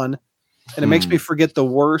 it's fun. And it makes me forget the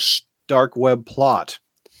worst dark web plot.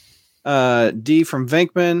 D from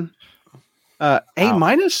Venkman. A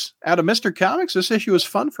minus out of Mr. Comics. This issue was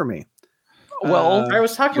fun for me. Well, I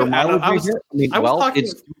was talking about.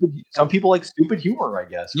 Some people like stupid humor, I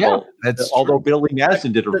guess. Yeah, well, although Billy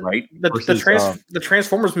Madison did it right. The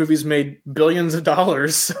Transformers movies made billions of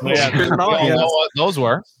dollars. So those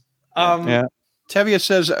were. Tevye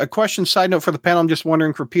says, a question side note for the panel. I'm just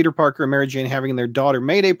wondering for Peter Parker and Mary Jane having their daughter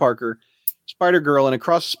Mayday Parker, Spider-Girl, and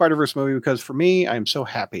Across the Spider-Verse movie, because for me, I am so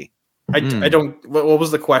happy. I don't. What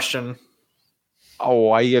was the question?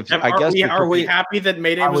 Oh, I guess. Are we happy that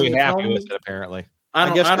Mayday was in the happy film? with it? Apparently, I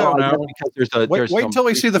don't know. Because wait until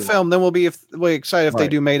we see the film, then we'll be excited if they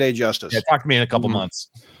do Mayday justice. Yeah, talk to me in a couple months.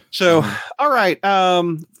 So, all right,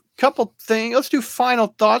 couple things. Let's do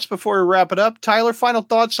final thoughts before we wrap it up. Tyler, final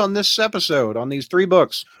thoughts on this episode, on these 3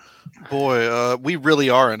 books. Boy, we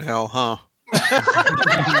really are in hell, huh?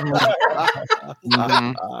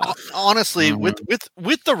 Honestly,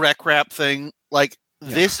 with the rec wrap thing, like.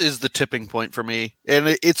 This is the tipping point for me,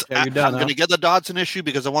 and I'm going to get the Dodson issue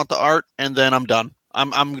because I want the art, and then I'm done.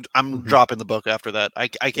 I'm dropping the book after that. I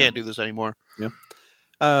can't do this anymore. Yeah.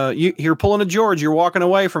 You're pulling a George. You're walking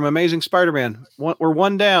away from Amazing Spider-Man. We're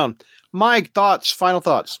one down. Mike, final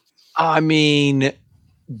thoughts. I mean,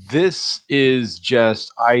 this is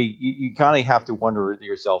just you kind of have to wonder to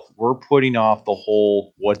yourself. We're putting off the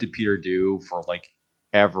whole what did Peter do for like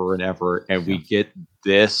ever and ever, and we get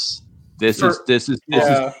this. This is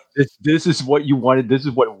what you wanted. This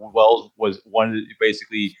is what Wells wanted.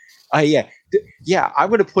 Basically, I'm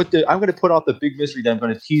going to put out the big mystery that I'm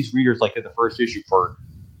going to tease readers like in the first issue for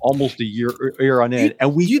almost a year on end.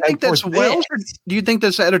 And do you think that's Wells, or do you think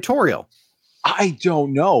that's editorial? I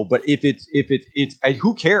don't know, but if it's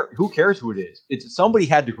who cares who it is? It's somebody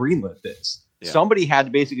had to greenlit this. Yeah. Somebody had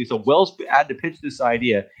to basically. So Wells had to pitch this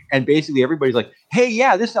idea, and basically everybody's like, "Hey,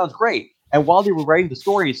 yeah, this sounds great." And while they were writing the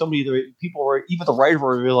story, even the writer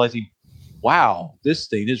were realizing, "Wow, this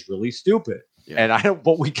thing is really stupid." Yeah. And I don't.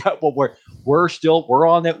 But we're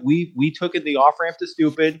on that. We took in the off ramp to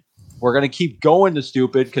stupid. We're gonna keep going to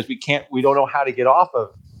stupid because we don't know how to get off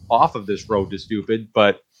of this road to stupid.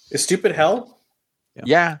 But is stupid hell?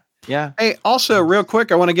 Yeah. Hey, also real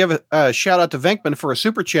quick, I want to give a shout out to Venkman for a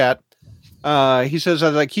super chat. He says,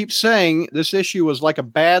 as I keep saying, this issue was like a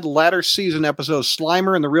bad latter season episode of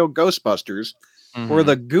Slimer and the Real Ghostbusters, where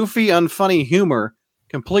the goofy, unfunny humor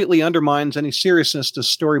completely undermines any seriousness the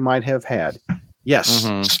story might have had. Yes,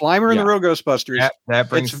 Slimer and the Real Ghostbusters. That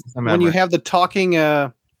brings when you have the talking,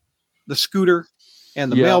 the scooter,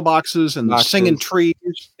 and the mailboxes and the singing trees.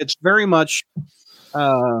 It's very much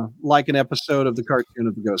like an episode of the cartoon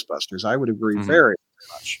of the Ghostbusters. I would agree very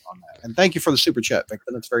much on that. And thank you for the super chat,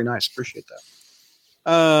 Victor. That's very nice. Appreciate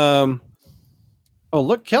that.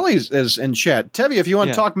 Look, Kelly is in chat. Tevye, if you want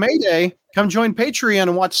to talk Mayday, come join Patreon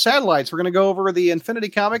and watch Satellites. We're going to go over the Infinity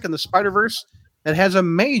comic and the Spider-Verse that has a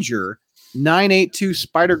major 982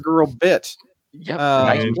 Spider-Girl bit.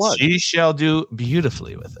 Yep. She shall do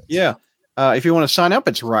beautifully with it. Yeah. If you want to sign up,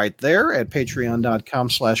 it's right there at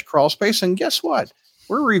patreon.com/crawlspace. And guess what?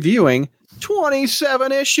 We're reviewing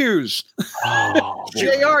 27 issues.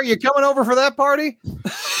 JR, you coming over for that party?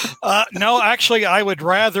 No, actually, I would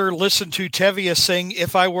rather listen to Tevye sing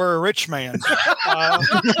If I Were a Rich Man.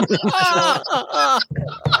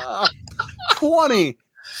 20.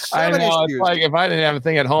 I know. It's like if I didn't have a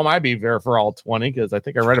thing at home, I'd be there for all 20 because I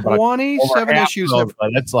think I read about 27 issues.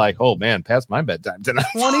 But it's like, oh man, past my bedtime tonight.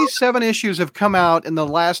 27 issues have come out in the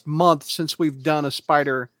last month since we've done a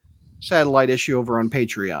Spider Satellite issue over on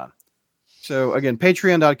Patreon. So again,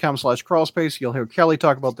 patreon.com/crawlspace. You'll hear Kelly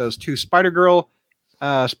talk about those two Spider-Girl,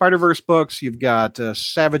 Spider-Verse books. You've got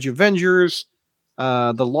Savage Avengers,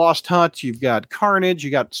 The Lost Hunt. You've got Carnage. You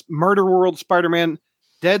got Murder World Spider-Man,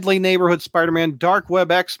 Deadly Neighborhood Spider-Man, Dark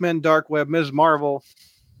Web X-Men, Dark Web Ms. Marvel,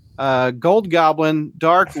 Gold Goblin,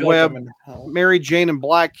 Dark Web, Mary Jane and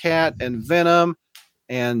Black Cat, and Venom,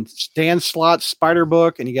 and Stan Slott's Spider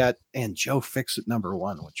Book, and Joe Fixit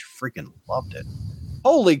 #1, which freaking loved it.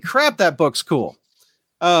 Holy crap, that book's cool.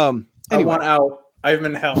 Anyway, I want out. I'm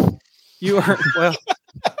in hell. You are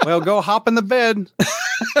well. Go hop in the bed.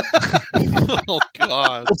 Oh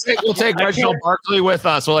God! We'll take Reginald Barkley with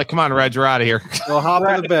us. We're like, come on, Reg, you're out of here. Go hop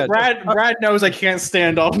in the bed. Brad knows I can't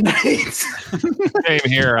stand all night. Same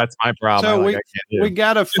here. That's my problem. So we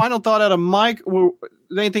got a final thought out of Mike.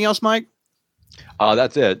 Anything else, Mike?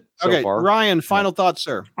 That's it. So far. Ryan, final thoughts,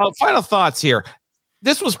 sir. Final thoughts here.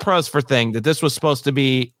 This was Pro's for thing that this was supposed to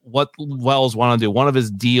be what Wells wanted to do. One of his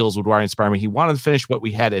deals with Ryan Spider-Man. He wanted to finish what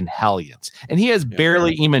we had in Hellions. And he has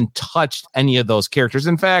barely even touched any of those characters.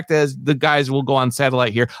 In fact, as the guys will go on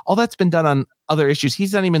Satellite here, all that's been done on other issues,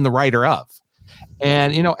 he's not even the writer of.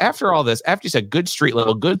 And, after all this, after you said good street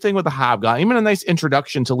level, good thing with the Hobgoblin, even a nice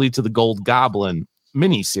introduction to lead to the Gold Goblin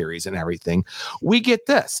miniseries and everything, we get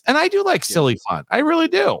this. And I do like silly fun. I really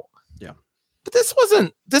do. But this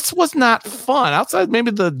was not fun. Outside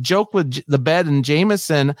maybe the joke with the bed and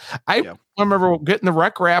Jameson, I remember getting the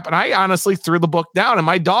rec wrap, and I honestly threw the book down, and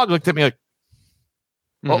my dog looked at me like,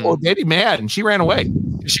 oh, Daddy mad, and she ran away.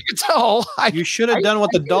 She could tell. You should have done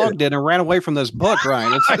what the dog did and ran away from this book,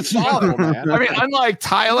 Ryan. It's awful, man. I mean, unlike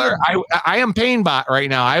Tyler, I am Painbot right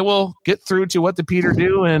now. I will get through to what did Peter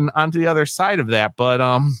do and onto the other side of that, but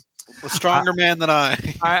a stronger man than I.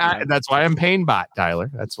 That's why I'm Painbot, Tyler.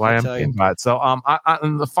 That's why I'm Painbot. So,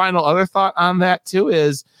 and the final other thought on that too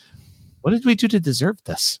is, what did we do to deserve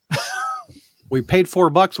this? We paid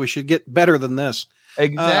 $4. We should get better than this.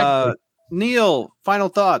 Exactly. Neil, final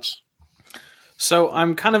thoughts. So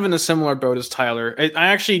I'm kind of in a similar boat as Tyler. I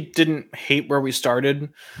actually didn't hate where we started,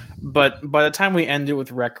 but by the time we ended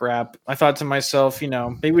with Rec Rap, I thought to myself,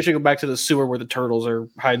 maybe we should go back to the sewer where the turtles are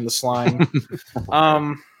hiding the slime.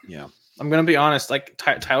 I'm gonna be honest. Like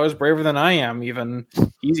Tyler's braver than I am. Even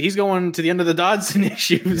he's going to the end of the Dodson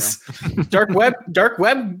issues. Yeah. Dark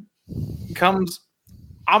Web comes.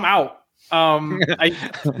 I'm out.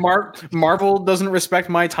 Marvel doesn't respect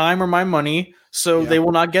my time or my money, so they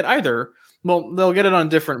will not get either. Well, they'll get it on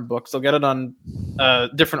different books. They'll get it on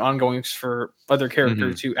different ongoings for other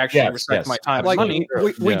characters who actually respect my time and money.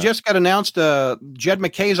 We just got announced Jed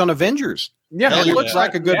McKay's on Avengers. Yeah, it looks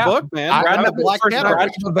like a good book, man. Brad and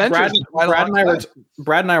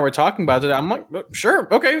I were talking about it. I'm like,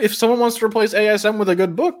 sure, okay. If someone wants to replace ASM with a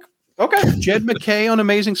good book, okay. Jed McKay on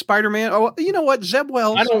Amazing Spider-Man. Oh, you know what? Zeb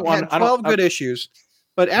Wells had 12 good issues.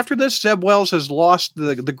 But after this, Zeb Wells has lost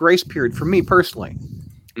the grace period for me personally.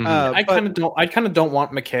 I kind of don't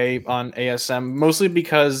want McKay on ASM, mostly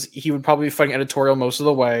because he would probably be fighting editorial most of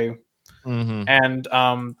the way. And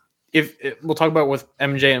if we'll talk about with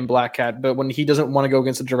MJ and Black Cat, but when he doesn't want to go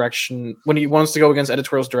against the direction, when he wants to go against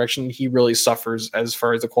editorial's direction, he really suffers as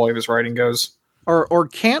far as the quality of his writing goes. Or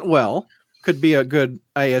Cantwell could be a good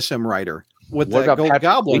ASM writer. With the Gold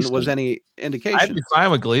Goblin Gleason? Was any indication? I'd be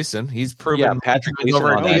fine with Gleason. He's proven Patrick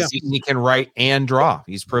Gleason he can write and draw.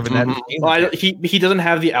 He's proven that. Well, he doesn't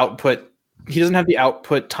have the output. He doesn't have the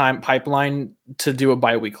output time pipeline to do a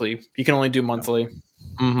biweekly. He can only do monthly.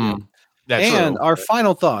 And our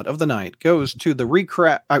final thought of the night goes to the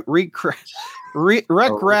recap. Record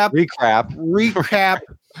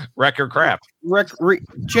crap.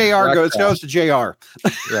 JR goes to JR.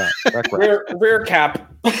 Yeah. Rear cap.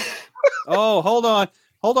 Oh, hold on,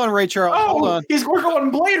 Ray Charles. Hold on. We're going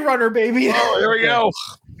Blade Runner, baby. Oh, here we go.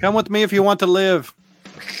 Come with me if you want to live.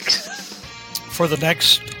 For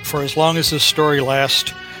as long as this story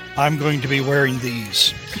lasts, I'm going to be wearing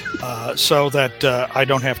these so that I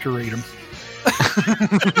don't have to read them.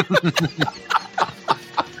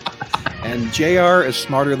 And JR is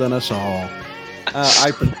smarter than us all.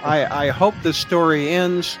 I hope this story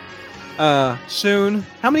ends soon.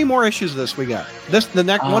 How many more issues of this we got? The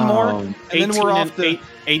next one more, and then we're off to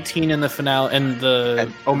 18 in the finale and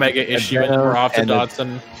the Omega issue, and then we're off to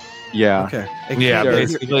Dodson. Yeah. Okay. Yeah.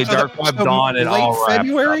 Basically, Dark Web Dawn and all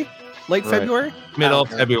February. Late February. Middle of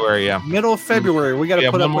February. Yeah. Middle of February. We got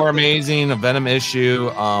to put one more amazing a Venom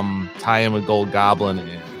issue. Tie in with Gold Goblin.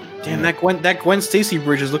 Damn, that Gwen Stacy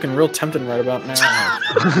bridge is looking real tempting right about now.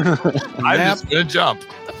 I'm just gonna jump.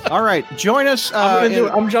 All right, join us.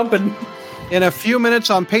 I'm jumping. In a few minutes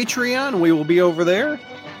on Patreon, we will be over there.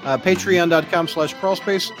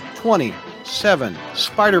 Patreon.com/crawlspace. 27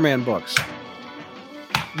 Spider-Man books.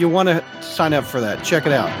 You want to sign up for that. Check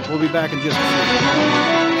it out. We'll be back in just a few.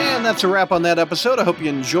 And that's a wrap on that episode. I hope you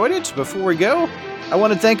enjoyed it. Before we go, I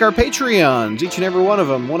want to thank our Patreons, each and every one of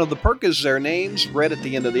them. One of the perks is their names read at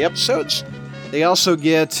the end of the episodes. They also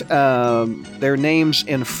get their names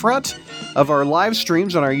in front of our live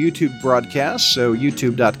streams on our YouTube broadcast, so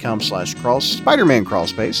youtube.com/Spider-Man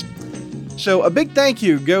Crawlspace. So a big thank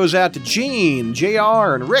you goes out to Gene,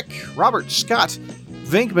 JR, and Rick, Robert, Scott,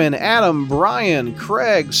 Vinkman, Adam, Brian,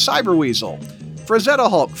 Craig, Cyberweasel, Frazetta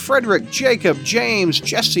Hulk, Frederick, Jacob, James,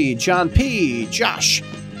 Jesse, John P., Josh,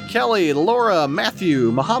 Kelly, Laura,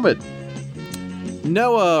 Matthew, Muhammad,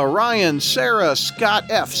 Noah, Ryan, Sarah, Scott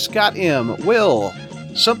F., Scott M., Will,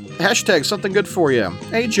 hashtag something good for you,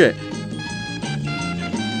 AJ,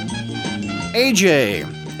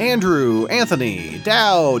 Andrew, Anthony,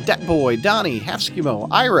 Dow, Datboy, Donnie, Halfskimo,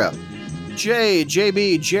 Ira, Jay,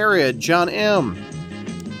 JB, Jared, John M.,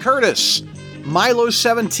 Curtis,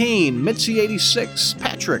 Milo17, Mitzi86,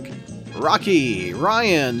 Patrick, Rocky,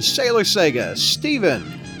 Ryan, Sailor Sega, Steven,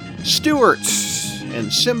 Stuart, and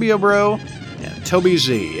Symbiobro, and Toby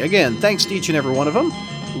Z. Again, thanks to each and every one of them.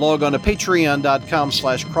 Log on to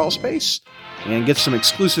patreon.com/crawlspace and get some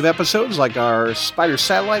exclusive episodes like our Spider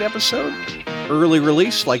Satellite episode. Early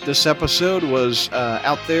release, like this episode, was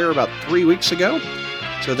out there about 3 weeks ago.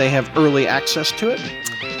 So they have early access to it.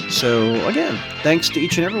 So, again, thanks to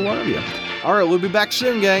each and every one of you. All right, we'll be back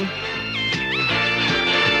soon, gang.